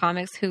narrate your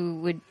comics, who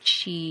would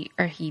she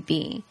or he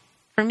be?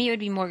 For me, it would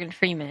be Morgan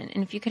Freeman.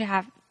 And if you could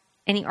have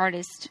any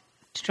artist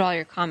to draw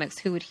your comics,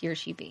 who would he or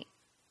she be?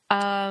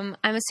 I'm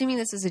assuming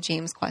this is a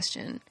James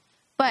question,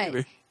 but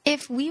Maybe.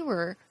 if we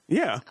were,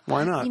 Yeah,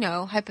 why not?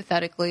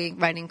 hypothetically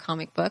writing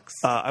comic books,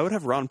 I would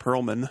have Ron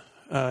Perlman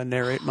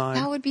narrate mine.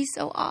 that would be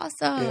so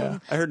awesome. Yeah,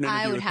 I heard an interview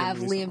I would with him have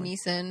Liam recently.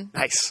 Neeson.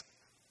 Nice.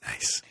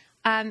 Nice.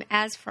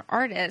 As for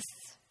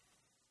artists,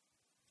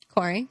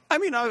 Corey, I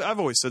mean, I've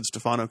always said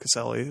Stefano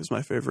Caselli is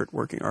my favorite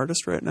working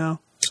artist right now,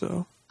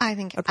 so I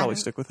think I'd probably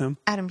stick with him.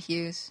 Adam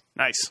Hughes.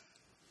 Nice.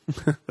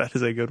 That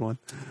is a good one.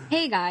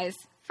 Hey guys,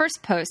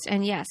 first post,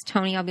 and yes,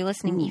 Tony, I'll be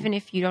listening even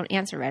if you don't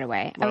answer right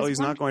away. Well, he's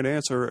not going to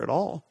answer at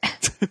all.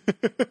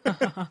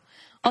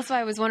 Also,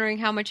 I was wondering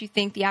how much you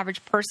think the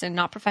average person,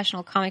 not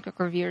professional comic book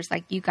reviewers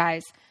like you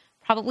guys,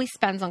 probably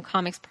spends on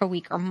comics per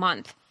week or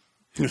month.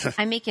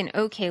 I make an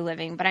okay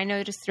living, but I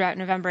noticed throughout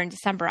November and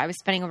December I was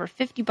spending over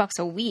 $50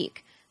 a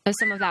week, though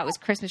some of that was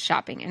Christmas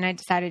shopping, and I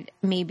decided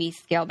maybe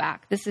scale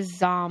back. This is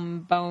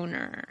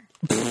Zomboner.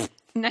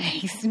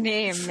 Nice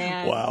name,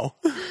 man. Wow.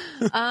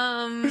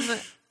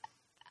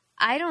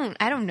 I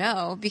don't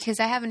know,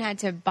 because I haven't had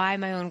to buy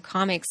my own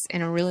comics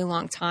in a really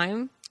long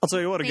time. I'll tell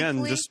you what, again,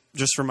 Thankfully.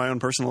 just from my own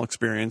personal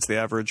experience, the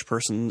average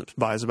person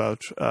buys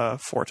about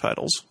 4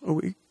 titles a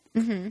week.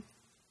 I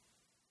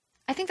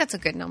think that's a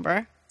good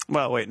number.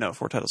 Well, wait, no,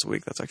 4 titles a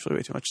week. That's actually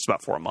way too much. It's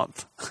about 4 a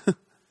month.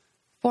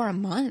 For a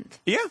month.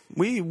 Yeah,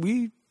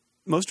 we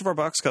most of our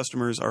box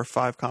customers are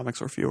 5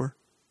 comics or fewer.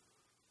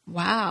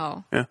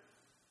 Wow. Yeah.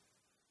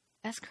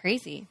 That's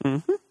crazy.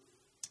 Mm-hmm.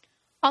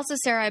 Also,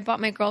 Sarah, I bought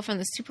my girlfriend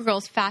the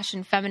Supergirls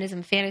Fashion,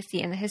 Feminism,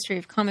 Fantasy, and the History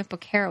of Comic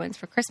Book Heroines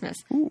for Christmas.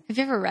 Ooh. Have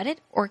you ever read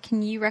it? Or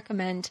can you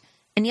recommend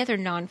any other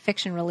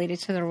nonfiction related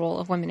to the role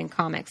of women in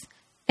comics?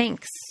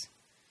 Thanks.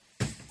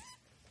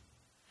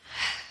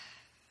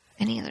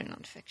 Any other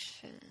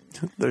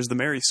nonfiction? There's the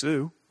Mary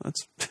Sue.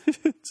 That's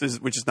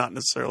which is not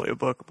necessarily a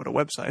book, but a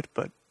website.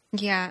 But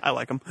Yeah. I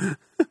like them.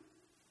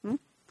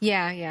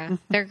 Yeah.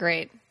 They're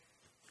great.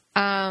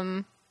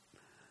 I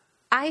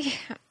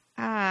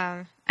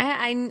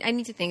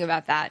need to think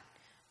about that.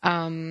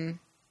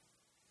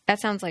 That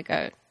sounds like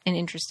an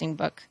interesting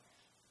book,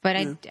 but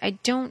I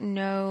don't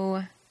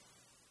know.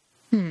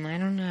 I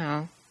don't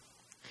know.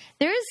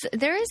 There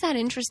is that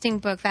interesting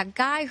book, that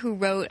guy who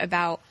wrote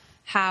about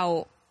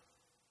how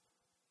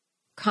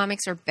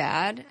comics are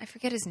bad. I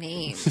forget his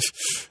name.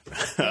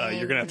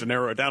 You're gonna have to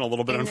narrow it down a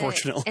little bit,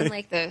 unfortunately. And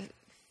like the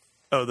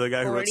the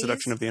guy who wrote 40s?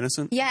 Seduction of the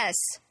Innocent. yes,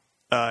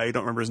 I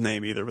don't remember his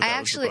name either. But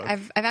that was the book.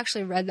 I've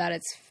actually read that.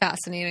 It's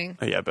fascinating.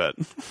 Yeah, I bet.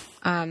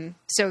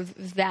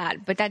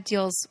 But that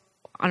deals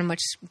on a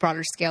much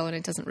broader scale, and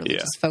it doesn't really Yeah.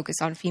 just focus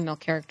on female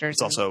characters.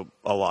 It's also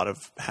a lot of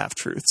half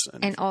truths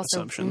and also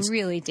assumptions.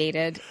 really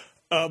dated.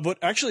 But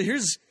actually,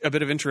 here's a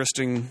bit of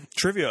interesting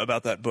trivia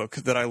about that book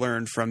that I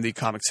learned from the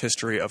Comics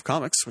History of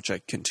Comics, which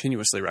I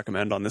continuously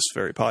recommend on this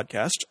very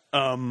podcast.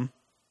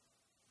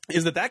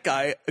 Is that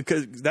guy,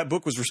 because that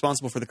book was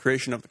responsible for the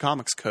creation of the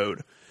Comics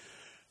Code.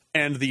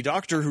 And the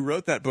doctor who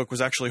wrote that book was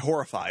actually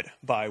horrified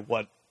by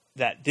what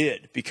that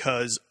did,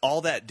 because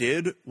all that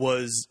did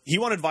was he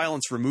wanted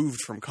violence removed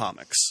from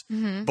comics.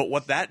 Mm-hmm. But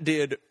what that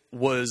did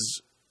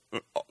was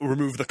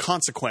remove the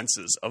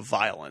consequences of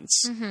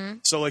violence. Mm-hmm.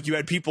 So like you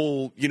had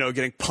people,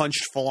 getting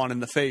punched full on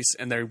in the face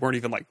and they weren't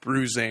even like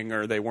bruising,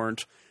 or there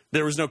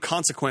was no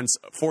consequence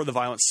for the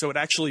violence. So it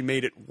actually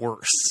made it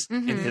worse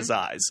Mm-hmm. in his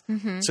eyes.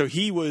 So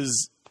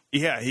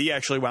he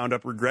actually wound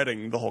up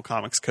regretting the whole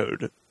Comics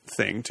Code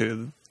thing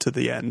to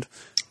the end.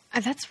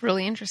 That's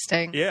really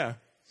interesting. Yeah.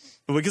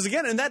 Because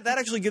again, and that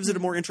actually gives it a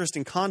more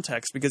interesting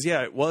context, because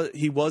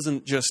he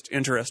wasn't just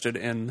interested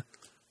in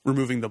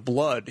removing the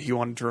blood, he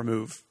wanted to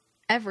remove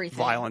Everything.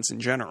 violence in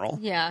general.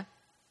 Yeah.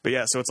 But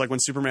yeah, so it's like when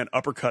Superman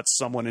uppercuts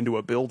someone into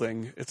a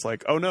building, it's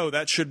like, oh no,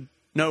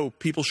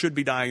 people should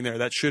be dying there.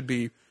 That should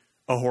be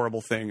a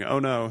horrible thing. Oh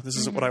no, this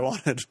isn't what I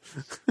wanted.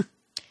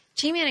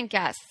 G-Man and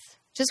guests,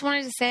 just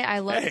wanted to say I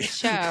love the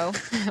show,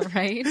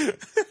 right?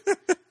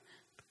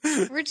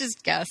 We're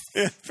just guests.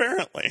 Yeah,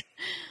 apparently.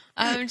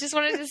 Just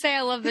wanted to say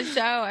I love the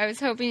show. I was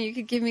hoping you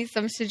could give me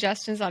some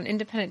suggestions on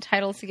independent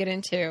titles to get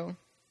into.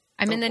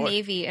 I'm in the boy.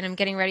 Navy and I'm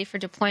getting ready for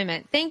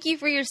deployment. Thank you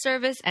for your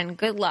service and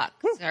good luck,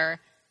 sir.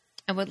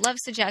 I would love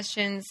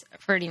suggestions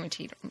for any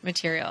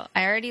material.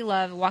 I already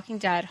love Walking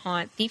Dead,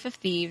 Haunt, Thief of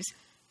Thieves,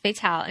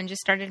 Fatale, and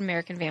just started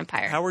American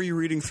Vampire. How are you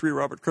reading 3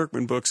 Robert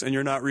Kirkman books and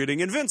you're not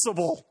reading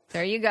Invincible?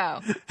 There you go.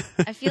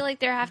 I feel like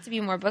there have to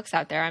be more books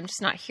out there. I'm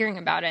just not hearing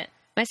about it.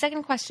 My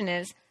second question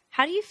is,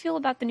 how do you feel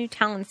about the new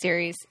Talon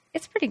series?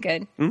 It's pretty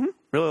good. Mm-hmm.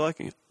 Really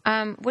liking it.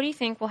 What do you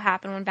think will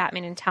happen when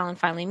Batman and Talon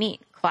finally meet?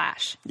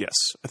 Clash. Yes.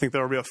 I think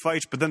there will be a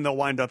fight, but then they'll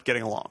wind up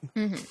getting along.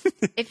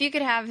 If you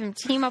could have him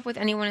team up with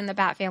anyone in the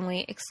Bat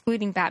family,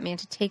 excluding Batman,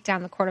 to take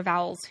down the Court of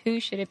Owls, who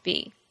should it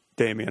be?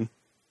 Damian.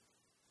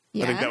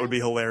 Yeah? I think that would be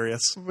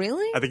hilarious.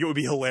 Really? I think it would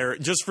be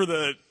hilarious just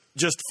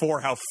for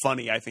how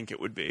funny I think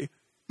it would be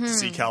to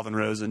see Calvin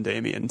Rose and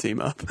Damian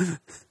team up.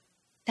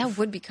 That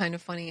would be kind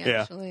of funny,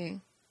 Yeah.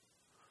 actually.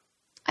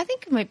 I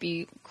think it might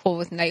be cool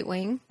with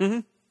Nightwing.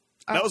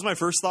 That was my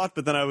first thought,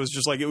 but then I was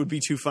just like, it would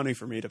be too funny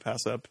for me to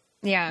pass up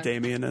Yeah.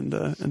 Damian and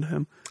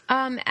him.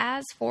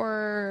 As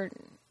for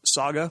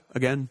Saga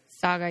again.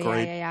 Saga,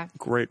 Great, yeah.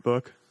 great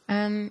book.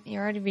 You're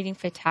already reading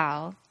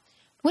Fatale.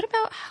 What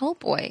about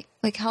Hellboy?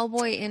 Like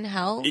Hellboy in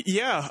Hell?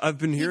 Yeah, I've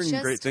been hearing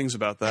just- great things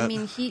about that. I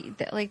mean,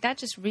 that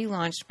just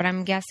relaunched, but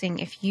I'm guessing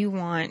if you're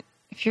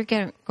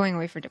going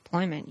away for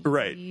deployment,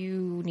 Right.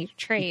 you need a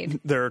trade.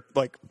 There are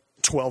like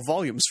 12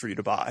 volumes for you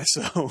to buy.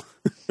 So,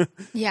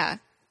 Yeah.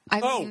 I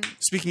mean,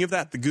 speaking of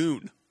that, The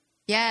Goon.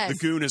 yes. The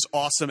Goon is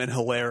awesome and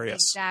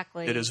hilarious.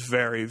 Exactly. It is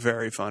very,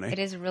 very funny. It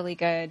is really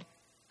good.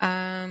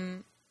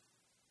 I'm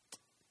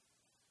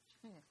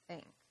trying to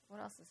think.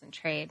 What else is in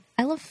trade?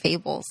 I love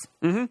Fables.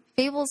 Mm-hmm.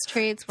 Fables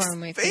trades one of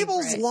my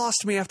Fables favorite.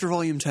 lost me after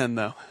volume 10,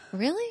 though.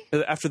 Really?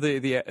 After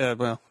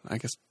well, I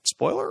guess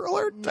spoiler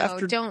alert. No,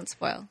 don't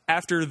spoil.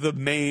 After the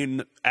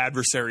main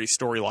adversary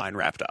storyline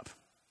wrapped up.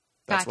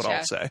 That's what I'll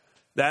Gotcha. say.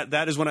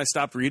 That is when I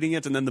stopped reading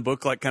it, and then the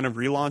book like kind of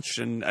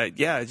relaunched, and it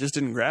just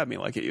didn't grab me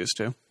like it used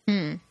to.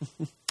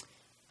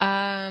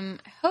 I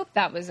hope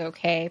that was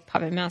okay.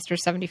 Puppet Master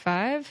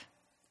 75.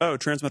 Oh,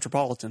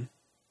 Transmetropolitan.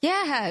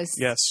 Yes.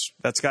 Yes,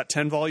 that's got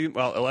 10 volume.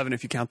 Well, 11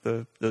 if you count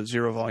the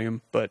 0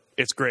 volume, but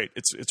it's great.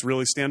 It's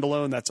really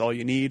standalone. That's all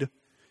you need.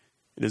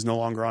 It is no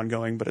longer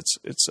ongoing, but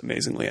it's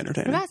amazingly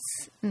entertaining.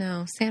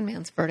 No,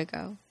 Sandman's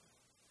Vertigo.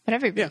 But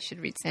everybody Yeah. should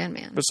read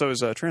Sandman. But so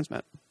is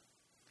Transmet.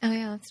 Oh,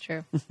 yeah, that's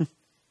true.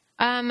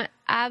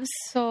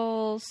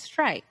 Absol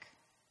Strike.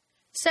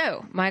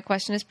 So, my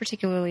question is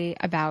particularly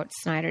about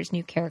Snyder's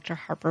new character,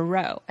 Harper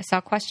Row. I saw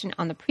a question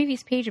on the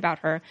previous page about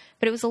her,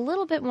 but it was a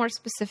little bit more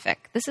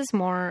specific. This is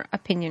more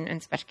opinion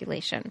and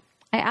speculation.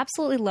 I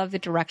absolutely love the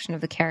direction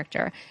of the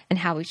character and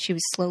how she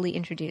was slowly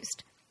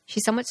introduced. She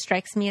somewhat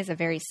strikes me as a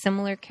very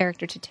similar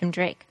character to Tim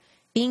Drake.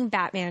 Being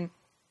Batman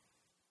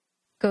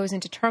goes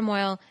into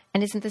turmoil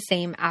and isn't the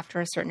same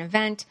after a certain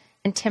event,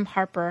 and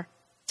Tim/Harper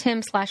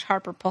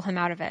pull him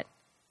out of it.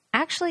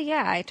 Actually,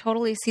 yeah, I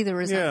totally see the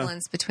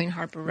resemblance between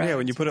Harper Row. Yeah,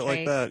 when you put it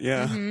like that,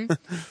 yeah.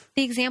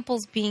 The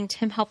examples being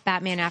Tim helped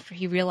Batman after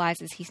he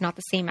realizes he's not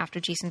the same after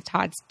Jason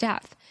Todd's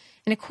death.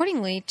 And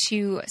accordingly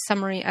to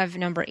summary of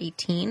number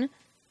 18,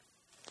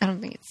 I don't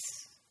think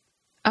it's...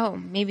 Oh,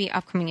 maybe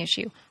upcoming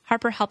issue.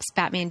 Harper helps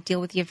Batman deal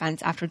with the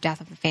events after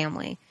death of the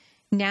family.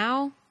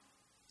 Now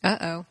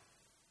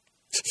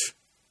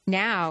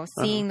now,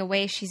 seeing the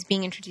way she's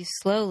being introduced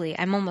slowly,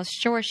 I'm almost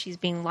sure she's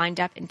being lined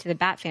up into the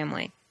Bat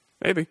family.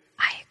 Maybe.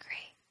 I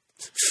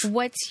agree.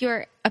 What's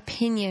your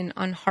opinion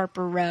on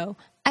Harper Row?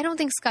 I don't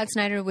think Scott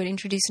Snyder would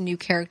introduce a new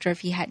character if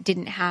he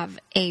didn't have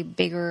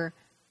an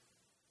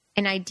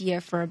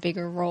idea for a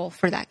bigger role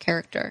for that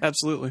character.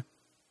 Absolutely.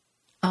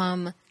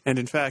 And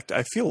in fact,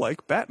 I feel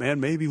like Batman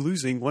may be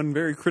losing one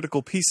very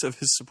critical piece of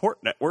his support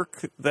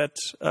network that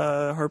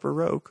Harper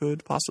Row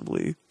could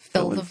possibly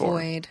fill the in for.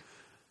 void.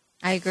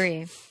 I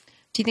agree.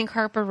 Do you think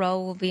Harper Row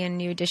will be a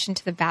new addition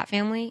to the Bat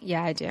family?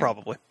 Yeah, I do.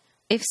 Probably.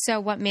 If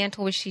so, what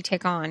mantle would she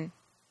take on?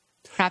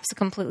 Perhaps a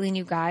completely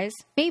new guise?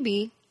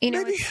 Maybe.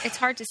 Maybe. It's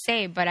hard to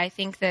say, but I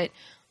think that...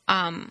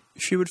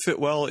 she would fit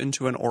well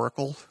into an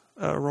Oracle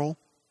role.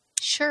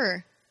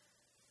 Sure.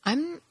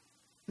 She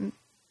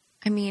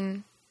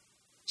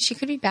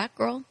could be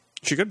Batgirl.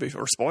 She could be,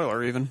 or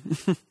Spoiler even.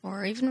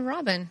 Or even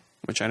Robin.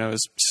 Which I know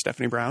is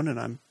Stephanie Brown, and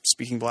I'm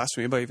speaking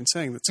blasphemy by even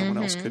saying that someone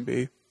else could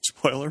be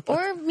Spoiler. But...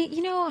 Or,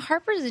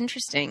 Harper's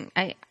interesting.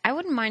 I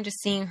wouldn't mind just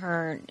seeing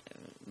her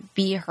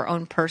be her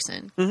own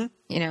person,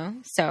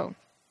 So,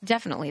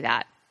 definitely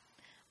that.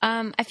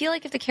 I feel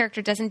like if the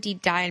character does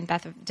indeed die in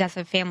Death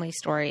of Family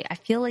story, I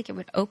feel like it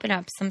would open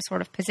up some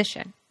sort of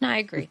position. No, I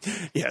agree.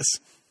 Yes.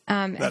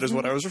 That is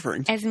what I was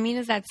referring to. As mean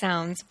as that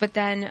sounds, but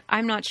then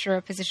I'm not sure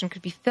a position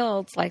could be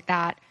filled like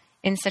that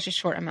in such a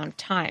short amount of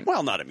time.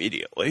 Well, not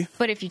immediately.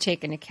 But if you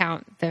take into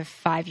account the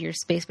 5-year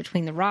space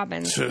between the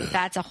Robins,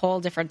 that's a whole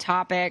different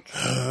topic.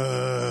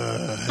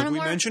 Have we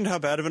mentioned how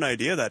bad of an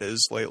idea that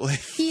is lately?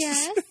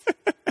 Yes.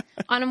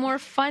 On a more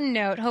fun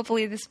note,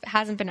 hopefully this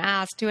hasn't been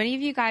asked, do any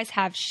of you guys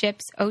have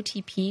ships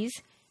OTPs?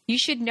 You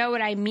should know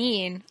what I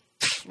mean.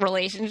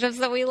 Relationships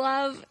that we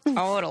love?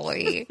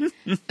 Totally.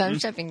 I'm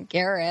shipping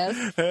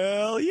Gareth.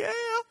 Hell yeah.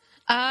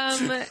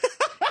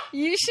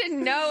 You should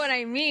know what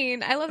I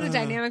mean. I love the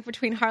dynamic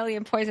between Harley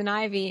and Poison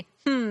Ivy.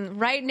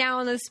 Right now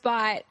on the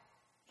spot,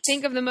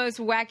 think of the most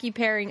wacky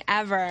pairing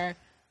ever.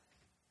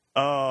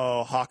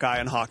 Oh, Hawkeye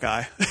and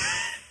Hawkeye.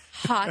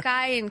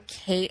 Hawkeye and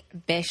Kate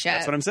Bishop.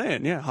 That's what I'm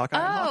saying. Yeah, Hawkeye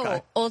and Hawkeye.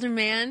 Older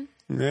man.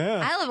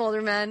 Yeah. I love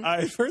older men.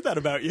 I've heard that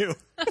about you.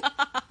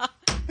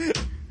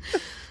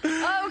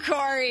 Oh,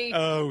 Corey.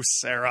 Oh,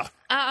 Sarah.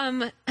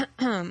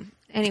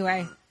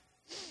 Anyway.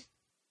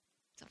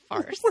 It's a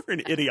farce. We're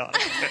an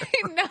idiotic. I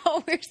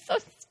know. We're so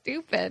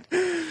stupid.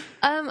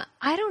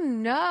 I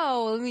don't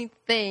know. Let me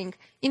think.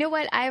 You know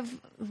what? I've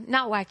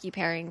not wacky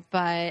pairing,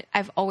 but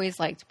I've always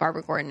liked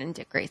Barbara Gordon and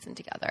Dick Grayson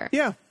together.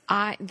 Yeah.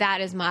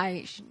 That is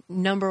my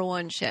number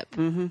one ship.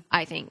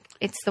 I think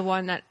it's the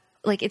one that,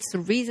 it's the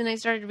reason I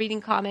started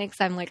reading comics.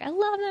 I'm like, I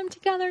love them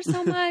together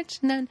so much.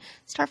 And then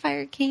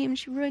Starfire came,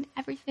 she ruined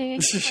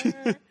everything.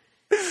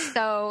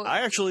 So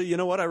I actually, you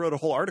know what? I wrote a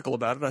whole article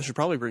about it. I should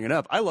probably bring it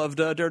up. I loved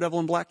Daredevil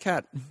and Black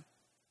Cat.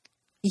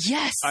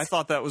 Yes, I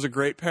thought that was a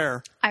great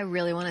pair. I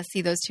really want to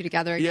see those two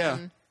together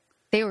again.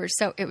 Yeah. It was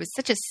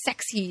such a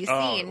sexy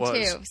scene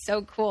too.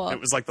 So cool. It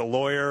was like the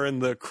lawyer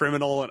and the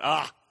criminal and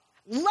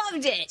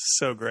loved it.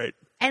 So great.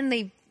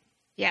 And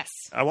yes.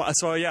 I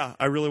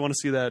really want to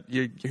see that.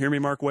 You hear me,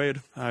 Mark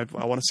Waid? I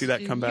want to see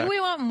that come back.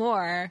 We want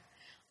more.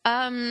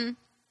 Wacky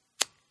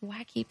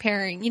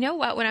pairing. You know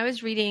what? When I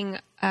was reading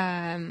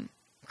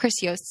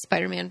Chris Yost's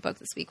Spider-Man book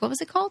this week, what was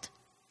it called?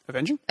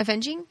 Avenging?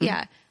 Mm-hmm.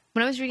 Yeah.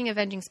 When I was reading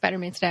Avenging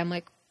Spider-Man today, I'm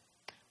like,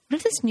 what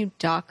if this new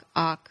Doc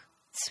Ock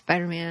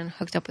Spider-Man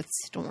hooked up with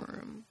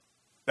Storm?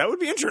 That would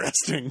be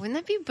interesting. Wouldn't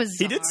that be bizarre?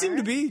 He did seem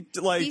to be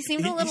like... He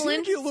seemed a little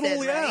interested,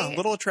 a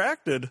little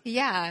attracted.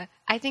 Yeah.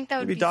 I think that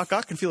would be... Maybe Doc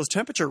Ock can feel his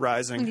temperature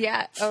rising.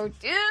 Yeah. Oh,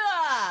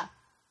 yeah.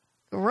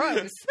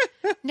 Gross.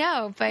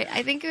 No, but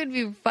I think it would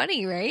be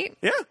funny, right?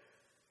 Yeah.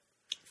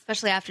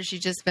 Especially after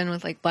she's just been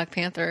with, Black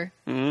Panther.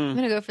 I'm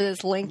going to go for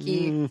this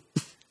lanky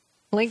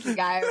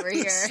guy over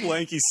here.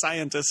 Lanky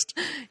scientist.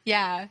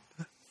 Yeah.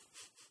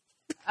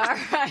 All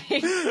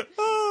right.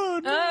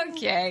 Oh, no.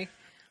 Okay.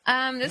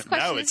 This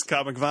question now it's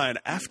Comic Vine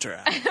after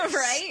hours.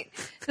 Right?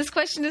 This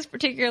question is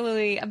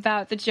particularly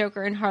about the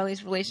Joker and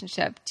Harley's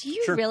relationship. Do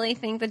you really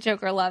think the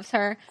Joker loves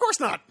her? Of course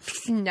not.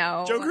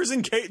 No.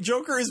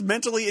 Joker is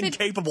mentally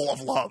incapable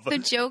of love. The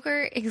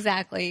Joker,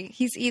 exactly.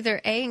 He's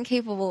either A,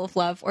 incapable of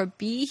love, or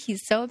B,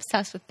 he's so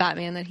obsessed with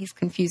Batman that he's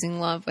confusing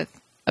love with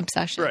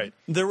obsession. Right.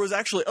 There was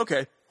actually...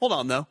 Okay, hold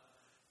on, though.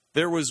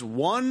 There was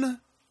one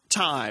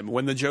time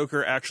when the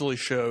Joker actually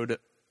showed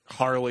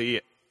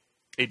Harley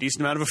a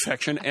decent amount of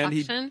affection. And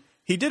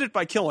he did it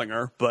by killing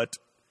her, but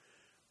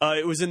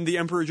it was in the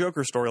Emperor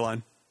Joker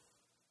storyline.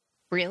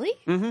 Really?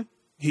 Mm-hmm.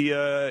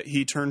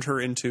 He turned her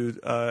into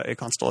a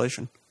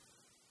constellation.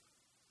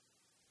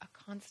 A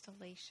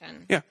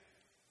constellation? Yeah.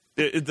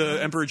 The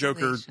Emperor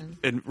Joker,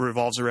 it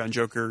revolves around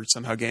Joker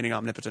somehow gaining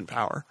omnipotent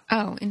power.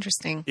 Oh,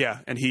 interesting. Yeah,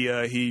 and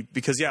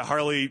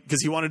Harley,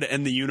 because he wanted to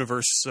end the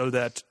universe so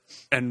that,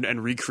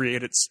 and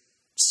recreate it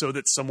so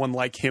that someone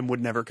like him would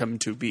never come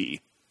to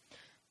be.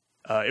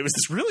 It was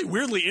this really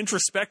weirdly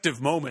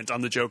introspective moment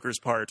on the Joker's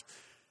part.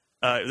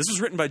 This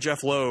was written by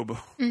Jeff Loeb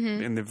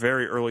in the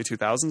very early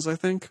 2000s, I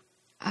think.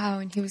 Oh,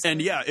 and he was...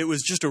 And yeah, it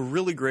was just a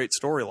really great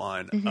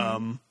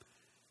storyline.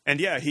 And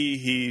yeah,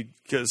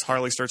 because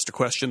Harley starts to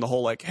question the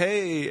whole like,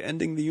 hey,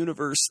 ending the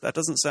universe, that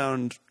doesn't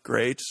sound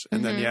great.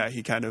 And then, yeah,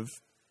 he kind of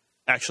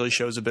actually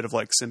shows a bit of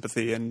like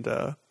sympathy and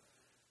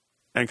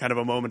kind of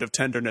a moment of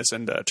tenderness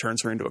and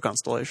turns her into a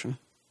constellation.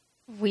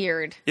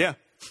 Weird. Yeah.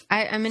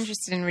 I'm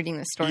interested in reading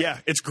this story. Yeah,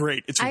 it's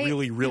great. It's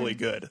really, really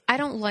good. I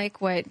don't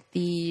like what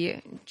the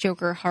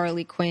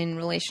Joker-Harley Quinn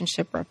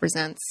relationship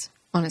represents,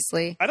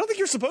 honestly. I don't think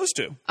you're supposed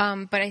to.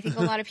 But I think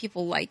a lot of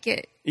people like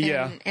it. And,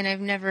 Yeah. And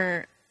I've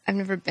never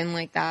been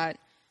like that.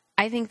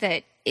 I think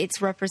that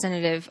it's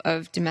representative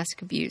of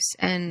domestic abuse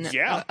and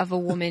of a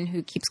woman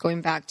who keeps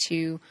going back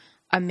to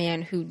a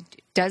man who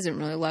doesn't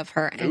really love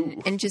her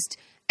and just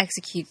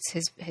executes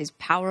his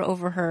power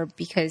over her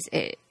because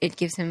it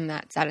gives him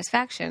that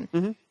satisfaction.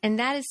 Mm-hmm. And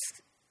that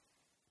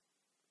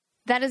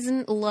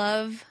isn't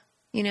love,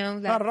 you know.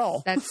 Not at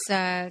all. That's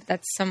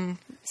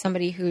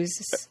somebody who's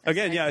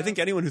again. Yeah, I think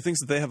anyone who thinks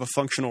that they have a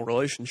functional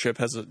relationship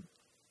has a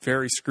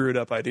very screwed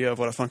up idea of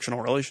what a functional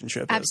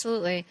relationship is.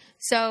 Absolutely.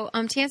 So,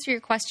 to answer your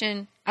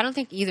question, I don't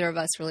think either of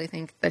us really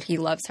think that he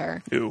loves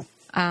her. Ew.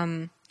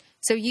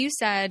 So you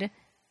said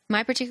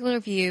my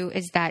particular view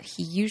is that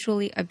he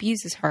usually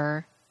abuses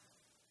her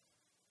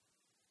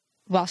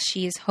while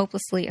she is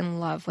hopelessly in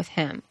love with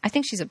him. I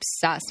think she's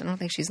obsessed. I don't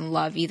think she's in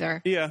love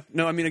either. Yeah.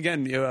 No, I mean,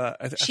 again,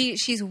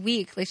 she's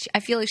weak. Like I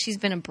feel like she's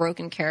been a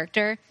broken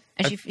character,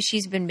 and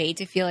she's been made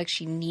to feel like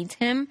she needs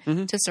him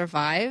to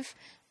survive.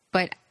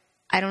 But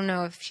I don't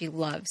know if she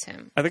loves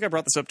him. I think I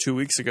brought this up 2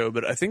 weeks ago,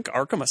 but I think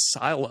Arkham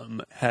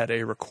Asylum had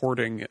a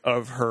recording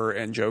of her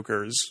and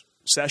Joker's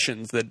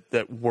sessions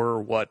that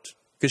were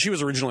because she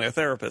was originally a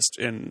therapist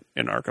in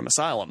Arkham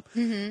Asylum.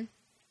 Mm-hmm.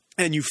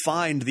 And you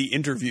find the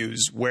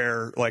interviews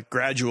where, like,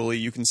 gradually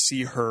you can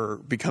see her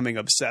becoming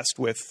obsessed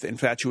with,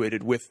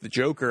 infatuated with the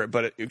Joker,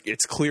 but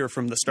it's clear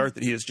from the start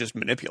that he is just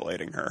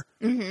manipulating her.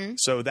 Mm-hmm.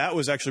 So that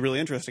was actually really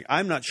interesting.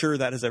 I'm not sure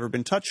that has ever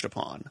been touched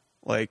upon,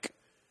 like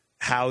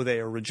how they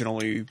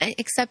originally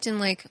except in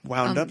like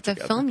wound up the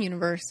together. Film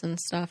universe and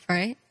stuff,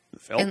 right? The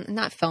film? And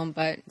not film,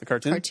 but the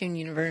cartoon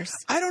universe.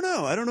 I don't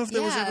know. I don't know if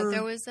there was ever.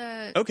 There was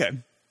a. Okay.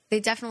 They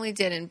definitely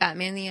did in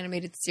Batman the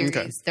Animated Series.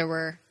 Okay.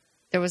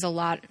 There was a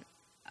lot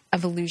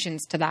of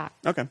allusions to that.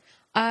 Okay.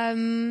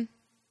 I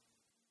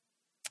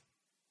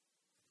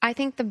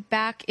think the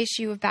back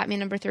issue of Batman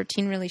number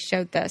 13 really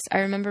showed this.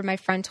 I remember my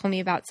friend told me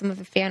about some of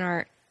the fan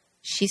art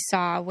she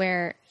saw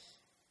where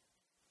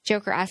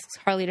Joker asks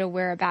Harley to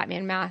wear a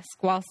Batman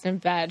mask whilst in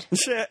bed.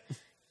 Shit.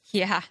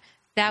 Yeah,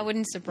 that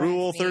wouldn't surprise me.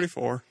 Rule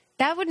 34.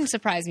 That wouldn't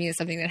surprise me as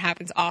something that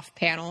happens off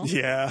panel.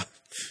 Yeah.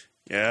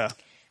 Yeah.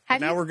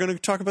 Now we're going to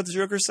talk about the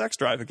Joker's sex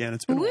drive again.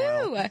 It's been a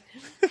while.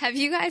 Have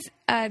you guys,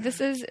 this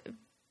is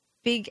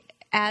Big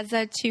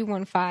Azza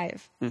 215.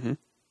 Mm-hmm.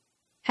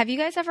 Have you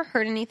guys ever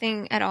heard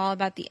anything at all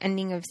about the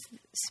ending of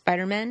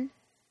Spider-Man?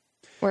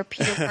 Where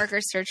Peter Parker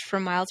searched for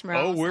Miles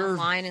Morales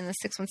online in the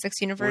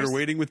 616 universe? We're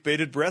waiting with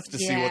bated breath to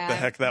see what the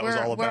heck that was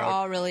all about. We're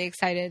all really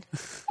excited.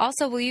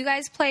 Also, will you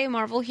guys play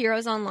Marvel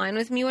Heroes Online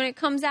with me when it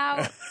comes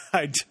out?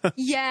 I do.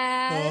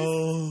 Yes.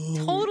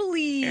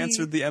 Totally.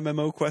 Answered the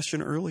MMO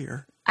question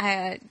earlier.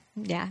 Yeah,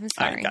 I'm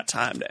sorry. I ain't got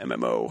time to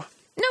MMO.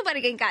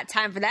 Nobody ain't got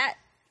time for that.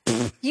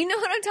 You know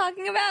what I'm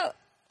talking about?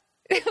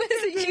 It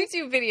was a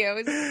YouTube video.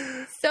 It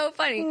was so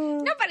funny.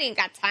 Nobody ain't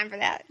got time for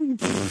that.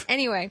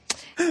 Anyway,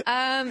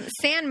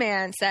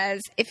 Sandman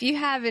says, if you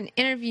have an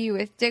interview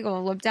with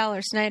Diggle, Lobdell,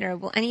 or Snyder,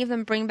 will any of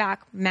them bring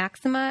back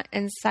Maxima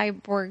and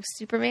Cyborg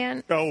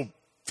Superman? Oh,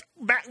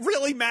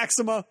 really,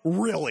 Maxima?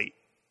 Really?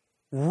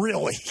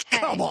 Really? Hey.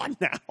 Come on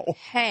now.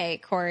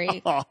 Hey,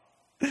 Corey.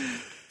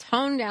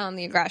 Tone down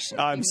the aggression.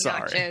 I'm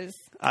sorry. Notches.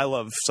 I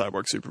love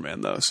Cyborg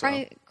Superman, though.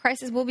 So.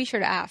 Crisis, we'll be sure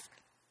to ask.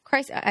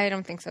 I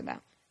don't think so, though.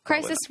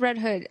 Crisis Red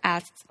Hood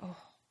asks,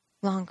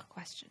 long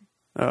question.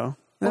 Oh,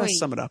 let's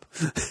sum it up.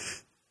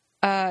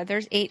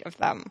 There's 8 of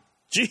them.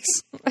 Jeez.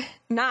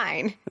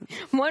 9.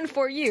 One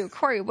for you.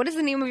 Corey, what is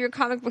the name of your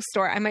comic book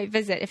store I might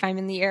visit if I'm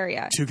in the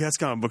area? Two Cats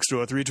Comic Book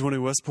Store, 320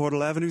 West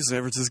Portal Avenue,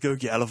 San Francisco,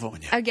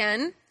 California.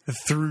 Again?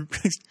 Through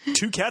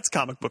Two Cats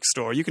Comic Book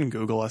Store. You can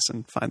Google us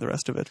and find the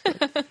rest of it.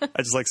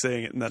 I just like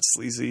saying it in that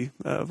sleazy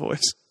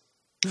voice.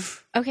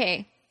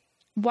 Okay.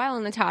 While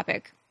on the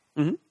topic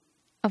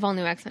of all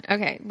new X-Men.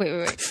 Okay,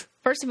 wait.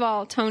 First of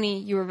all, Tony,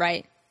 you were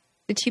right.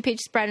 The 2-page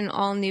spread in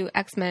all new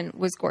X-Men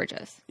was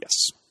gorgeous. Yes.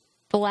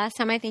 The last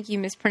time I think you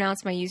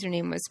mispronounced my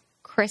username was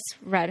Chris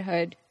Red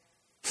Hood.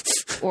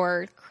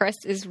 Or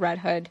Chris is Red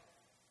Hood.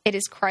 It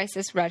is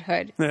Crisis Red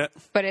Hood. Yeah.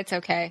 But it's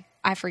okay.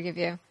 I forgive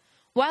you.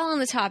 While on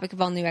the topic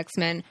of all new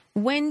X-Men,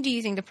 when do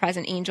you think the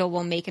present Angel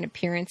will make an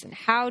appearance, and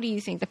how do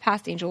you think the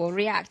past Angel will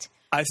react?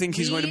 I think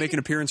he's going to make an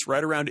appearance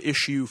right around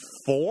issue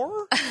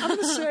 4, I'm going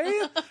to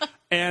say.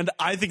 And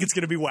I think it's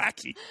going to be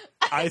wacky.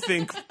 I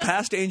think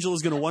past Angel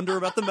is going to wonder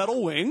about the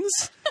metal wings.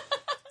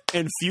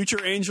 And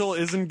future Angel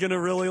isn't going to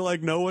really,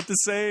 know what to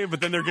say.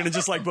 But then they're going to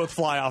just, both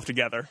fly off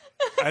together.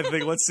 I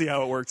think, let's see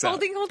how it works out.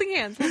 Holding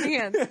hands. 2,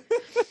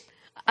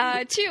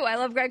 I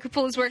love Greg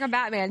Capullo's work on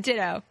Batman.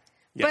 Ditto.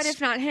 Yes. But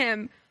if not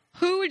him,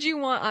 who would you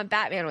want on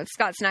Batman with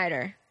Scott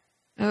Snyder?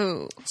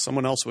 Oh.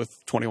 Someone else with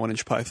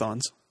 21-inch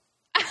pythons.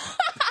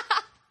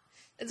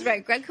 That's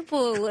right. Greg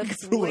Capullo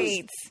lifts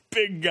weights.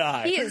 Big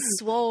guy. He is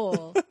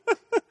swole.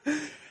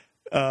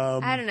 I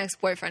had an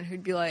ex-boyfriend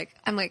who'd be like,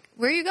 I'm like,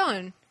 where are you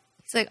going?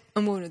 He's like,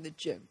 I'm going to the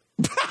gym.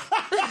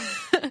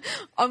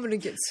 I'm going to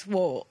get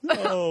swole.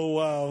 Oh,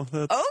 wow.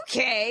 That's,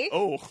 Okay.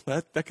 oh,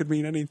 that could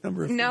mean any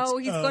number of things. No,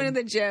 he's going to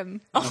the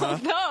gym. Oh,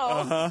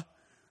 no.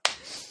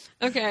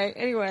 Okay,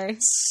 anyway.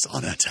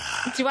 Sonata.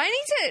 Do I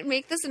need to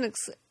make this a bad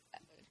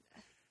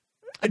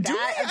I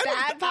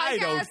podcast?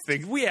 don't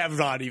think. We have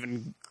not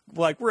even,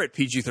 like, we're at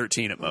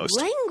PG-13 at most.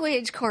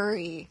 Language,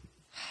 Corey.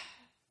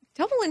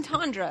 Double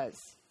entendres.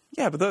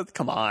 Yeah, but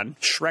come on.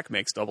 Shrek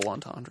makes double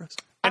entendres.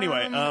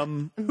 Anyway,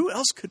 who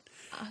else could?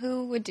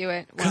 Who would do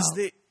it? Well,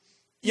 Because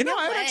you know, know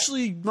I what?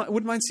 actually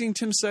wouldn't mind seeing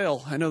Tim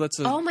Sale. I know that's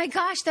a oh my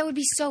gosh, that would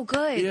be so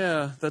good.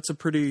 yeah, that's a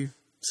pretty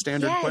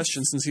standard Yes.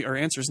 question or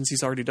answer since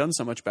he's already done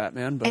so much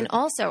Batman. But And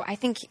also, I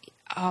think,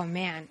 I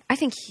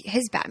think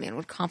his Batman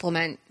would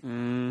complement.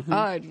 Mm-hmm.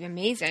 Oh, it'd be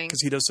amazing.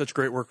 because he does such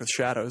great work with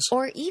shadows.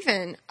 Or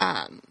even,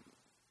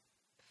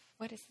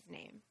 what is his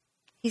name?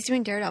 He's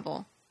doing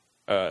Daredevil.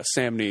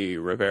 Samney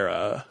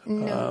Rivera.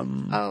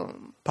 No.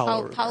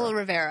 Paulo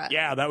Rivera.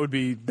 Yeah, that would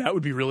be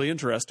really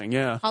interesting.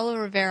 Yeah. Paulo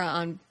Rivera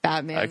on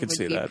Batman I could would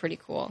see be that. pretty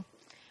cool.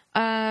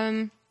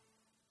 I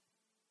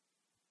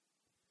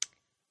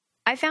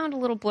found a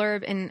little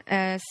blurb in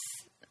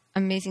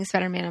Amazing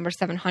Spider-Man number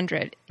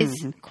 700.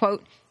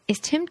 Quote, is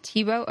Tim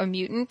Tebow a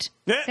mutant?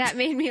 Yeah. That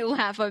made me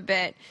laugh a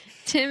bit.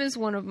 Tim is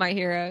one of my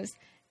heroes.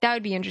 That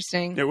would be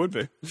interesting. It would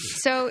be.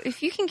 So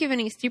if you can give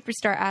any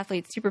superstar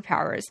athlete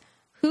superpowers,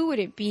 who would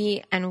it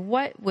be and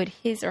what would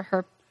his or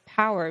her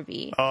power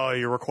be? Oh,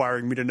 you're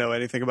requiring me to know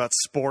anything about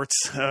sports.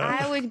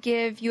 I would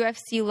give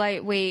UFC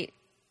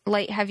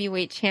light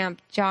heavyweight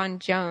champ John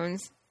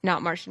Jones,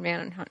 not Martian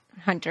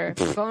Manhunter,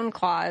 bone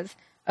claws.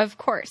 Of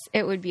course,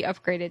 it would be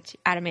upgraded to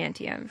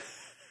adamantium.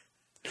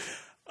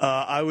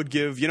 I would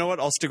give, you know what?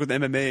 I'll stick with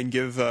MMA and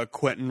give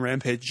Quentin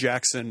Rampage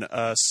Jackson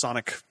a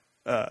sonic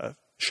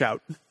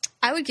shout.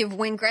 I would give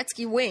Wayne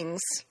Gretzky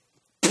wings.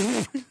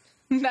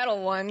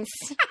 Metal ones.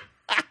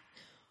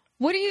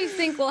 What do you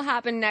think will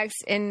happen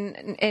next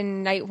in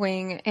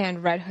Nightwing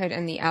and Red Hood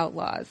and the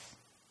Outlaws?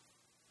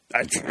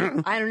 I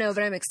don't know,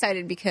 but I'm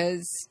excited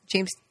because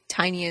James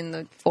Tynion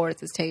the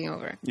Fourth is taking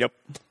over. Yep.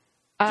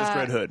 Just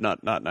Red Hood,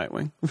 not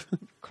Nightwing.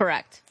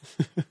 Correct.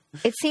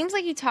 It seems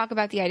like you talk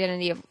about the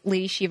identity of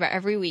Lady Shiva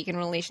every week in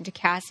relation to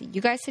Cassie. You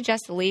guys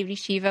suggest the Lady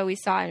Shiva we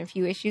saw in a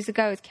few issues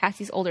ago is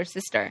Cassie's older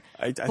sister.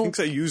 I think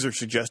a user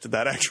suggested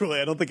that, actually.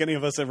 I don't think any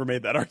of us ever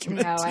made that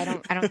argument. No, I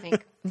don't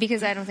think,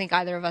 because I don't think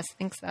either of us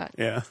thinks that.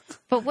 Yeah.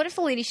 But what if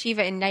the Lady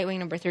Shiva in Nightwing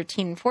number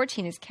 13 and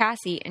 14 is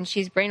Cassie and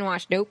she's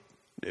brainwashed? Nope.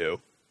 No.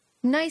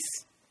 Nice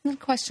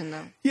question,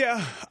 though.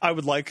 Yeah, I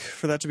would like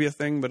for that to be a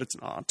thing, but it's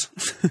not.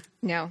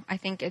 No, I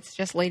think it's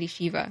just Lady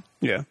Shiva.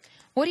 Yeah.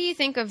 What do you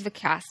think of the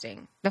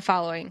casting? The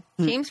following.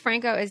 James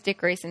Franco as Dick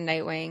Grayson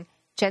Nightwing.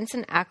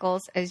 Jensen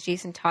Ackles as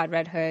Jason Todd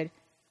Red Hood.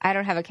 I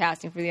don't have a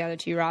casting for the other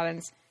two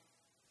Robins.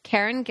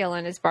 Karen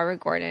Gillan as Barbara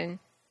Gordon.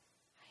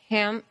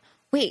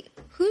 Wait,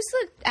 who's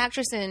the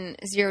actress in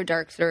Zero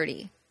Dark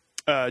 30?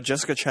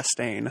 Jessica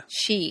Chastain.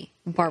 She,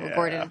 Barbara Yeah.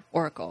 Gordon,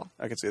 Oracle.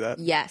 I could see that.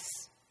 Yes.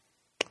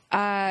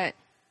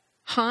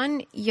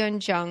 Han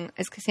Yun-jung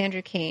as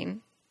Cassandra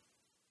Cain.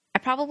 I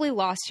probably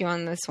lost you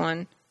on this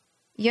one.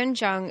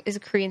 Yun-jung is a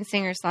Korean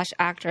singer /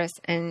 actress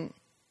and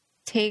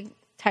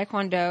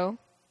Taekwondo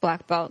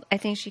black belt. I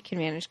think she can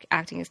manage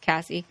acting as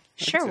Cassie.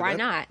 Sure, See why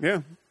that.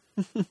 not?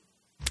 Yeah.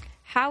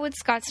 How would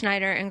Scott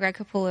Snyder and Greg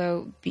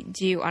Capullo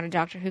do on a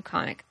Doctor Who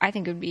comic? I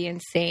think it would be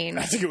insane.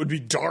 I think it would be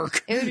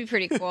dark. It would be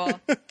pretty cool.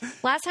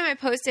 Last time I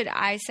posted,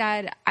 I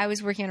said I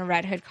was working on a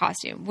Red Hood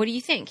costume. What do you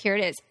think? Here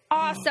it is.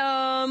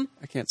 Awesome.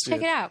 I can't see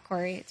Check it out,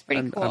 Corey. It's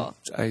pretty cool.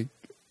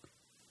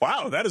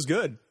 Wow, that is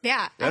good.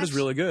 Yeah. That is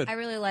really good. I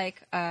really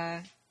like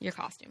your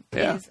costume.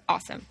 Yeah. It is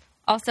awesome.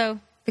 Also,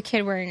 the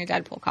kid wearing a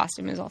Deadpool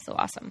costume is also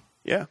awesome.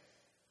 Yeah.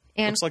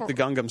 And Looks like the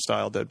Gundam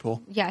style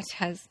Deadpool. Yeah, it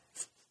has.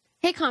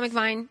 Hey, Comic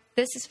Vine.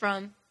 This is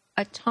from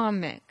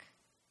Atomic.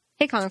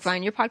 Hey, Comic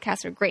Vine. Your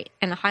podcasts are great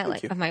and a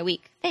highlight of my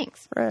week.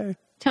 Thanks. Hooray.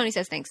 Tony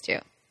says thanks, too.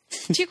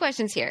 2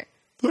 questions here.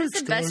 What is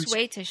Thanks, the best guys.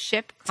 way to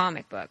ship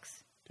comic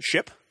books?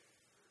 Ship?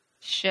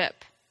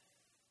 Ship.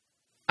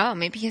 Oh,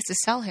 maybe he has to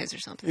sell his or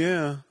something.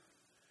 Yeah.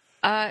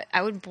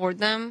 I would board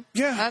them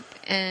Yeah. up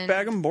and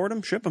Bag them, board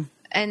them, ship them.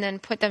 and then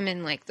put them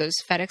in like those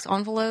FedEx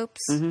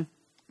envelopes. Yeah,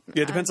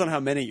 it depends on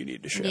how many you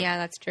need to ship. Yeah,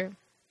 that's true.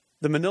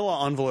 The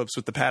manila envelopes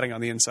with the padding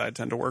on the inside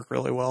tend to work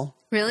really well.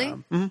 Really?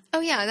 Oh,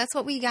 yeah. That's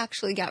what we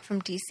actually got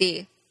from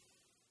DC.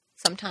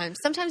 Sometimes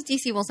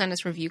DC will send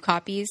us review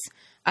copies.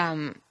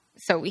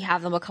 So we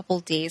have them a couple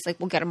of days. Like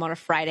we'll get them on a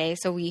Friday.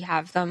 So we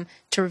have them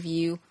to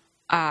review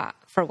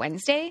for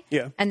Wednesday.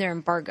 Yeah. And they're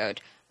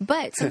embargoed.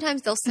 But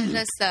sometimes they'll send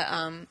us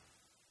the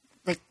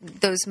like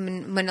those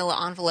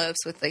manila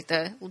envelopes with like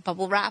the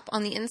bubble wrap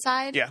on the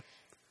inside. Yeah.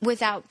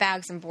 Without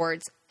bags and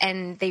boards,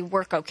 and they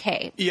work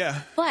okay.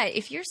 Yeah. But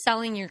if you're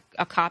selling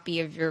a copy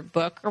of your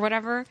book or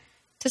whatever,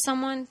 to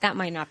someone, that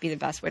might not be the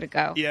best way to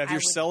go. Yeah, if you're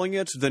selling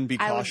it, then be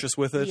cautious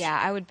with it. Yeah,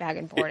 I would bag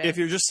and board it. If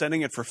you're just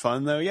sending it for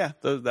fun, though, yeah,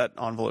 that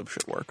envelope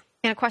should work.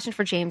 And a question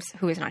for James,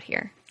 who is not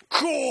here.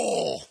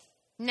 Cool!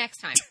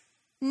 Next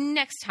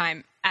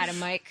time, Adam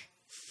Mike.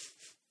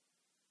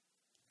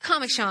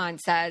 Comic Sean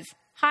says,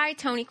 hi,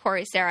 Tony,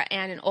 Corey, Sarah,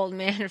 and an old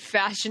man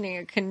fashioning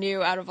a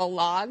canoe out of a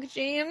log,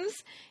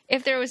 James.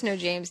 If there was no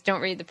James,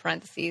 don't read the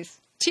parentheses.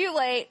 Too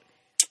late.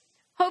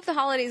 Hope the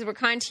holidays were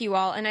kind to you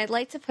all, and I'd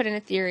like to put in a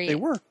theory. They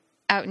were.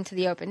 Out into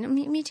the open.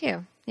 Me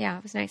too. Yeah,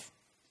 it was nice.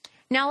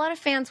 Now, a lot of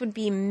fans would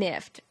be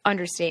miffed,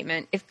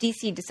 understatement, if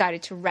DC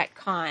decided to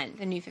retcon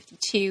the New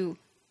 52.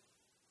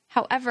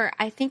 However,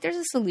 I think there's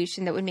a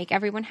solution that would make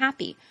everyone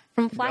happy.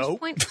 From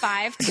Flashpoint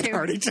 5 I to... can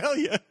already tell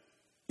you.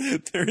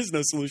 There is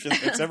no solution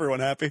that makes everyone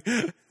happy.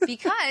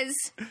 Because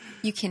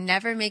you can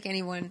never make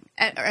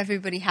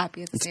everybody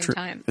happy at the same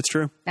time. It's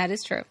true. That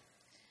is true.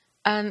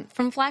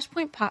 From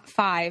Flashpoint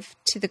 5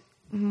 to the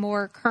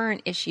more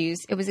current issues,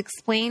 it was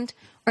explained,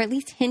 or at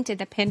least hinted,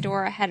 that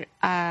Pandora had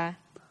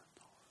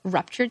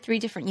ruptured 3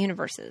 different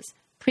universes.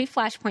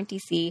 Pre-Flashpoint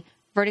DC,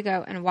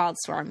 Vertigo, and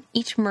Wildstorm,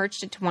 each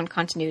merged into one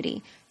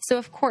continuity. So,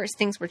 of course,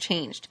 things were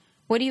changed.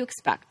 What do you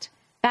expect?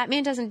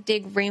 Batman doesn't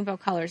dig rainbow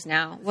colors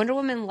now. Wonder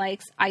Woman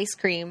likes ice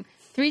cream.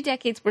 3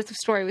 decades worth of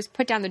story was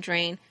put down the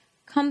drain.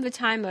 Come the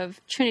time of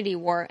Trinity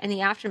War and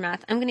the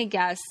aftermath, I'm going to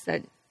guess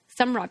that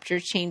some rupture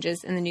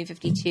changes in the New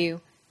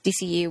 52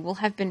 DCU will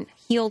have been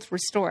healed,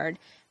 restored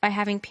by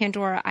having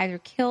Pandora either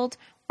killed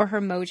or her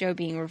mojo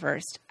being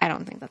reversed. I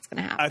don't think that's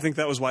going to happen. I think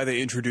that was why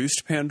they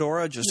introduced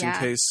Pandora, just in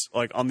case,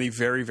 like, on the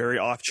very, very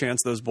off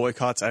chance those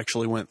boycotts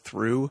actually went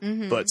through.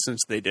 Mm-hmm. But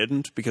since they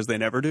didn't, because they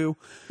never do,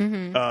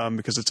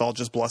 because it's all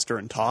just bluster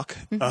and talk.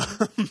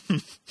 Mm-hmm.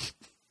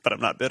 But I'm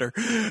not bitter.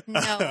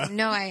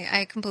 No,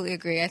 I completely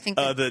agree. I think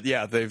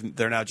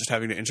they're now just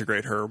having to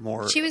integrate her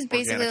more. She was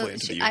basically.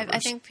 Into the universe. I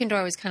think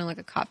Pandora was kind of like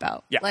a cop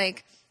out. Yeah.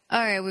 Like,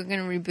 all right, we're going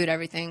to reboot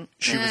everything.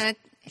 She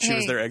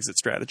was their exit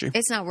strategy.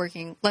 It's not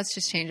working. Let's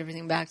just change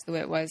everything back to the way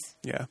it was.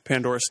 Yeah,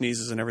 Pandora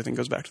sneezes and everything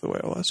goes back to the way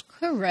it was.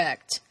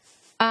 Correct.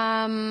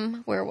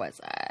 Where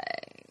was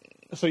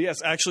I? So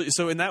yes, actually,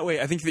 so in that way,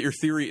 I think that your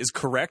theory is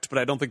correct, but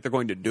I don't think they're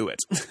going to do it.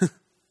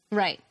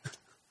 Right.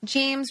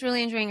 James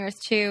really enjoying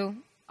Earth 2.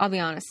 I'll be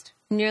honest.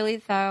 Nearly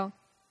thought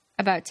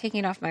about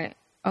taking off my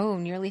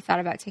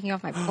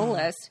pull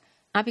list,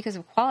 not because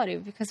of quality,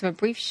 but because of a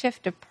brief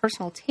shift of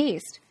personal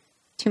taste.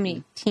 Too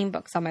many teen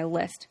books on my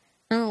list.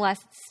 Nonetheless,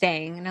 it's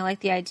staying, and I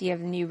like the idea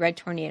of the new Red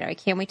Tornado. I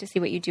can't wait to see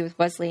what you do with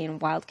Wesley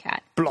and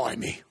Wildcat.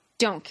 Blimey.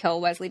 Don't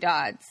kill Wesley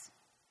Dodds.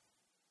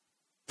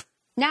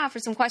 Now for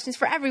some questions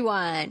for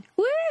everyone.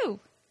 Woo!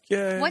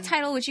 Yeah. What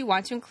title would you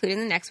want to include in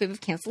the next wave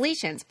of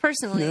cancellations?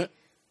 Personally,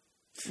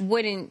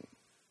 wouldn't.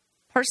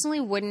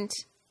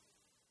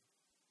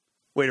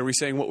 Wait, are we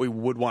saying what we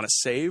would want to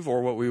save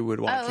or what we would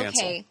want to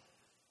cancel? Okay.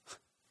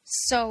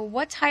 So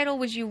what title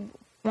would you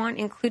want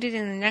included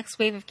in the next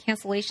wave of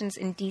cancellations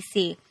in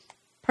DC?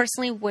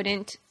 Personally,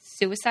 wouldn't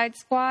Suicide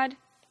Squad,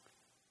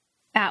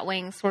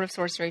 Batwing, Sword of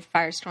Sorcery,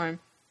 Firestorm,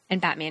 and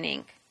Batman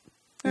Inc.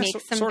 make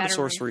some Sword of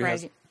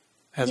Sorcery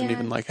hasn't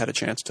even had a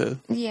chance to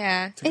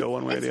go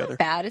one way or the other. It's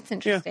not bad. It's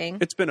interesting. Yeah,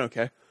 it's been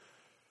okay.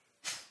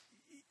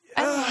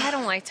 I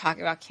don't like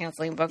talking about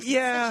canceling books.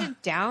 Yeah. It's such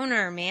a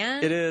downer,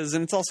 man. It is,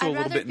 and it's also a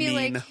little bit mean. I'd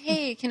rather be like,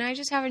 hey, can I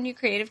just have a new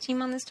creative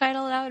team on this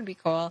title? That would be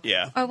cool.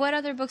 Yeah. Or what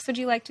other books would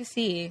you like to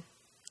see?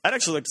 I'd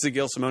actually like to see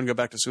Gail Simone go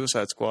back to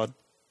Suicide Squad.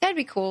 That'd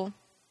be cool.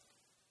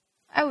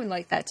 I would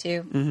like that,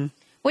 too. Mm-hmm.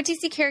 What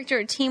DC character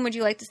or team would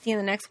you like to see in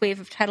the next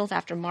wave of titles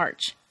after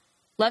March?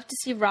 Love to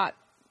see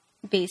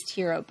Rot-based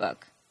hero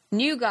book.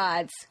 New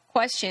Gods,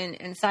 Question,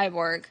 and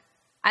Cyborg.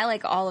 I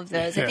like all of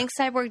those. Yeah. I think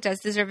Cyborg does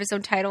deserve his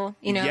own title,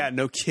 you know? Yeah,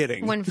 no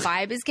kidding. When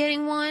Vibe is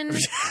getting one.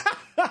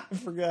 I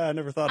forgot. I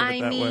never thought of it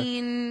that way. I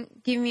mean,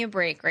 give me a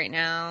break right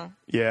now.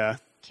 Yeah.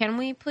 Can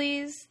we,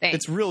 please? Thanks.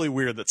 It's really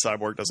weird that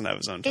Cyborg doesn't have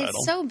his own title.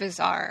 It's so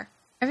bizarre.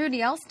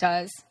 Everybody else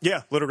does.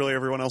 Yeah, literally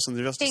everyone else in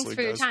the Justice League does.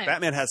 Thanks for your time.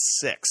 Batman has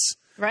 6.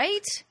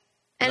 Right?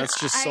 And that's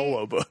just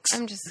solo books.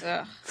 I'm just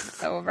so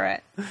over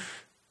it.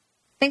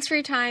 Thanks for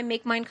your time.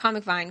 Make Mine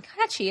Comic Vine.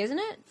 Catchy, isn't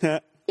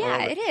it?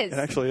 Yeah, it is. It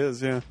actually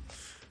is, yeah.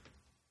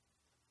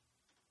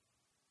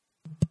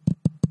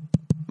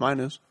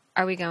 Mine is.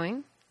 Are we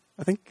going?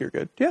 I think you're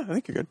good. Yeah, I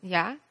think you're good.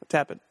 Yeah?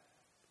 Tap it.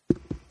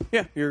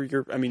 Yeah,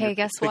 you're I mean, hey, you're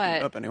guess picking what?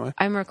 It up anyway.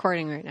 I'm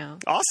recording right now.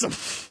 Awesome.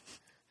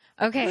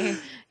 Okay.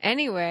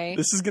 Anyway.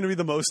 This is going to be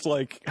the most,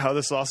 like, how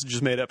the sausage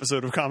is made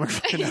episode of Comic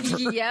Vine ever.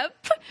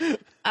 Yep.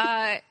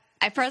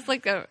 I pressed,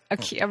 like, a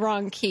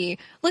wrong key.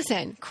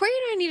 Listen, Corey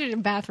and I needed a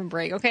bathroom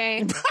break, okay?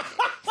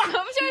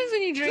 Sometimes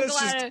when you drink a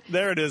lot of...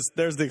 There it is.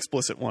 There's the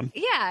explicit one.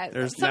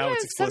 Yeah.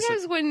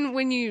 Sometimes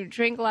when you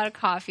drink a lot of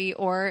coffee,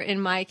 or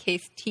in my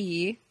case,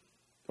 tea...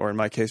 Or in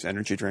my case,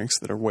 energy drinks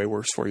that are way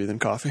worse for you than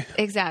coffee.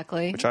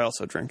 Exactly. Which I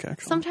also drink,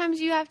 actually.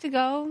 Sometimes you have to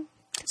go...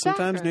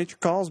 Sometimes nature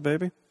calls,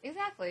 baby.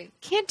 Exactly.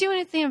 Can't do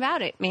anything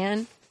about it,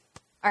 man.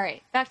 All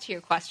right, back to your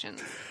questions.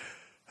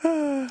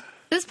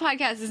 This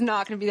podcast is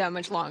not going to be that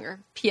much longer.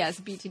 P.S.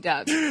 BT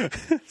Dubs.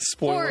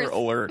 Spoiler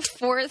alert.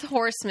 Fourth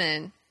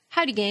Horseman.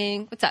 Howdy,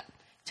 gang. What's up?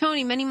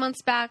 Tony, many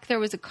months back, there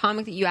was a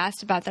comic that you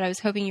asked about that I was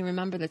hoping you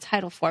remember the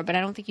title for, but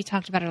I don't think you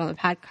talked about it on the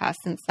podcast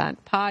since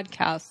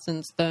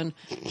then.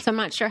 So I'm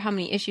not sure how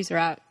many issues are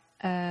out.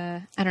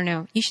 I don't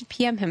know. You should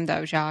PM him,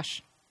 though,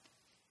 Josh.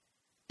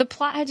 The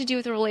plot had to do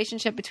with a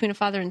relationship between a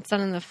father and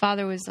son, and the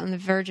father was on the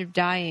verge of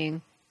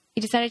dying.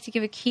 He decided to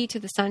give a key to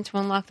the son to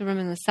unlock the room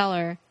in the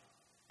cellar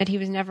that he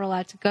was never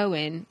allowed to go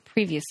in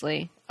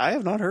previously. I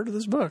have not heard of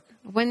this book.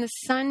 When the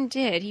son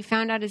did, he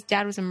found out his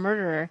dad was a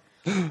murderer.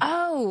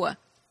 Oh,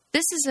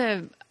 this is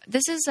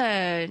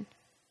a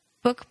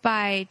book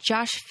by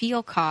Josh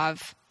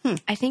Fielkov.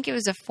 I think it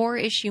was a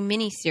 4-issue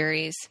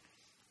miniseries.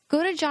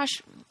 Go to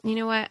Josh. You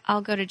know what?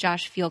 I'll go to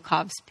Josh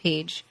Fielkov's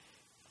page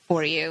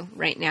for you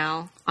right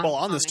now. Well,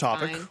 on this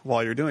topic, Comic-Con.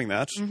 while you're doing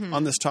that,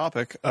 on this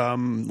topic,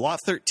 Lot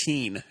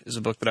 13 is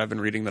a book that I've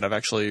been reading that I've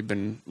actually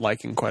been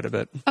liking quite a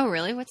bit. Oh,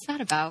 really? What's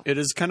that about? It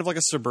is kind of like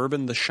a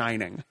suburban The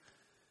Shining.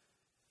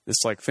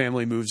 This like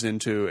family moves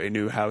into a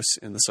new house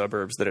in the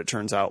suburbs that it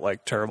turns out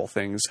like terrible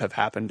things have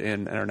happened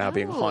in and are now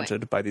being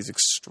haunted by these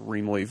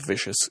extremely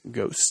vicious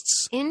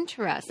ghosts.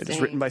 Interesting. It is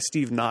written by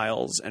Steve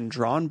Niles and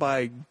drawn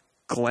by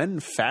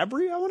Glenn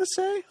Fabry, I want to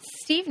say.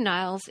 Steve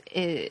Niles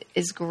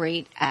is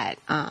great at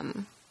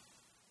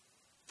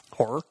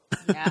Horror.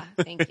 Yeah,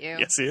 thank you.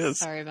 Yes, he is.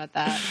 Sorry about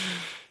that.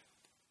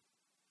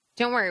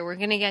 Don't worry, we're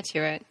going to get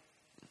to it.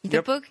 The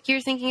Yep. book you're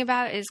thinking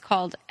about is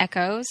called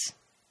Echoes.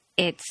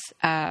 It's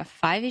 5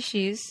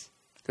 issues,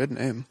 Good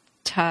name.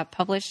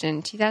 published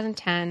in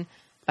 2010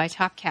 by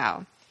Top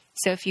Cow.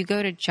 So if you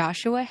go to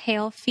Joshua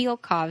Hale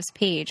Fielkov's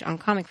page on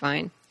Comic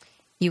Vine,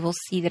 you will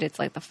see that it's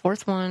like the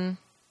 4th one,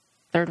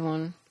 3rd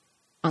one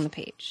on the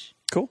page.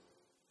 Cool.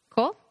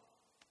 Cool?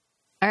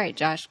 All right,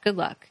 Josh, good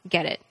luck.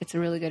 Get it. It's a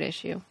really good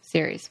issue.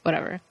 Series,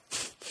 whatever.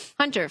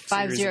 Hunter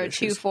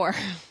 5024.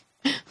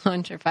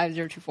 Hunter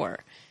 5024.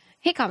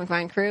 Hey, Comic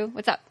Vine crew.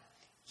 What's up?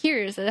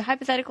 Here's a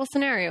hypothetical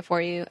scenario for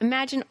you.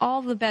 Imagine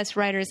all the best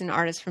writers and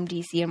artists from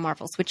DC and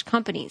Marvel switch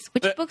companies.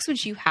 Which books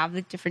would you have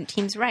the different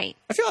teams write?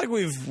 I feel like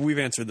we've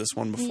answered this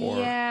one before.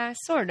 Yeah,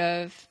 sort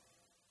of.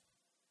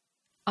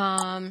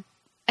 I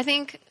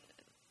think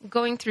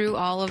going through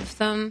all of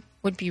them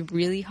would be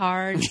really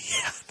hard.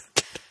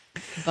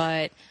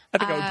 But I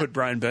think I would put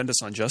Brian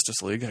Bendis on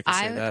Justice League. I can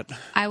say that.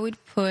 I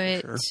would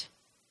put. Sure.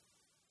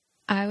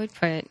 I'd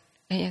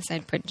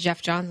put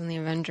Jeff Johns on the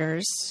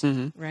Avengers,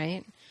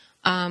 right?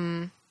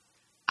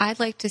 I'd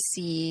like to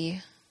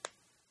see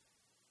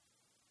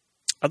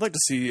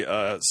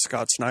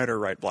Scott Snyder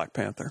write Black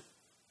Panther.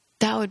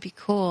 That would be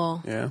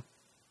cool. Yeah.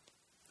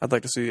 I'd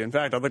like to see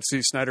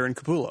Snyder and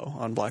Capullo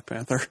on Black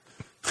Panther.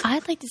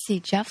 I'd like to see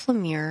Jeff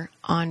Lemire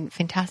on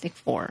Fantastic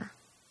Four.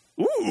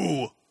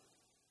 Ooh.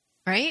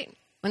 Right?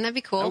 Wouldn't that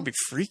be cool? That would be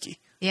freaky.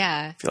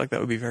 Yeah. I feel like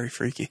that would be very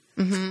freaky.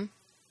 Okay.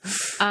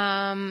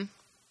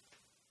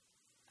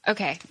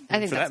 I think For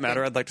that's that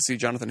matter, good. I'd like to see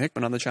Jonathan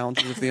Hickman on the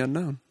Challengers of the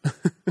Unknown.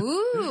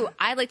 Ooh,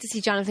 I'd like to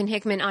see Jonathan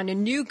Hickman on a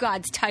New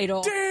Gods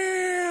title.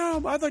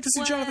 Damn! I'd like to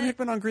see What? Jonathan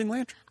Hickman on Green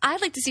Lantern. I'd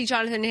like to see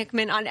Jonathan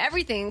Hickman on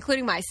everything,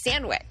 including my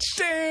sandwich.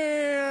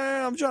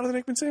 Damn! Jonathan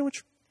Hickman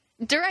sandwich.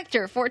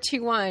 Director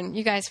 421.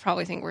 You guys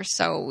probably think we're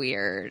so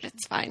weird.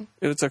 It's fine.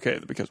 It's okay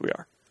because we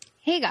are.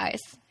 Hey, guys.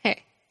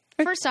 Hey.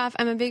 First off,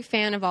 I'm a big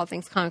fan of all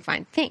things Comic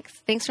Vine. Thanks.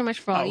 Thanks so much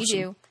for all you Awesome.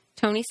 do.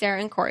 Tony,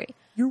 Sarah, and Corey.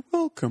 You're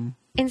welcome.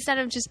 Instead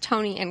of just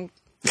Tony and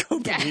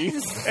Company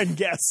and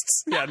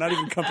guests. Yeah, not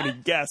even company,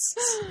 guests.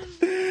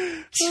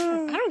 I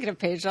don't get a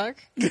paycheck.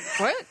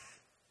 What?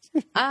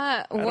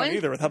 I don't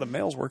either with how the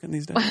mail's working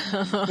these days.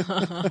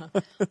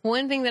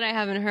 One thing that I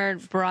haven't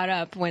heard brought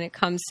up when it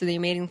comes to the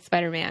Amazing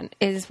Spider-Man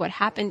is what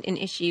happened in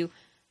issue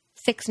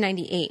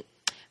 698.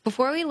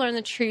 Before we learn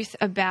the truth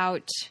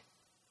about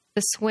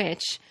the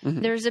Switch,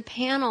 there's a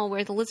panel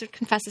where the Lizard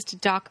confesses to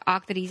Doc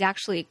Ock that he's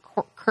actually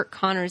Kurt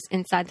Connors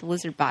inside the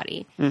Lizard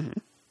body.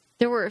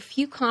 There were a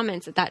few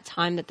comments at that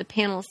time that the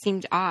panel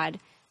seemed odd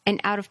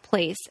and out of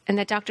place, and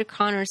that Dr.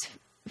 Connors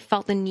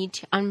felt the need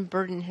to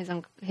unburden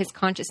his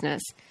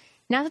consciousness.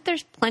 Now that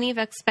there's plenty of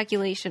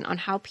speculation on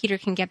how Peter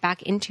can get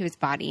back into his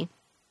body,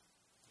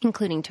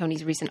 including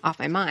Tony's recent Off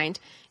My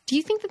Mind, do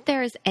you think that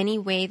there is any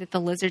way that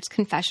the Lizard's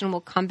confession will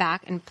come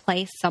back and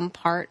play some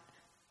part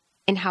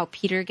in how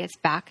Peter gets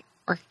back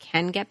or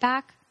can get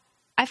back?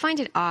 I find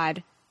it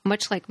odd,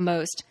 much like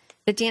most,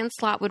 that Dan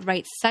Slott would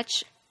write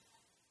such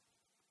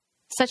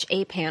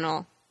a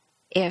panel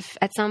if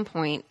at some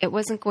point it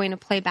wasn't going to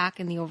play back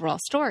in the overall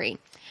story.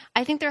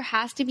 I think there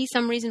has to be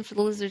some reason for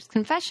the Lizard's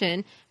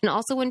confession, and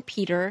also when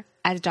Peter,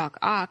 as Doc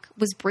Ock,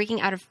 was breaking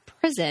out of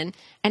prison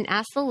and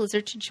asked the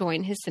Lizard to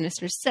join his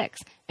Sinister Six,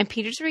 and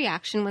Peter's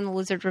reaction when the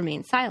Lizard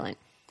remained silent.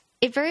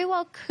 It very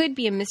well could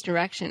be a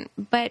misdirection,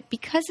 but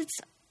because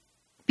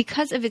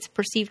of its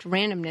perceived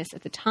randomness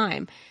at the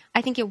time,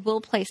 I think it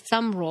will play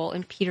some role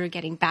in Peter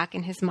getting back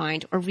in his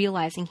mind or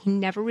realizing he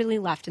never really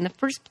left in the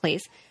first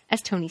place,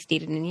 as Tony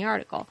stated in the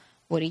article.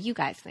 What do you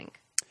guys think?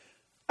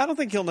 I don't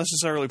think he'll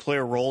necessarily play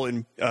a role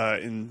in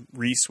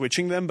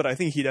re-switching them, but I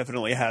think he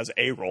definitely has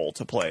a role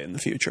to play in the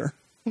future.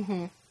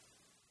 Because,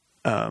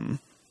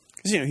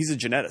 he's a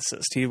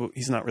geneticist.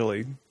 He's not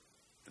really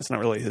It's not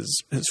really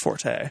his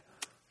forte.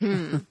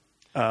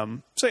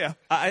 So yeah,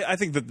 I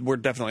think that we're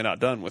definitely not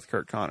done with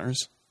Curt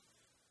Connors.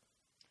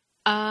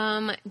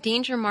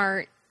 Danger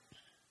Mart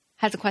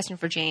has a question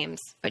for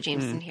James, but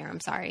James isn't here. I'm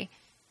sorry.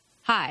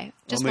 Hi,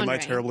 just Only wondering.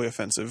 my terribly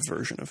offensive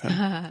version of him.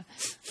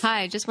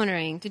 Hi, just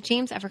wondering, did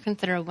James ever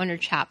consider a Wonder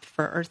Chap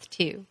for Earth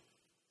 2?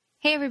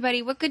 Hey,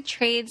 everybody, what good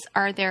trades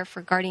are there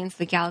for Guardians of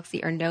the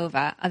Galaxy or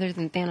Nova other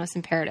than Thanos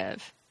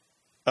Imperative?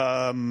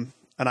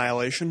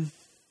 Annihilation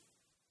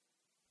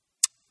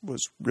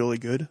was really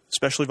good,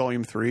 especially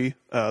Volume 3.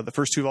 The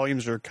first 2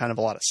 volumes are kind of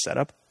a lot of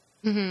setup.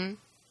 Mm-hmm.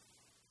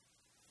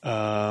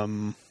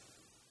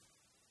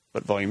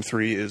 But Volume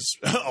 3 is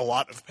a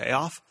lot of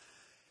payoff.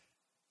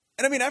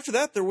 And I mean, after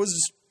that, there was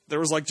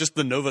like just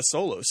the Nova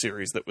Solo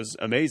series that was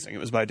amazing. It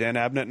was by Dan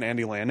Abnett and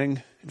Andy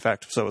Lanning. In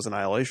fact, so was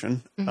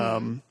Annihilation.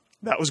 Mm-hmm.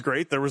 That was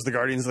great. There was the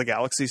Guardians of the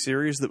Galaxy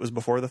series that was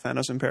before the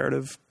Thanos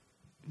Imperative.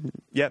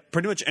 Yeah,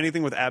 pretty much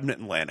anything with Abnett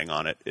and Lanning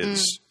on it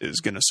is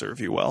going to serve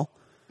you well.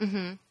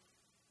 Mm-hmm.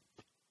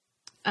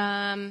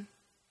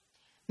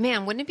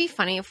 Man, wouldn't it be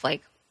funny if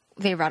like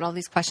they read all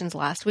these questions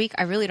last week?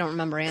 I really don't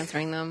remember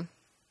answering them.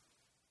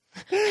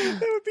 That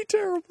would be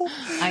terrible.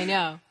 I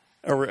know.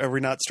 Are we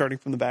not starting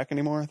from the back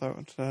anymore? I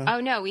thought, Oh,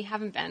 no, we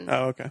haven't been.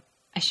 Oh, okay.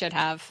 I should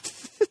have.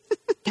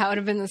 That would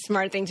have been the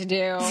smart thing to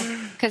do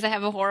because I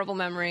have a horrible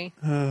memory.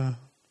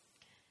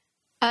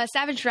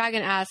 Savage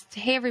Dragon asked,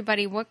 hey,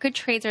 everybody, what good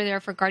trades are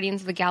there for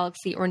Guardians of the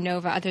Galaxy or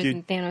Nova other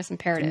than Thanos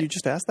Imperative? Didn't you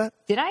just ask that?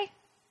 Did I?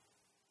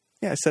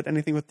 Yeah, I said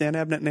anything with Dan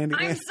Abnett and Andy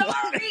I'm Lanning.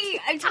 sorry.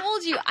 I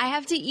told you. I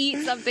have to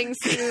eat something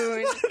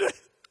soon. I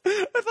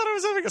thought I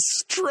was having a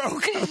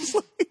stroke. I was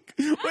like,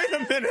 wait a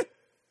minute.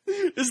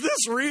 Is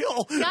this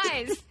real?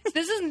 Guys,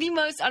 this is the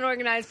most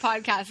unorganized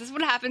podcast. This is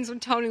what happens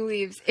when Tony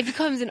leaves. It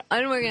becomes an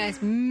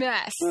unorganized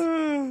mess,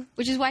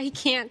 which is why he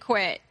can't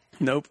quit.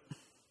 Nope.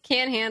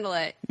 Can't handle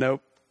it.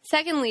 Nope.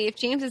 Secondly, if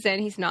James is in,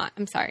 he's not.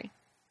 I'm sorry.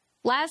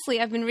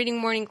 Lastly, I've been reading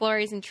Morning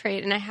Glories and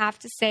Trade, and I have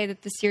to say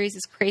that the series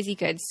is crazy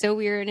good, so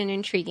weird and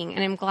intriguing,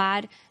 and I'm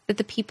glad that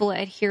the people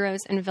at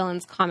Heroes and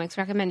Villains Comics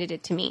recommended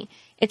it to me.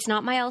 It's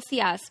not my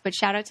LCS, but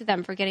shout out to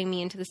them for getting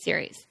me into the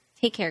series.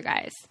 Take care,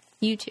 guys.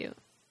 You too.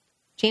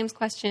 James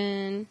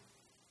question.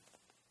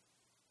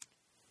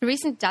 The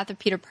recent death of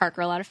Peter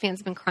Parker, a lot of fans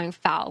have been crying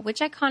foul. Which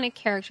iconic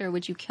character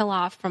would you kill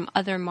off from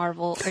other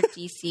Marvel or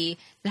DC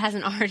that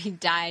hasn't already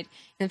died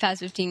in the past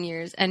 15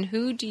 years? And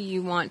who do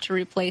you want to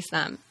replace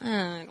them?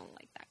 I don't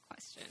like that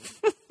question.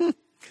 I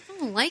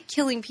don't like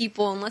killing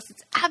people unless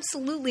it's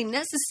absolutely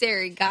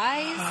necessary,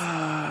 guys.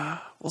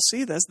 Well,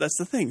 see, that's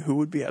the thing. Who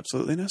would be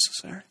absolutely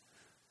necessary?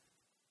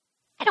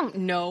 I don't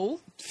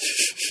know.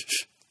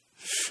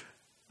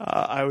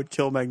 I would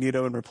kill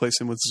Magneto and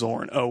replace him with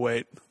Zorn. Oh,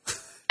 wait.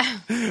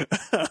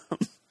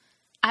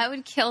 I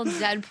would kill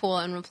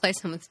Deadpool and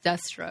replace him with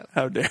Deathstroke.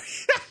 How dare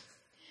you?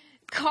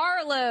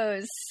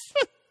 Carlos!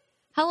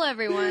 Hello,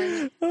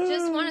 everyone.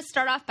 Just want to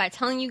start off by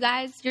telling you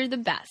guys you're the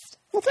best.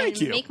 Well, thank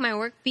you. Make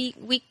my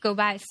week go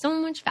by so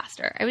much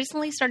faster. I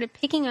recently started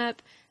picking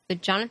up the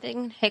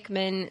Jonathan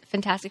Hickman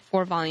Fantastic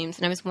Four volumes,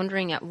 and I was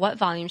wondering at what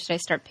volume should I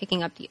start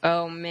picking up the...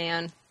 Oh,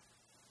 man.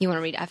 You want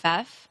to read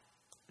FF?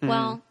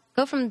 Well,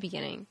 go from the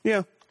beginning.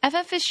 Yeah.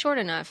 FF is short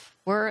enough.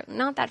 We're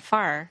not that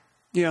far.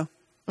 Yeah.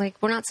 Like,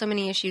 we're not so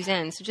many issues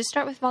in, so just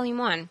start with Volume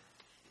 1.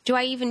 Do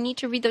I even need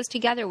to read those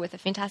together with the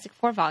Fantastic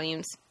Four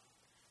volumes?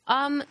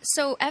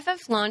 So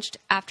FF launched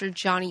after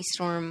Johnny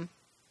Storm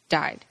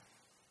died.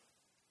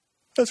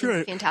 That's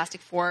right.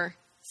 Fantastic Four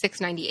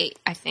 698,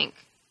 I think.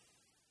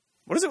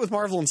 What is it with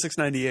Marvel and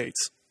 698s?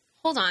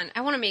 Hold on,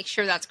 I want to make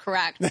sure that's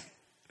correct.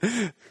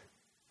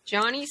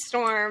 Johnny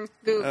Storm,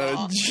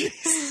 Google.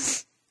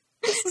 Jeez.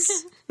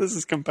 This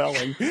is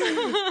compelling.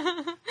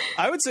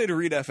 I would say to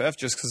read FF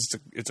just because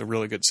it's a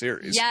really good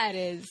series. Yeah, it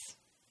is.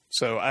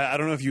 So I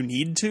don't know if you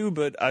need to,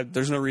 but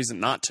there's no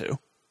reason not to.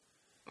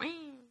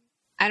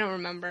 I don't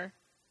remember.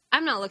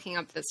 I'm not looking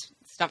up this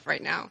stuff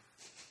right now.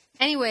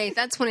 Anyway,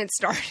 that's when it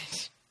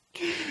started.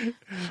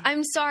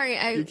 I'm sorry.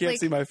 You can't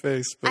see my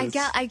face. But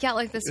I get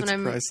like this when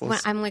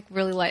I'm like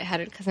really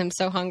lightheaded because I'm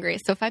so hungry.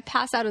 So if I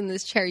pass out in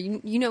this chair,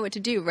 you know what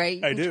to do, right?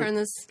 You I can do. Turn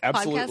this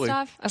Absolutely. podcast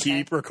off. Okay.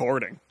 Keep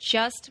recording.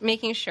 Just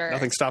making sure.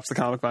 Nothing stops the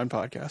Comic Mind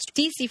podcast.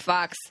 DC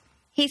Fox.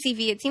 Hey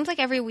CV, it seems like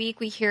every week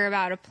we hear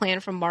about a plan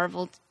from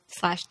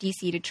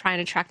Marvel/DC to try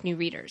and attract new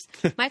readers.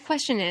 My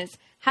question is,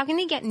 how can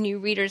they get new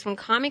readers when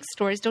comic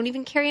stores don't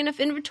even carry enough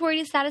inventory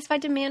to satisfy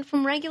demand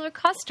from regular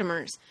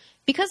customers?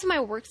 Because of my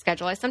work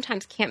schedule, I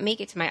sometimes can't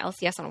make it to my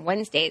LCS on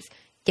Wednesdays.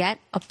 Get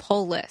a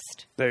pull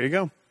list. There you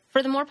go.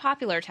 For the more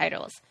popular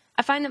titles,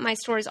 I find that my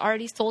store is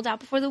already sold out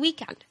before the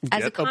weekend.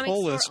 As a comic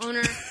store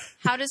owner,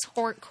 how does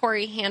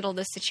Corey handle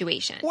this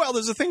situation? Well,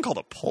 there's a thing called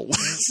a pull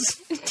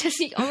list. Does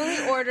he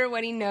only order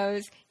what he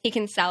knows he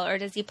can sell, or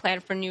does he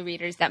plan for new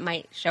readers that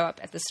might show up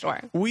at the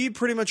store? We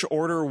pretty much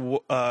order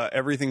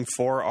everything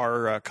for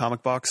our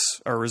comic box,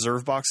 our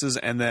reserve boxes,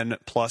 and then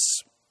plus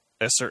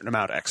a certain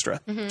amount extra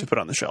to put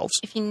on the shelves.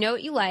 If you know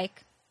what you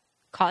like,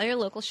 call your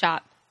local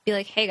shop. Be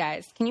like, hey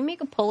guys, can you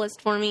make a pull list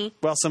for me?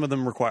 Well, some of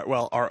them require.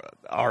 Well,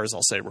 ours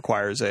I'll say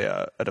requires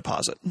a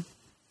deposit.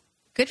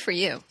 Good for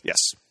you. Yes.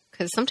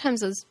 Because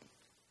sometimes those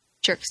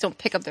jerks don't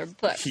pick up their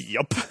books.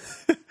 Yup.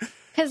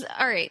 Because,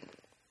 all right,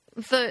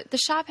 the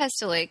shop has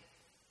to, like,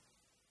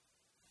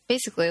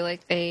 basically,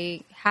 like,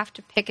 they have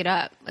to pick it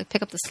up, like,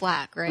 pick up the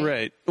slack, right?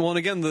 Right. Well, and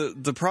again,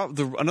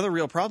 another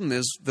real problem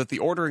is that the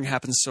ordering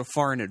happens so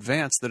far in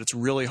advance that it's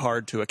really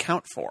hard to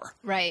account for.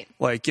 Right.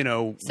 Like,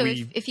 So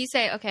if you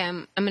say, okay,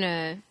 I'm going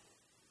to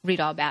read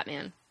all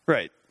Batman,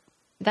 right.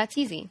 that's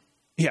easy.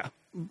 Yeah.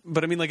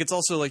 But I mean, like, it's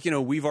also like,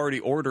 we've already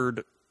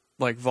ordered,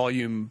 like,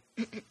 volume,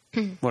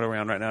 what are we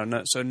on right now?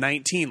 No, so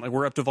 19, like,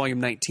 we're up to volume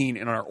 19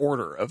 in our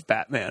order of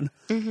Batman.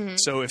 Mm-hmm.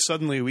 So if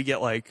suddenly we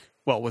get, like,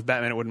 well, with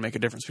Batman, it wouldn't make a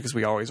difference because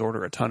we always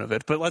order a ton of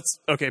it. But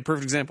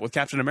perfect example. With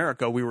Captain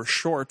America, we were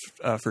short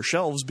for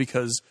shelves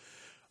because,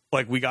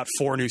 like, we got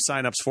 4 new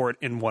signups for it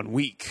in 1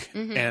 week.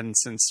 Mm-hmm. And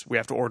since we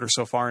have to order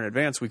so far in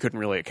advance, we couldn't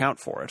really account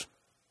for it.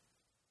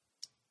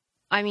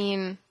 I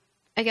mean,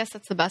 I guess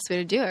that's the best way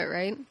to do it,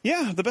 right?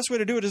 Yeah, the best way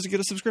to do it is to get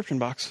a subscription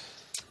box.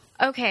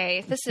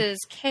 Okay, this is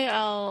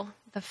KL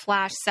the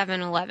Flash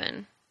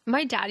 7-Eleven.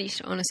 My dad used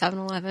to own a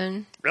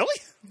 7-Eleven.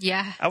 Really?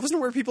 Yeah. I wasn't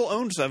aware people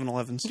owned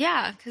 7-Elevens.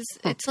 Yeah, because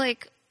it's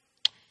like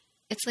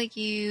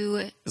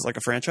you... It's like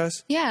a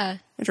franchise? Yeah.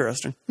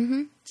 Interesting.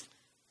 Mm-hmm.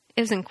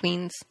 It was in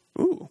Queens.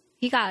 Ooh.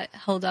 He got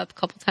held up a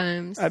couple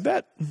times. I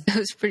bet. It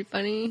was pretty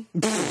funny.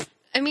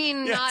 I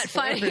mean, Yeah, not it's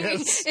funny.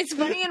 hilarious. It's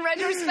funny in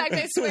retrospect,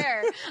 I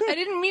swear. I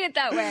didn't mean it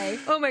that way.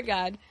 Oh, my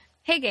God.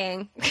 Hey,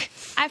 gang.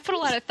 I've put a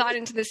lot of thought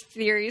into this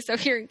theory, so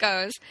here it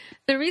goes.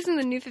 The reason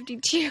the New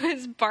 52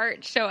 has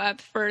Bart show up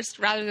first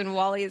rather than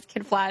Wally as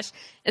Kid Flash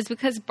is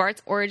because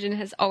Bart's origin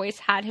has always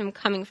had him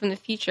coming from the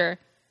future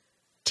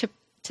to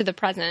the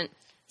present.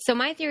 So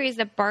my theory is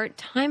that Bart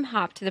time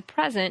hopped to the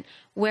present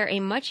where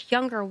a much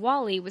younger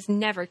Wally was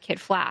never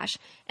Kid Flash.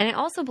 And I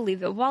also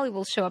believe that Wally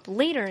will show up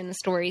later in the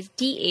stories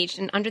de-aged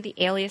and under the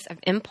alias of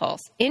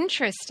Impulse.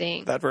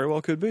 Interesting. That very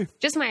well could be.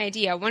 Just my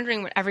idea,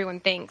 wondering what everyone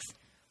thinks.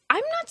 I'm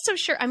not so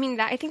sure. I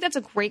mean, I think that's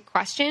a great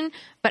question,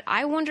 but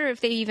I wonder if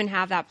they even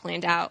have that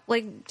planned out.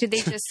 Like, did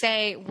they just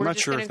say, we're I'm not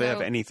just sure going if to they go...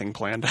 have anything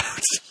planned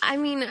out. I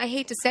mean, I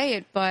hate to say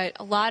it, but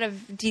a lot of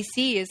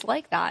DC is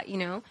like that,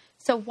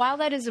 So while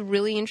that is a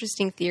really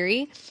interesting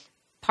theory,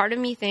 part of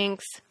me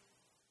thinks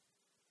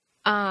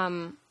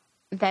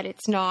that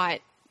it's not...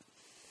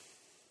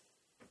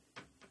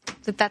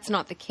 that's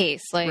not the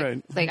case.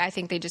 Right. Like, I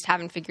think they just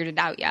haven't figured it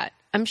out yet.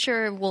 I'm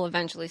sure we'll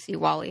eventually see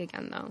Wally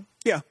again, though.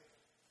 Yeah.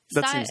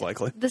 That seems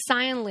likely. The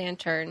Cyan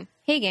Lantern.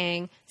 Hey,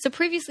 gang. So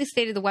previously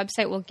stated the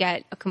website will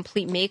get a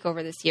complete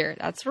makeover this year.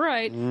 That's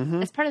right.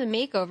 Mm-hmm. As part of the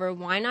makeover,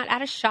 why not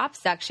add a shop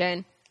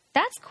section?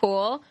 That's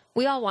cool.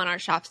 We all want our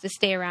shops to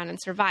stay around and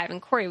survive,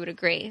 and Corey would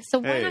agree. So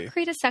why not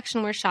create a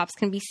section where shops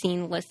can be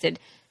seen listed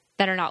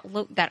that are not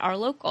that are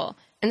local,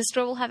 and the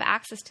store will have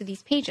access to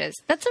these pages?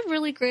 That's a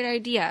really great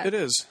idea. It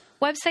is.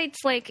 Websites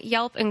like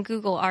Yelp and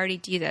Google already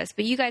do this,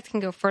 but you guys can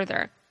go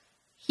further.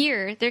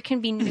 Here, there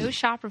can be no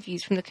shop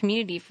reviews from the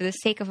community for the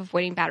sake of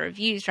avoiding bad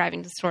reviews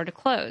driving the store to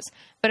close,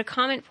 but a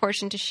comment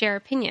portion to share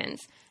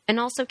opinions, and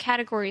also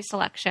category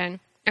section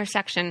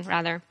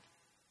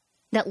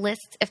that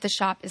lists if the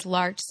shop is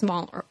large,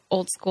 small, or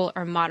old school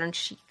or modern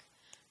chic.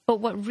 But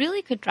what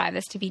really could drive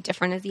this to be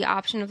different is the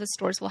option of the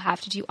stores will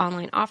have to do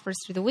online offers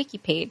through the wiki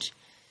page.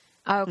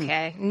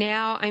 Okay,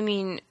 Now, I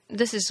mean,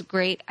 this is a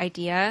great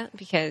idea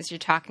because you're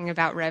talking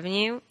about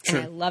revenue, and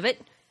I love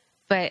it.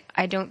 But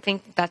I don't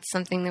think that's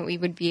something that we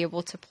would be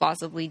able to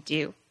plausibly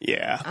do.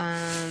 Yeah.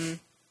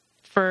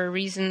 For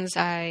reasons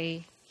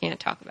I can't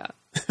talk about.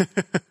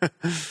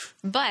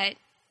 But...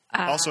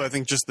 also, I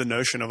think just the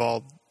notion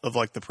of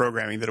like the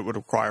programming that it would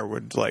require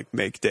would like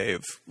make Dave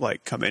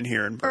like come in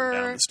here and burn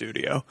down the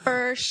studio.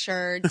 For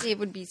sure. Dave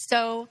would be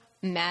so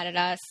mad at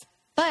us.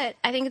 But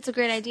I think it's a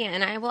great idea,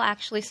 and I will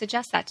actually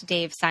suggest that to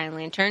Dave, Cyan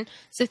Lantern.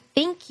 So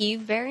thank you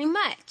very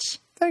much.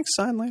 Thanks,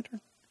 Cyan Lantern.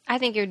 I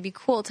think it would be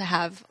cool to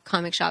have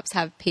comic shops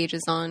have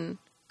pages on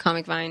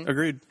Comic Vine.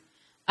 Agreed.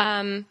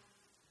 And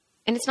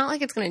it's not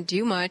like it's going to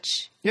do much.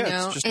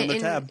 Yeah, it's just another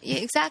tab. Yeah,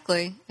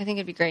 exactly. I think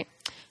it'd be great.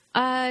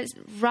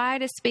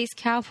 Ride a Space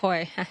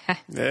Cowboy.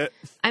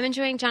 I'm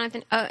enjoying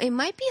Jonathan. It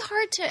might be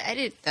hard to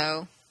edit,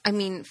 though. I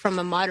mean, from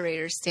a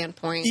moderator's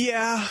standpoint.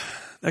 Yeah,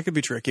 that could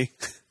be tricky.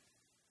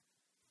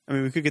 I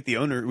mean, we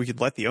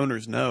could let the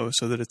owners know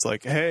so that it's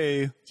like,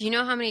 hey. Do you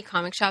know how many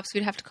comic shops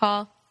we'd have to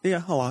call?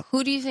 Yeah, a lot.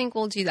 Who do you think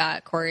will do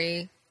that,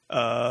 Corey?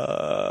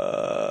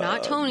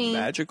 Not Tony.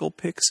 Magical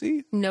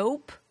Pixie?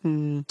 Nope.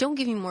 Don't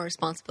give me more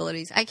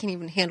responsibilities. I can't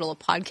even handle a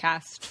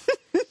podcast.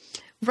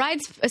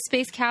 Rides a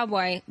Space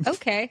Cowboy.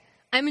 Okay.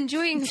 I'm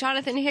enjoying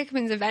Jonathan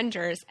Hickman's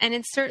Avengers, and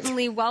it's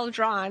certainly well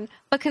drawn.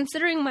 But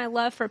considering my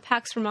love for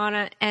Pax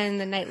Romana and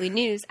the Nightly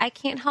News, I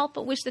can't help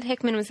but wish that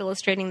Hickman was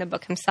illustrating the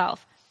book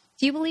himself.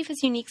 Do you believe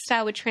his unique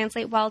style would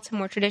translate well to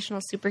more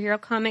traditional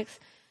superhero comics?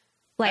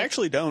 I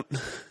actually don't.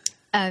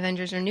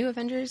 Avengers or New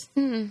Avengers?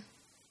 I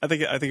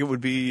think it would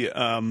be.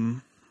 I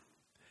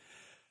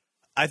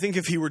think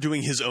if he were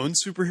doing his own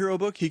superhero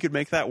book, he could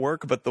make that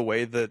work. But the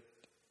way that,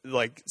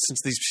 like,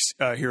 since these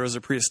heroes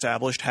are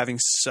pre-established, having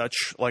such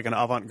like an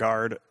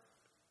avant-garde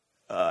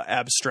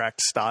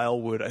abstract style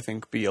would, I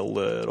think, be a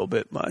little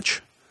bit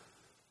much.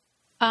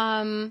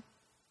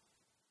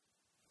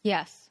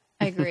 Yes,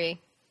 I agree.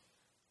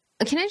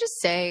 Can I just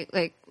say,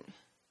 like,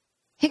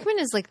 Hickman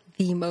is like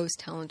the most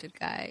talented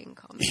guy in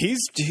comics.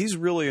 He's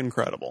really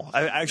incredible.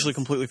 I actually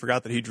completely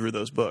forgot that he drew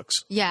those books.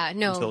 Yeah,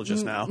 no. Until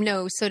just now.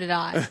 No, so did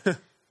I.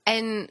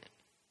 And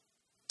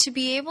to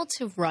be able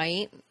to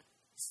write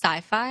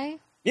sci-fi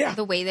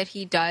the way that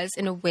he does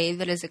in a way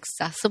that is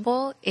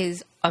accessible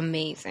is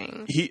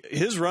amazing.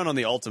 His run on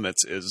the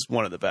Ultimates is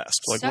one of the best.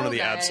 Like, So one of the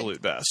good.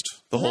 absolute best.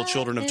 The whole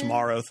Children of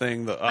Tomorrow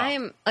thing.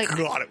 God,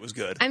 it was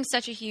good. I'm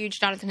such a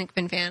huge Jonathan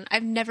Hickman fan.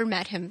 I've never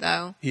met him,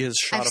 though. He has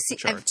shot up the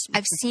charts.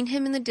 I've seen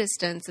him in the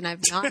distance, and I've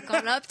not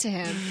gone up to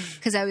him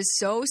because I was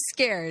so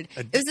scared.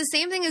 It was the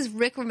same thing as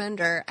Rick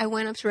Remender. I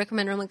went up to Rick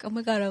Remender. I'm like, oh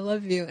my God, I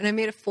love you. And I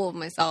made a fool of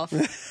myself.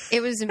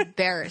 It was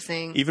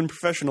embarrassing. Even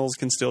professionals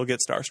can still get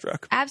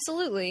starstruck.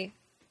 Absolutely.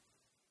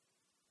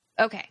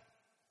 Okay.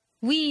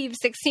 Weave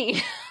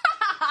 16.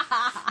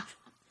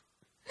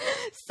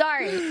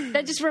 Sorry,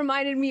 that just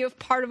reminded me of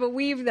part of a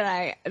weave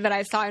that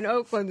I saw in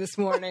Oakland this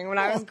morning when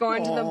I was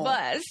going to the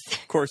bus.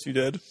 Of course you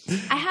did.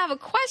 I have a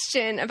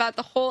question about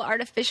the whole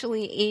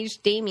artificially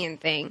aged Damien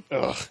thing.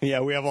 Ugh, yeah,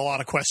 we have a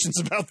lot of questions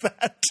about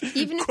that.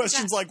 Even if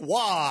questions like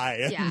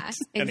why? Yeah,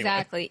 Anyway.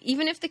 exactly.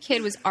 Even if the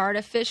kid was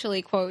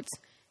artificially, quotes,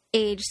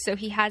 aged so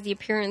he has the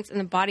appearance and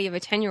the body of a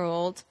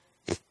 10-year-old,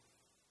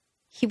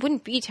 he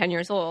wouldn't be 10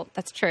 years old.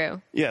 That's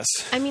true. Yes.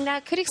 I mean,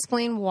 that could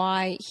explain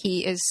why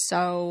he is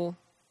so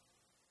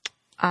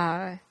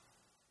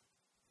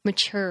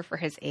mature for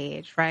his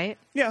age, right?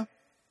 Yeah.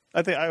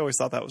 I always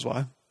thought that was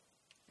why.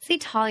 See,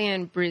 Talia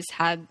and Bruce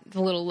had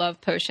the little love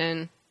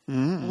potion,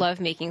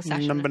 love-making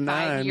session Number 5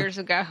 9. years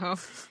ago,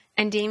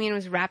 and Damien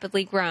was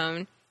rapidly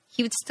grown.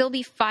 He would still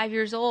be 5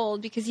 years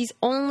old because he's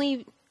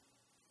only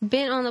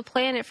been on the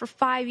planet for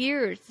 5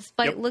 years,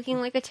 despite looking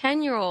like a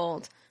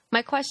 10-year-old.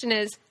 My question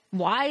is,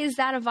 why is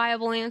that a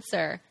viable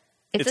answer?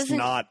 It's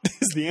not,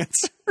 is the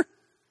answer.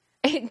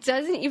 It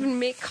doesn't even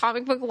make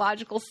comic book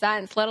logical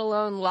sense, let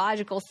alone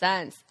logical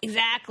sense.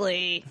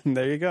 Exactly.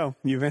 There you go.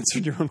 You've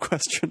answered your own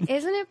question.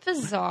 Isn't it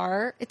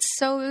bizarre? It's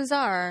so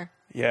bizarre.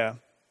 Yeah.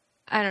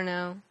 I don't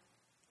know.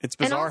 It's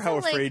bizarre also, how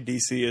like, afraid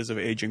DC is of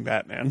aging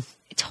Batman.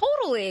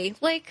 Totally.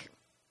 Like,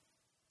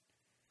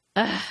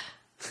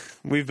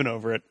 We've been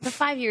over it. the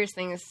 5 years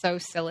thing is so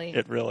silly.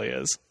 It really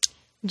is.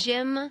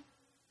 Jim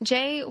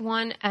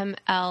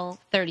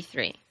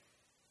J1ML33.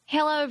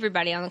 Hello,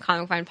 everybody on the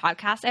Comic Vine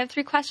podcast. I have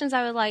 3 questions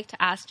I would like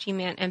to ask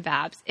G-Man and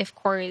Babs. If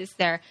Corey is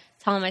there,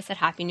 tell him I said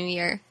Happy New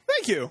Year.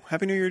 Thank you.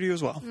 Happy New Year to you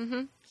as well.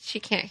 Mm-hmm.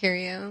 She can't hear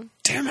you.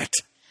 Damn it.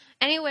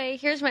 Anyway,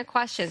 here's my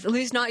questions. At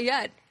least not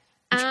yet.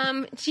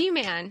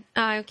 G-Man.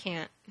 I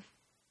can't.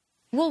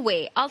 We'll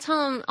wait. I'll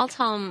tell him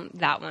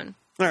that one.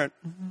 All right.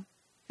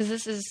 Because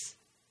this is...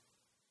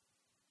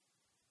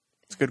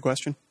 It's a good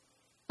question.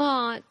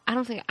 Well, I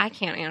don't think I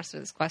can't answer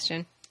this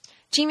question.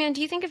 G-Man,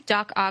 do you think if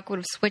Doc Ock would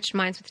have switched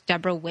minds with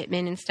Deborah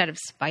Whitman instead of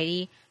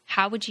Spidey,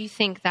 how would you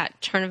think that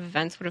turn of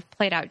events would have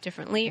played out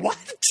differently?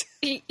 What?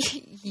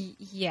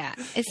 Yeah.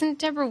 Isn't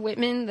Deborah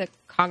Whitman the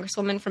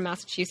congresswoman from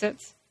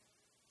Massachusetts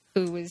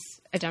who was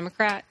a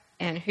Democrat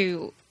and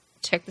who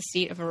took the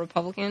seat of a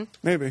Republican?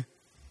 Maybe.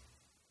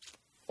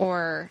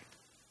 Or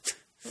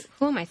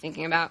who am I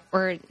thinking about?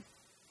 Or,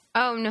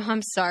 oh, no,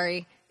 I'm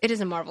sorry. It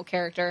is a Marvel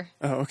character.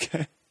 Oh,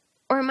 okay.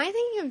 Or am I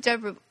thinking of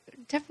Deborah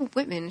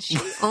Whitman? Is she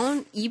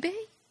on eBay?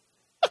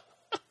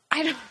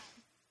 I don't...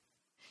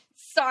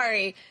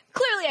 Sorry.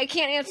 Clearly, I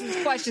can't answer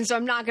this question, so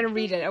I'm not going to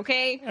read it,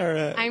 okay? All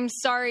right. I'm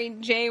sorry,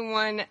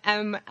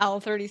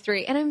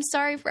 J1ML33. And I'm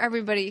sorry for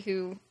everybody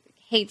who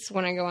hates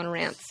when I go on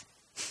rants.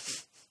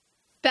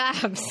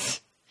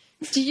 Babs,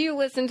 do you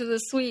listen to the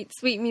sweet,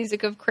 sweet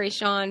music of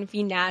Krayshawn,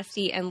 V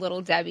Nasty, and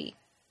Little Debbie?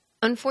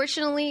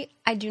 Unfortunately,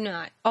 I do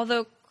not.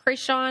 Although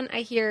Krayshawn,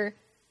 I hear,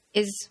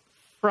 is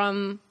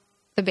from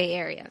the Bay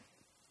Area.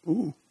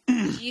 Ooh.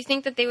 Do you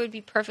think that they would be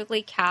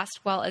perfectly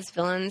cast well as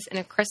villains in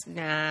a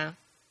Nah.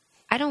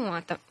 I don't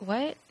want them.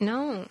 What?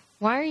 No.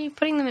 Why are you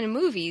putting them in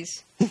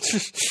movies?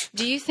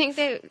 Do you think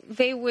that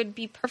they would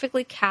be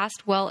perfectly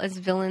cast well as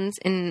villains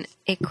in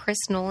a Chris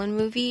Nolan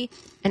movie?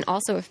 And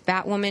also, if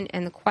Batwoman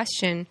and The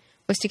Question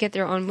was to get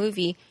their own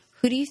movie,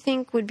 who do you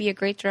think would be a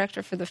great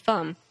director for the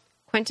film?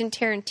 Quentin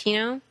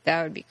Tarantino?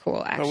 That would be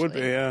cool, actually. That would be,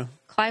 yeah.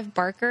 Clive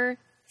Barker?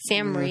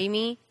 Sam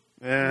Raimi?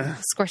 Yeah.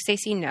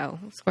 Scorsese? No.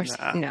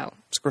 No.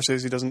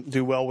 Scorsese doesn't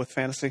do well with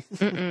fantasy.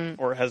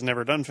 Or has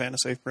never done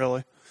fantasy,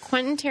 really.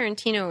 Quentin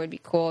Tarantino would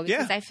be cool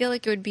because I feel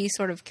like it would be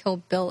sort of Kill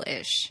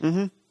Bill-ish.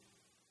 Mm-hmm.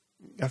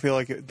 I feel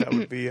like that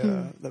would be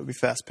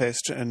fast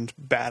paced and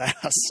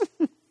badass.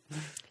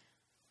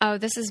 Oh,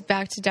 this is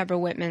back to Deborah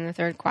Whitman, the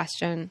third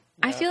question.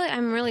 Yeah. I feel like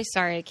I'm really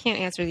sorry. I can't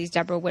answer these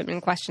Deborah Whitman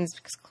questions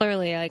because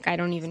clearly, like, I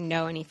don't even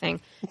know anything.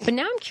 But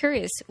now I'm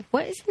curious.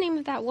 What is the name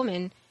of that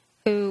woman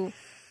who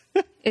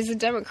is a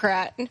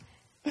Democrat?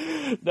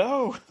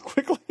 No,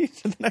 quickly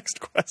to the next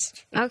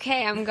question.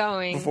 Okay, I'm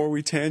going. Before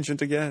we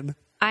tangent again.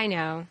 I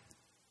know.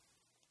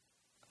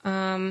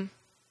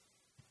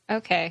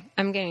 Okay,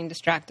 I'm getting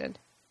distracted.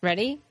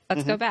 Ready?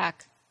 Let's go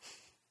back.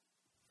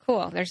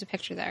 Cool. There's a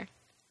picture there.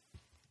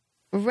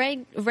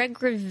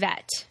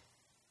 Regrivet.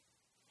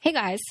 Hey,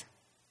 guys.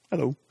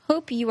 Hello.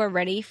 Hope you are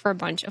ready for a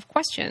bunch of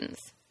questions.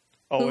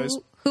 Always.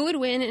 Who would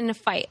win in a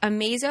fight, a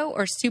Mazo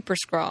or Super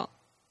Skrull?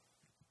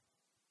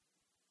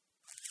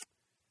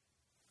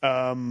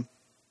 I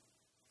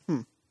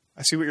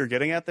see what you're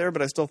getting at there,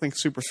 but I still think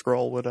Super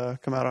Skrull would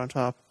come out on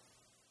top.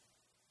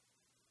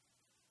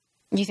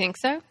 You think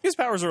so? His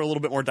powers are a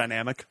little bit more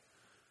dynamic.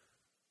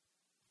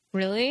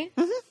 Really?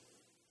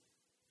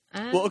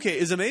 Well, okay,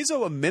 is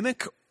Amazo a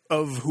mimic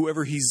of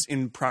whoever he's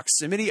in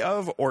proximity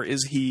of, or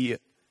is he,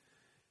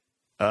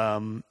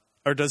 or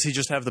does he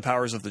just have the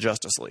powers of the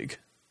Justice League?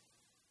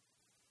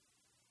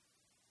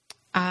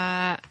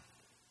 I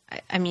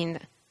mean,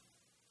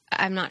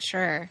 I'm not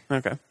sure.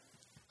 Okay.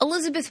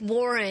 Elizabeth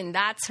Warren,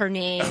 that's her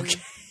name. Okay.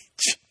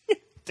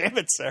 Damn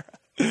it, Sarah.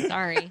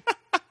 Sorry.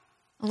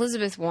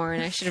 Elizabeth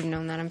Warren, I should have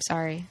known that. I'm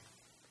sorry.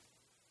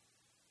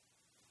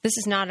 This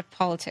is not a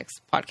politics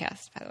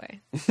podcast, by the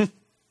way.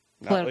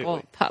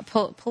 Political,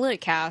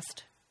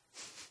 politicast.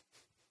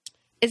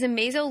 Is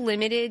Amazo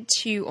limited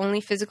to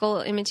only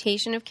physical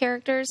imitation of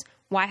characters?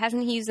 Why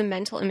hasn't he used the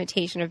mental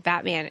imitation of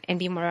Batman and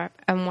be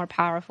a more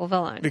powerful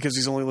villain? Because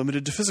he's only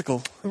limited to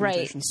physical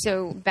imitations.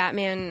 So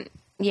Batman,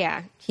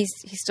 yeah, he's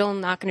still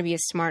not going to be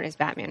as smart as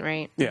Batman,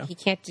 right? Yeah. He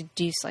can't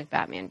deduce like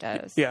Batman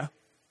does. Yeah.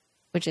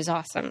 Which is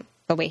awesome,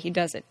 the way he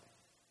does it.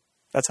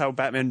 That's how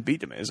Batman beat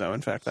Amazo,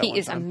 in fact. He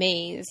is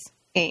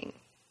amazing.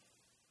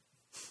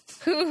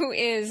 Who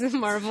is the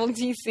Marvel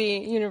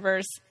DC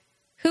Universe?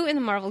 Who in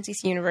the Marvel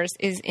DC Universe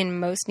is in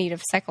most need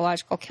of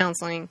psychological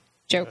counseling?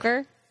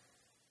 Joker?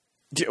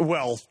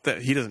 Well,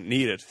 he doesn't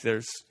need it.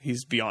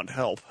 He's beyond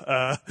help.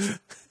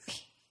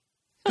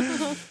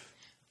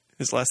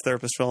 His last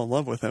therapist fell in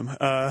love with him.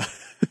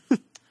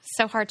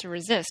 So hard to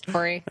resist,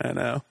 Corey. I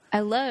know. I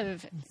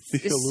love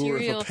The allure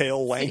of a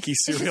pale, lanky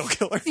serial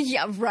killer.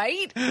 Yeah,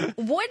 right?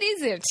 What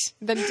is it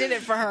that did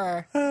it for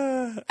her?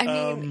 I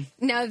mean,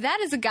 now that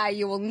is a guy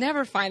you will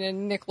never find in a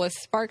Nicholas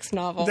Sparks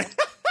novel.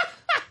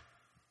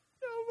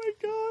 Oh, my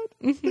God.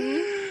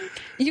 Mm-hmm.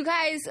 You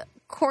guys,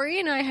 Corey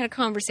and I had a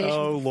conversation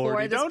Oh, before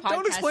Lordy. this podcast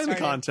Don't explain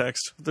started. the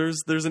context.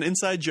 There's an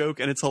inside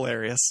joke, and it's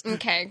hilarious.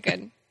 Okay,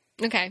 good.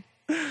 Okay.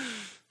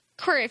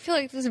 Corey, I feel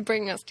like this is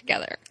bringing us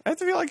together. I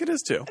feel like it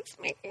is, too. It's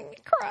making me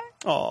cry.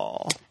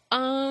 Aw.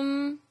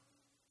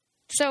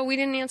 So we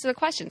didn't answer the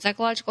question.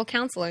 Psychological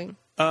counseling.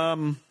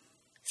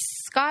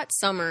 Scott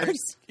Summers.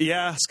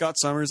 Yeah, Scott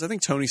Summers. I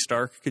think Tony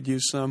Stark could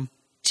use some.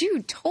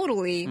 Dude,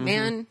 totally,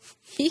 man.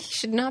 He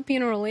should not be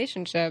in a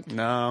relationship.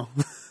 No.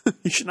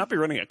 He should not be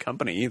running a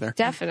company either.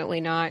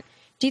 Definitely not.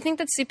 Do you think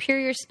that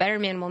Superior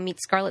Spider-Man will meet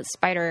Scarlet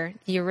Spider,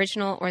 the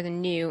original or the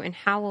new, and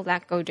how will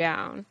that go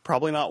down?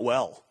 Probably not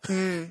well.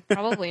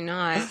 Probably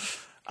not.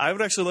 I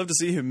would actually love to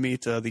see him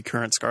meet the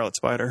current Scarlet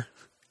Spider.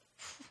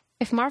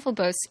 If Marvel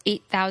boasts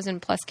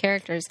 8,000 plus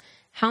characters,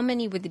 how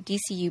many would the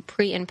DCU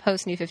pre and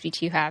post New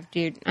 52 have?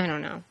 Dude, I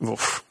don't know.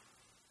 Oof.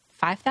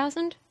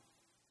 5,000?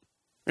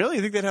 Really?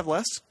 You think they'd have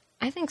less?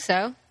 I think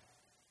so.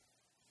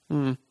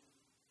 I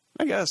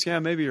guess, yeah,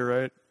 maybe you're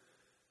right.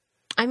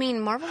 I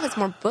mean, Marvel has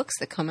more books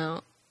that come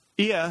out.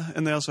 Yeah,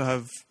 and they also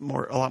have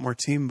a lot more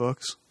team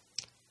books.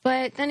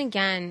 But then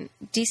again,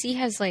 DC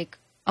has like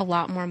a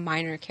lot more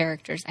minor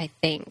characters, I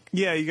think.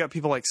 Yeah, you got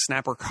people like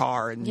Snapper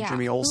Carr and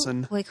Jimmy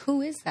Olsen.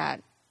 Who is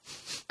that?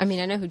 I mean,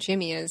 I know who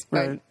Jimmy is,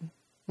 but Right.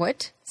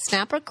 what?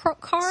 Snapper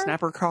Carr?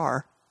 Snapper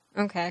Carr.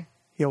 Okay.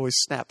 He always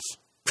snaps.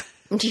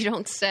 You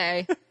don't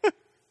say.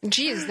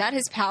 Gee, is that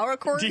his power,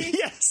 Corey?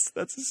 Yes,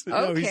 that's his, no,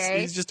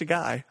 Okay. he's just a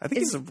guy. I think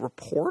he's a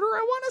reporter,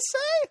 I want to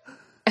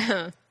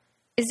say.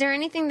 Is there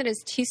anything that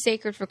is too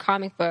sacred for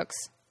comic books?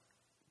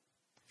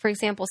 For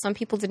example, some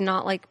people did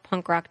not like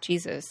punk rock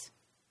Jesus.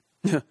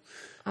 No,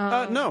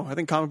 I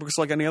think comic books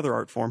are like any other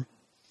art form.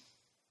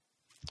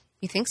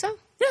 You think so?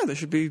 Yeah, they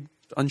should be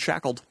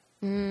unshackled.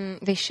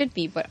 They should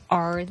be, but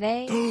are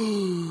they?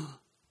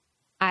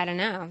 I don't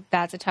know.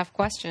 That's a tough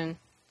question.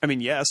 I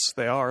mean, yes,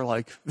 they are,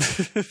 like...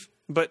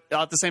 but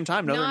at the same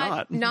time, no, they're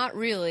not. Not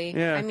really.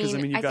 Yeah, I 'cause,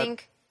 mean, you've got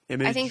think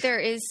Image. I think there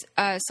is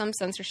some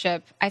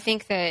censorship. I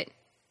think there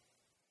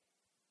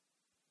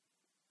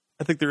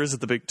is at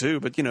the big two,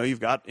 but, you've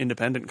got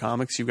independent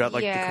comics. You've got,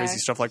 like, the crazy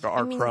stuff like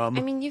Art Crumb.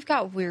 I mean, you've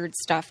got weird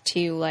stuff,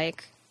 too.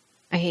 Like,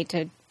 I hate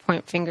to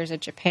point fingers at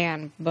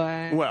Japan,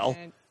 but... Well...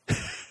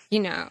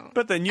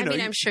 But then,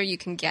 I'm sure you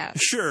can guess.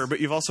 Sure, but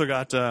you've also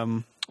got,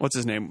 what's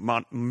his name?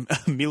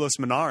 Milos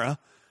Manara.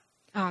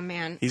 Oh,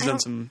 man. He's done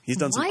some odd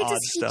stuff. Why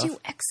does he do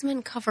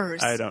X-Men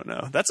covers? I don't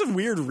know. That's a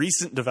weird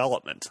recent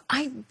development.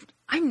 I'm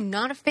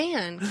not a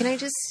fan. Can I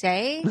just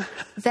say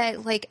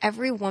that, like,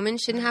 every woman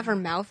shouldn't have her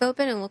mouth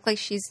open and look like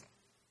she's...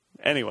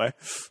 Anyway.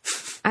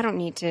 I don't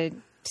need to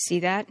see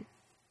that.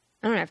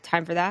 I don't have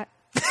time for that.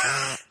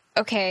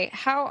 Okay,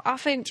 how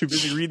often... Too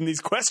busy reading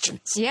these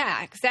questions.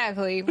 Yeah,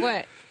 exactly.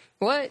 What?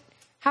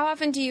 How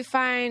often do you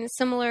find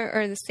similar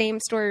or the same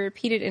story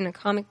repeated in a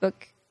comic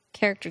book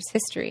character's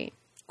history?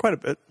 Quite a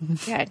bit.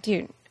 Yeah,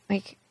 dude.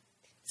 Like,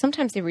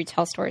 sometimes they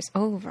retell stories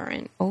over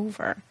and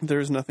over.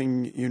 There's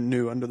nothing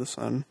new under the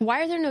sun.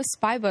 Why are there no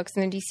spy books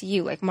in the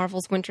DCU, like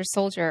Marvel's Winter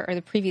Soldier or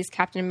the previous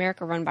Captain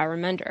America run by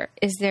Remender?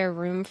 Is there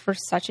room for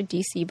such a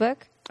DC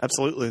book?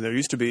 Absolutely. There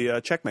used to be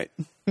Checkmate.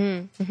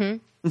 Mm-hmm.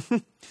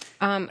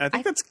 I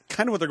think that's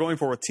kind of what they're going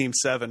for with Team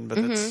 7, but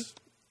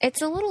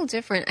it's a little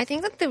different. I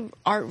think that the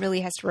art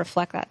really has to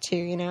reflect that too,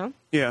 you know?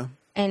 Yeah.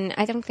 And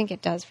I don't think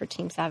it does for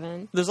Team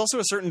 7. There's also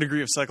a certain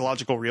degree of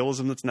psychological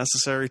realism that's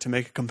necessary to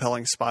make a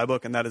compelling spy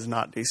book, and that is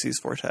not DC's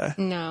forte.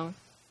 No.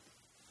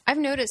 I've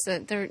noticed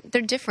that they're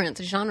different.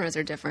 The genres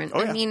are different.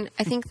 Oh, yeah. I mean,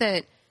 I think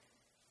that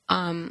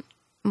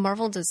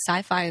Marvel does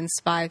sci-fi and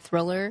spy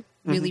thriller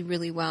really,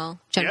 really well,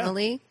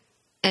 generally.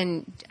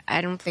 And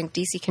I don't think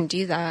DC can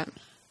do that.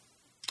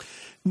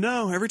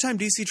 No, every time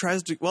DC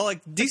tries to... Well,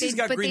 like, DC's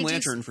got Green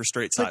Lantern for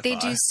straight sci-fi. But they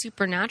do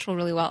Supernatural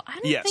really well.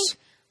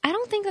 I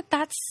don't think that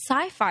that's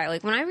sci-fi.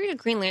 Like, when I read a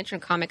Green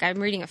Lantern comic, I'm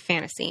reading a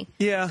fantasy.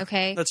 Yeah,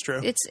 okay, that's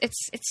true. It's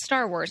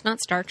Star Wars,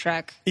 not Star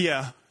Trek.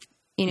 Yeah,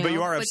 you know. But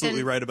you are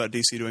absolutely right about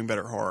DC doing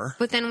better horror.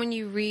 But then when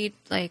you read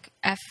like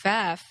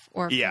FF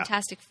or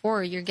Fantastic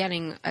Four, you're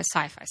getting a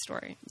sci-fi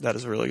story. That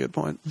is a really good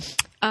point. Do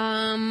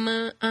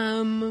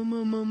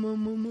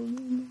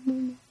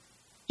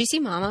you see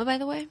Mama, by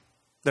the way?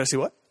 Did I see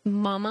what?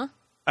 Mama.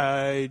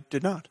 I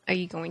did not. Are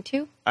you going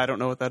to? I don't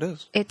know what that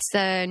is. It's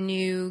a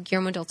new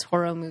Guillermo del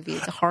Toro movie.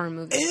 It's a horror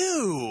movie.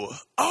 Ew.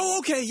 Oh,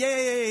 okay.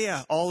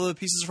 Yeah. All the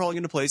pieces are falling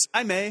into place.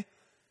 I may.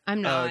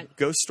 I'm not.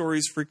 Ghost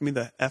stories freak me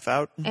the F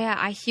out. Yeah,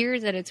 I hear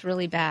that it's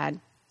really bad.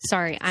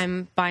 Sorry,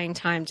 I'm buying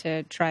time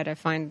to try to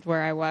find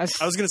where I was.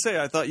 I was going to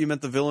say, I thought you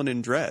meant the villain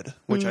in Dread,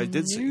 which I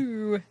did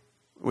see.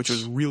 Which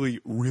was really,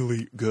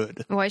 really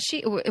good. Was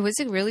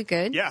it really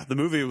good? Yeah, the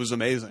movie was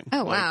amazing.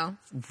 Oh, wow.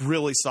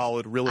 Really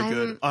solid, really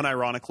good.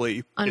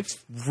 Unironically, it's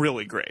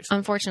really great.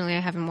 Unfortunately, I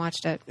haven't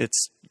watched it.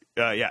 It's,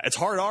 it's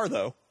hard R,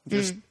 though.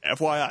 Just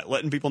FYI,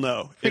 letting people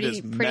know. It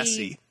is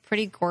messy.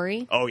 Pretty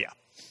gory? Oh, yeah.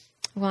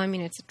 Well, I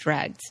mean, it's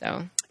Dread,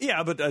 so...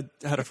 Yeah, but I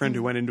had a friend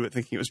who went into it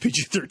thinking it was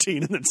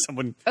PG-13, and then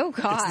someone gets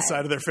the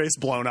side of their face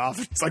blown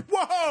off. It's like,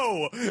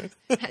 whoa!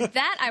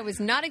 That I was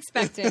not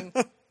expecting.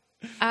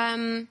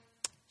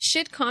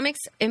 Should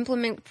comics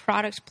implement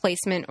product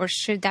placement, or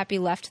should that be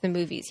left to the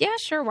movies? Yeah,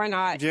 sure, why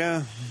not?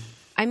 Yeah.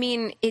 I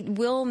mean, it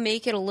will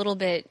make it a little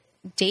bit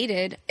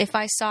dated. If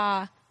I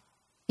saw,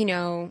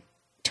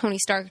 Tony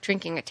Stark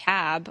drinking a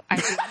Tab, I'd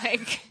be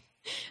like,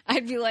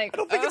 I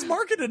don't think it's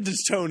marketed as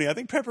Tony. I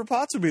think Pepper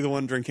Potts would be the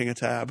one drinking a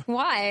Tab.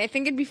 Why? I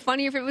think it'd be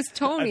funnier if it was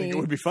Tony. I think it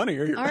would be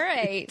funnier. You're All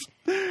right.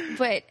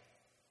 But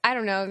I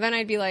don't know. Then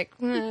I'd be like,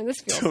 this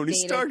feels Tony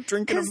dated. Stark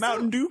drinking a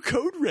Mountain Dew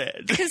Code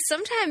Red. Because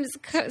sometimes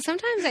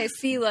I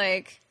see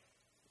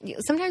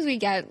sometimes we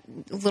get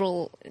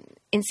little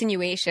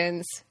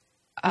insinuations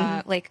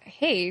like,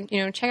 hey,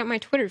 check out my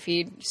Twitter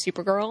feed,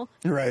 Supergirl.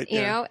 Right.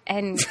 You know,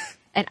 and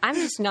I'm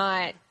just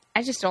not.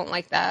 I just don't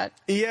like that.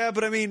 Yeah,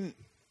 but I mean,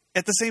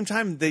 at the same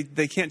time, they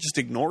can't just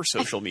ignore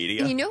social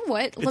media. You know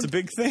what? It's a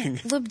big thing.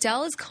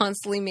 Libdell is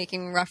constantly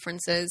making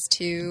references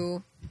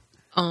to,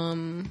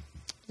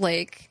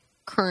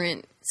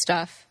 current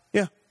stuff.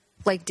 Yeah.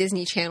 Like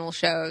Disney Channel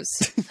shows.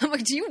 I'm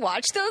like, do you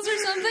watch those or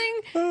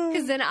something?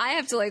 Because then I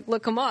have to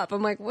look them up.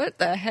 I'm like, what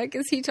the heck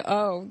is he?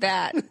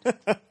 That.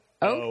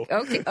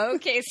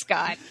 Okay,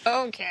 Scott.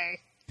 Okay.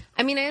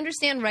 I mean, I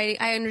understand writing.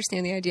 I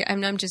understand the idea.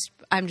 I'm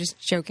just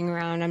joking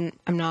around.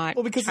 I'm not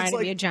trying to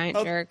be a giant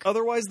jerk.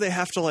 Otherwise, they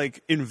have to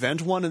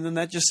invent one, and then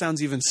that just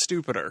sounds even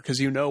stupider because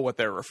you know what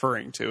they're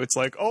referring to. It's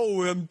like,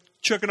 oh, I'm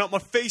checking out my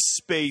face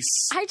space.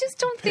 I just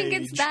don't think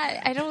it's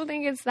that. I don't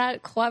think it's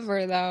that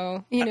clever,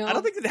 though. I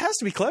don't think it has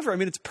to be clever. I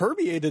mean, it's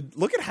permeated.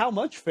 Look at how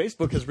much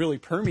Facebook has really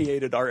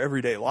permeated our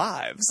everyday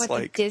lives.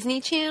 But the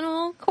Disney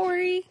Channel,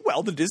 Corey?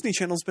 Well, the Disney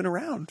Channel's been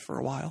around for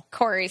a while.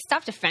 Corey,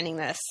 stop defending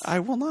this. I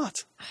will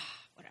not.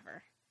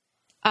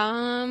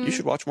 You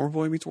should watch more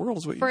Boy Meets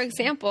World. For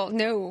example,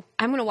 no,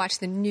 I'm going to watch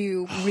the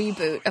new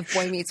reboot of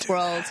Boy Meets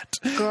World.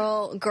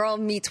 Girl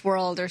Meets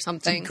World or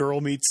something.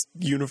 Girl Meets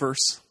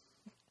Universe.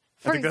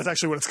 I think that's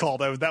actually what it's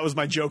called. That was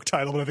my joke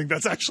title, but I think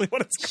that's actually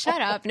what it's called.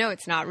 Shut up. No,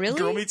 it's not really.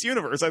 Girl Meets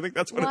Universe. I think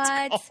that's what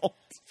it's called.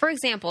 For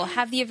example,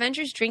 have the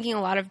Avengers drinking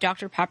a lot of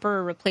Dr. Pepper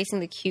or replacing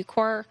the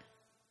Q-Core?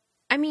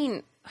 I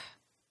mean,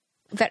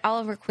 that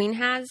Oliver Queen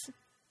has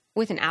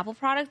with an Apple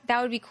product,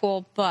 that would be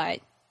cool,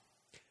 but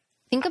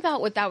think about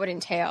what that would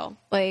entail.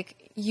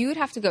 You'd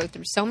have to go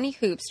through so many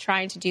hoops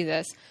trying to do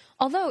this.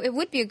 Although it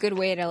would be a good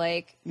way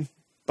to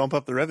bump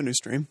up the revenue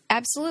stream.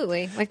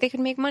 Absolutely. They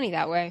could make money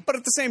that way. But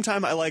at the same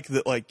time, I like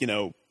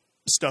that,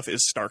 stuff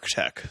is Stark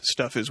Tech.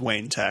 Stuff is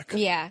Wayne Tech.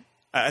 Yeah.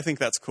 I think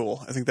that's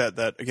cool. I think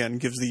that again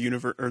gives the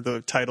universe or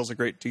the titles a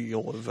great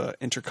deal of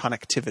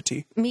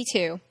interconnectivity. Me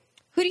too.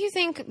 Who do you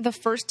think the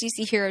first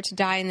DC hero to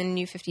die in the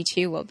New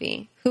 52 will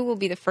be? Who will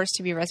be the first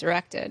to be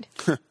resurrected?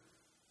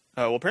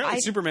 Well, apparently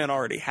Superman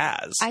already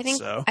has. I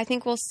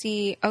think we'll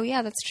see. Oh,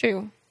 yeah, that's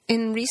true.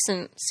 In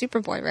recent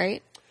Superboy,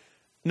 right?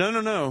 No.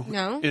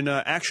 No? In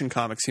Action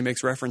Comics, he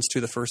makes reference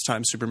to the first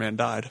time Superman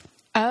died.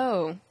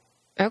 Oh,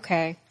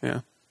 okay.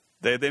 Yeah.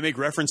 They make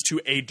reference to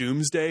a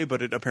doomsday,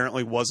 but it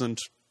apparently wasn't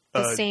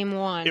the same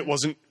one. It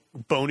wasn't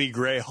bony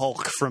gray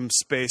Hulk from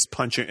space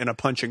punching in a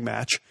punching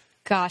match.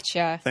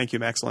 Gotcha. Thank you,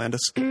 Max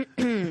Landis.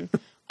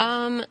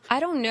 I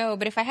don't know,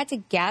 but if I had to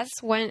guess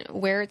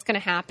where it's going to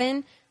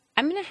happen,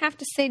 I'm going to have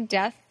to say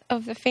death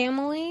of the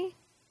family.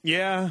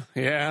 Yeah.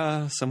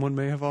 Someone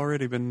may have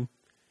already been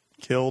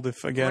killed.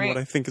 If again, Right. what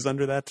I think is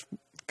under that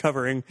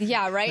covering.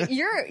 Yeah, right.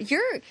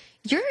 You're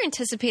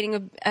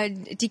anticipating a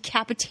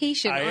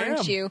decapitation, I aren't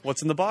am. you?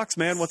 What's in the box,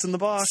 man? What's in the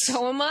box?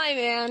 So am I,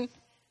 man.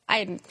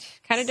 I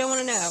kind of don't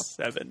want to know.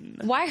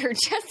 7. Why are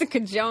Jessica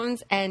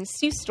Jones and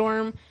Sue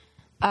Storm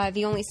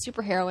the only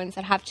superheroines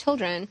that have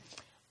children?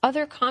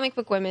 Other comic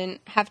book women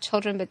have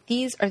children, but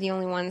these are the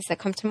only ones that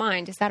come to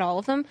mind. Is that all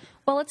of them?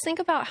 Well, let's think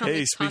about how Hey,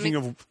 many speaking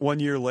of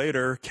 1 year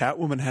later,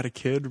 Catwoman had a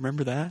kid.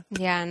 Remember that?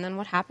 Yeah, and then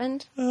what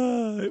happened?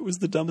 It was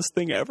the dumbest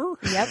thing ever.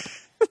 Yep.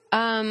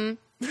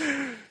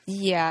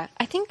 Yeah,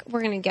 I think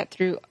we're going to get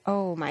through.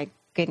 Oh, my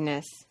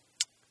goodness.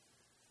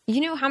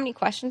 You know how many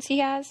questions he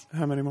has?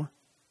 How many more?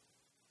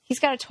 He's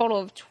got a total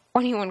of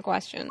 21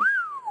 questions.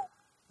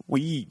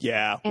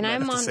 Yeah. And we might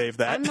I'm have to on save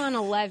that. I'm on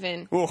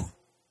 11. Oh.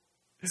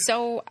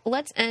 So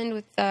let's end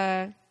with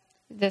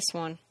this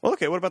one. Well,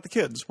 okay. What about the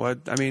kids? I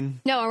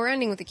mean. No, we're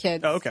ending with the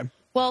kids. Oh, okay.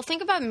 Well,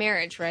 think about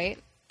marriage, right?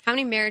 How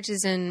many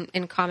marriages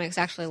in comics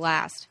actually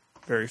last?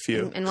 Very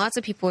few. And lots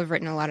of people have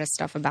written a lot of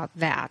stuff about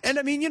that. And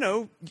I mean,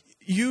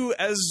 you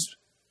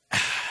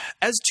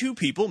as two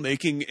people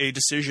making a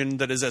decision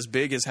that is as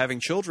big as having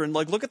children,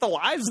 like look at the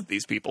lives that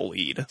these people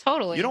lead.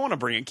 Totally. You don't want to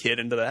bring a kid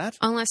into that.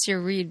 Unless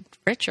you're Reed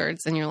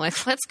Richards and you're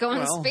like, let's go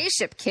on a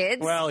spaceship,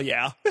 kids. Well,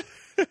 yeah.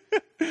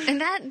 And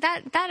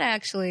that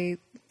actually...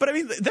 But I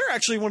mean, they're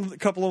actually a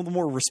couple of the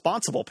more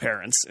responsible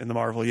parents in the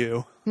Marvel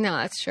U. No,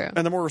 that's true.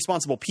 And the more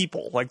responsible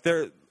people. Like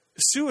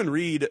Sue and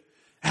Reed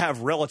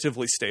have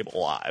relatively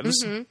stable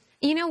lives. Mm-hmm.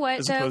 You know what,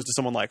 as though? opposed to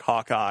someone like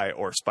Hawkeye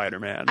or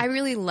Spider-Man. I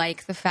really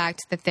like the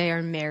fact that they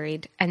are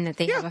married and that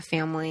they have a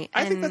family.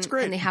 I think that's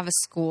great. And they have a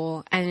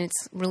school, and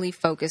it's really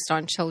focused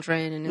on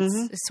children,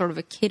 and it's sort of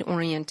a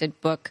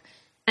kid-oriented book.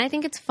 And I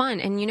think it's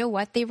fun. And you know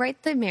what? They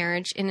write the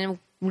marriage in a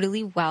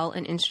really well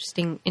and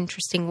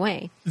interesting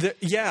way.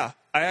 Yeah,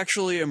 I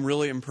actually am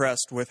really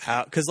impressed with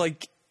how... Because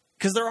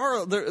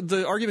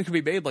the argument can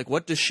be made, like,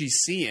 what does she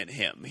see in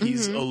him?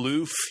 He's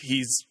aloof.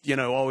 He's,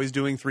 always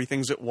doing 3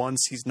 things at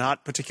once. He's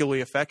not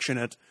particularly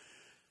affectionate.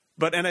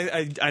 But, and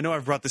I know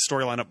I've brought this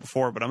storyline up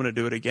before, but I'm going to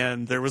do it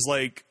again. There was,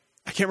 like,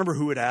 I can't remember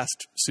who had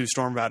asked Sue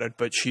Storm about it,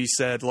 but she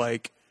said,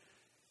 like,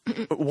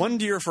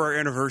 one year for our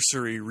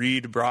anniversary,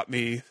 Reed brought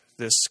me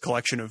this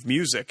collection of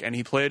music, and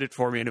he played it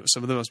for me, and it was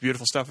some of the most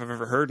beautiful stuff I've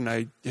ever heard, and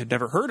I had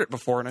never heard it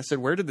before. And I said,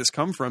 where did this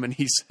come from? And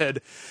he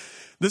said,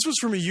 this was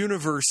from a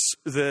universe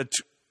that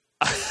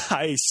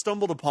I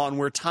stumbled upon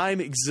where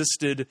time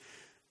existed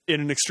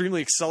in an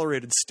extremely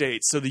accelerated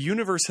state. So the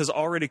universe has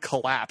already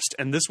collapsed,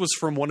 and this was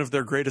from one of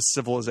their greatest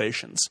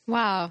civilizations.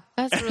 Wow,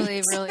 that's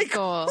really, really like,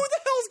 cool. Who the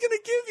hell's going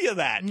to give you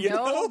that?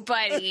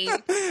 Nobody.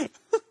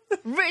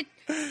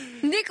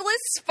 Nicholas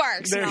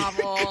Sparks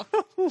novel.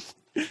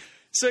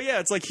 So yeah,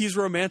 it's like he's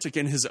romantic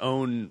in his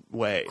own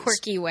way.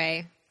 Quirky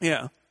way.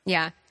 Yeah.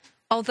 Yeah.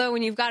 Although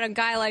when you've got a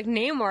guy like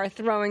Namor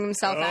throwing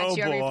himself at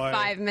you every boy.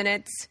 5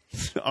 minutes.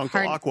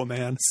 Uncle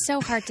Aquaman. So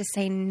hard to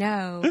say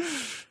no.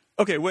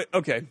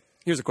 Okay.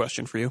 Here's a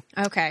question for you.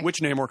 Okay. Which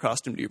Namor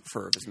costume do you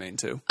prefer of his main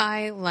two?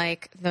 I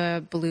like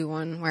the blue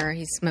one where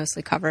he's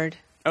mostly covered.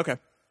 Okay.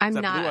 I'm Is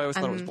that not. blue? I always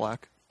thought it was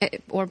black.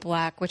 Or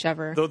black,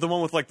 whichever. The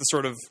one with like the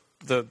sort of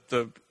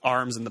the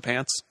arms and the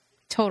pants?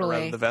 Or Totally.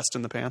 rather, the vest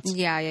and the pants?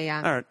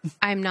 Yeah. All right.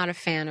 I'm not a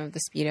fan of the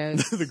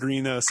Speedos. The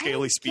green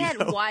scaly I don't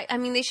Speedo. get why. I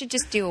mean, they should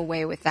just do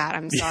away with that.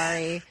 I'm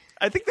sorry.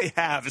 I think they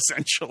have,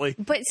 essentially.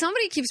 But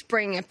somebody keeps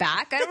bringing it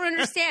back. I don't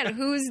understand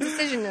whose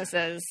decision this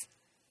is.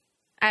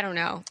 I don't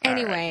know.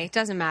 Anyway,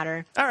 doesn't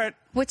matter. All right.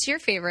 What's your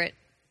favorite?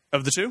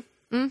 Of the two?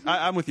 Mm-hmm.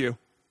 I'm with you.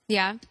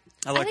 Yeah.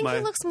 I think he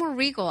looks more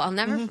regal. I'll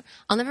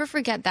never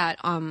forget that.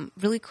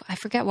 I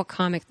forget what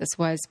comic this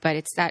was, but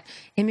it's that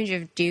image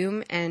of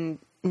Doom and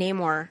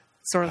Namor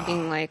sort of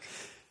being like,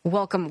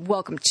 welcome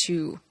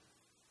to,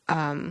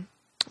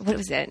 what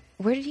was it?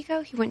 Where did he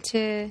go? He went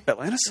to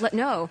Atlantis?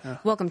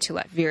 Welcome to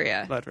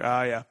Latveria.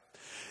 Yeah.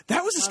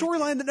 That was a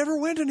storyline that never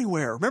went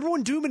anywhere. Remember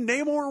when Doom and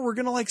Namor were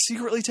going to, like,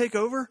 secretly take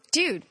over?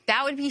 Dude,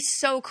 that would be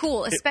so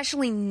cool,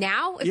 especially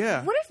now. What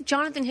if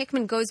Jonathan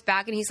Hickman goes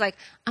back and he's like,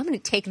 I'm going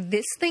to take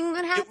this thing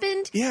that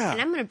happened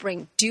and I'm going to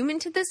bring Doom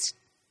into this?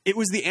 It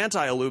was the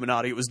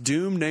anti-Illuminati. It was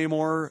Doom,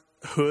 Namor,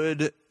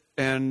 Hood,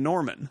 and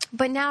Norman.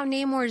 But now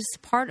Namor is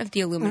part of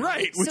the Illuminati.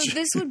 Right. So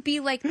this would be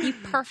like the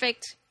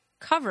perfect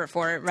cover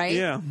for it, right?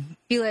 Yeah.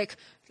 Be like,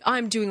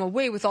 I'm doing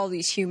away with all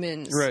these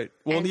humans. Right.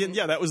 Well,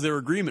 that was their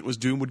agreement, was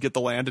Doom would get the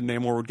land and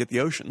Namor would get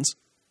the oceans.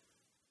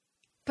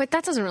 But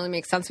that doesn't really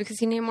make sense because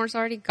Namor's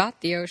already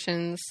got the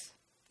oceans.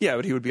 Yeah,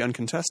 but he would be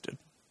uncontested.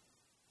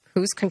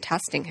 Who's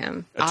contesting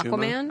him? Atuma?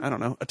 Aquaman? I don't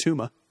know.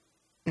 Atuma.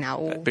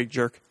 No. That big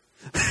jerk.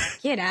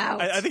 Get out.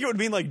 I think it would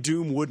mean like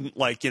Doom wouldn't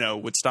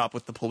would stop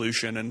with the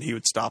pollution and he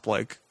would stop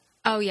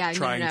Oh, yeah.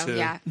 trying to...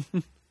 Yeah.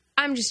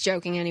 I'm just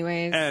joking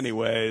anyways.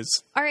 Anyways.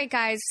 All right,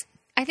 guys.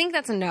 I think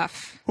that's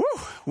enough. Whew,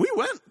 we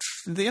went.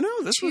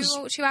 This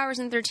was 2 hours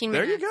and 13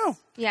 there. minutes. You go.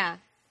 Yeah,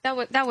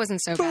 that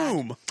wasn't so bad.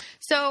 Boom.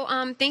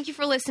 So, thank you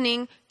for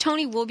listening.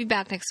 Tony will be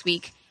back next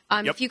week.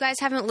 Yep. If you guys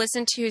haven't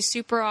listened to his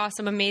super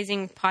awesome,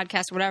 amazing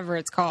podcast, whatever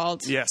it's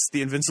called, Yes,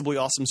 the Invincibly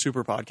Awesome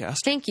Super Podcast.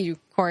 thank you,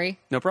 Corey.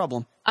 No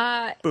problem.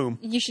 Boom.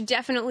 You should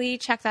definitely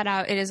check that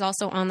out. It is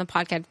also on the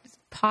podcast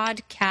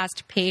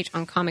page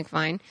on Comic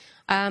Vine.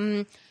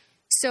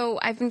 So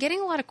I've been getting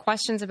a lot of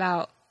questions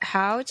about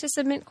how to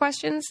submit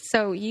questions.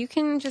 So you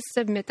can just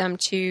submit them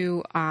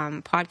to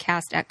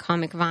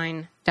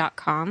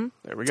podcast@comicvine.com.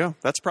 There we go.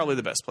 That's probably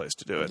the best place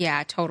to do it.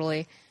 Yeah,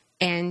 totally.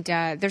 And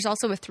there's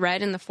also a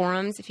thread in the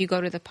forums. If you go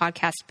to the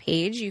podcast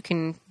page, you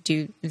can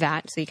do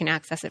that, so you can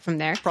access it from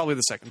there. Probably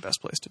the second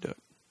best place to do it.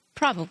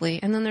 Probably.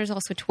 And then there's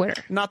also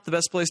Twitter. Not the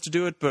best place to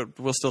do it, but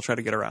we'll still try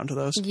to get around to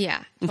those.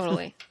 Yeah,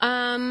 totally.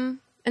 And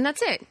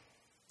that's it.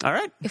 All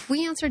right. If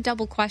we answered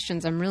double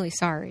questions, I'm really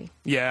sorry.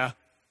 Yeah.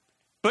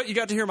 But you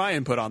got to hear my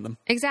input on them.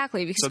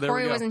 Exactly, because So there we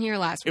Corey go. wasn't here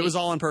last week. It was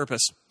all on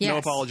purpose. No Yes,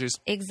 apologies.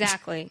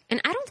 Exactly. And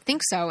I don't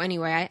think so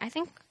anyway. I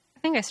think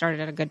I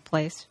started at a good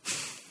place.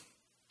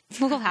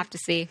 We'll have to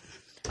see.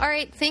 All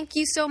right. Thank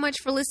you so much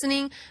for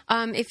listening.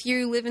 If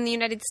you live in the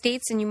United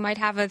States and you might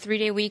have a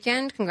 3-day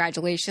weekend,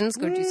 congratulations.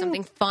 Go do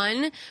something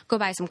fun. Go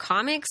buy some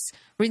comics.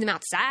 Read them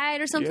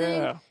outside or something.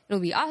 Yeah.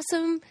 It'll be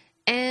awesome.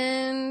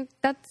 And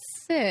that's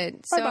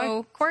it. Bye-bye.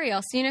 So, Corey,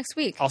 I'll see you next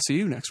week. I'll see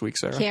you next week,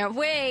 Sarah. Can't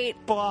wait.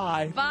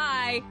 Bye.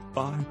 Bye.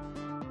 Bye.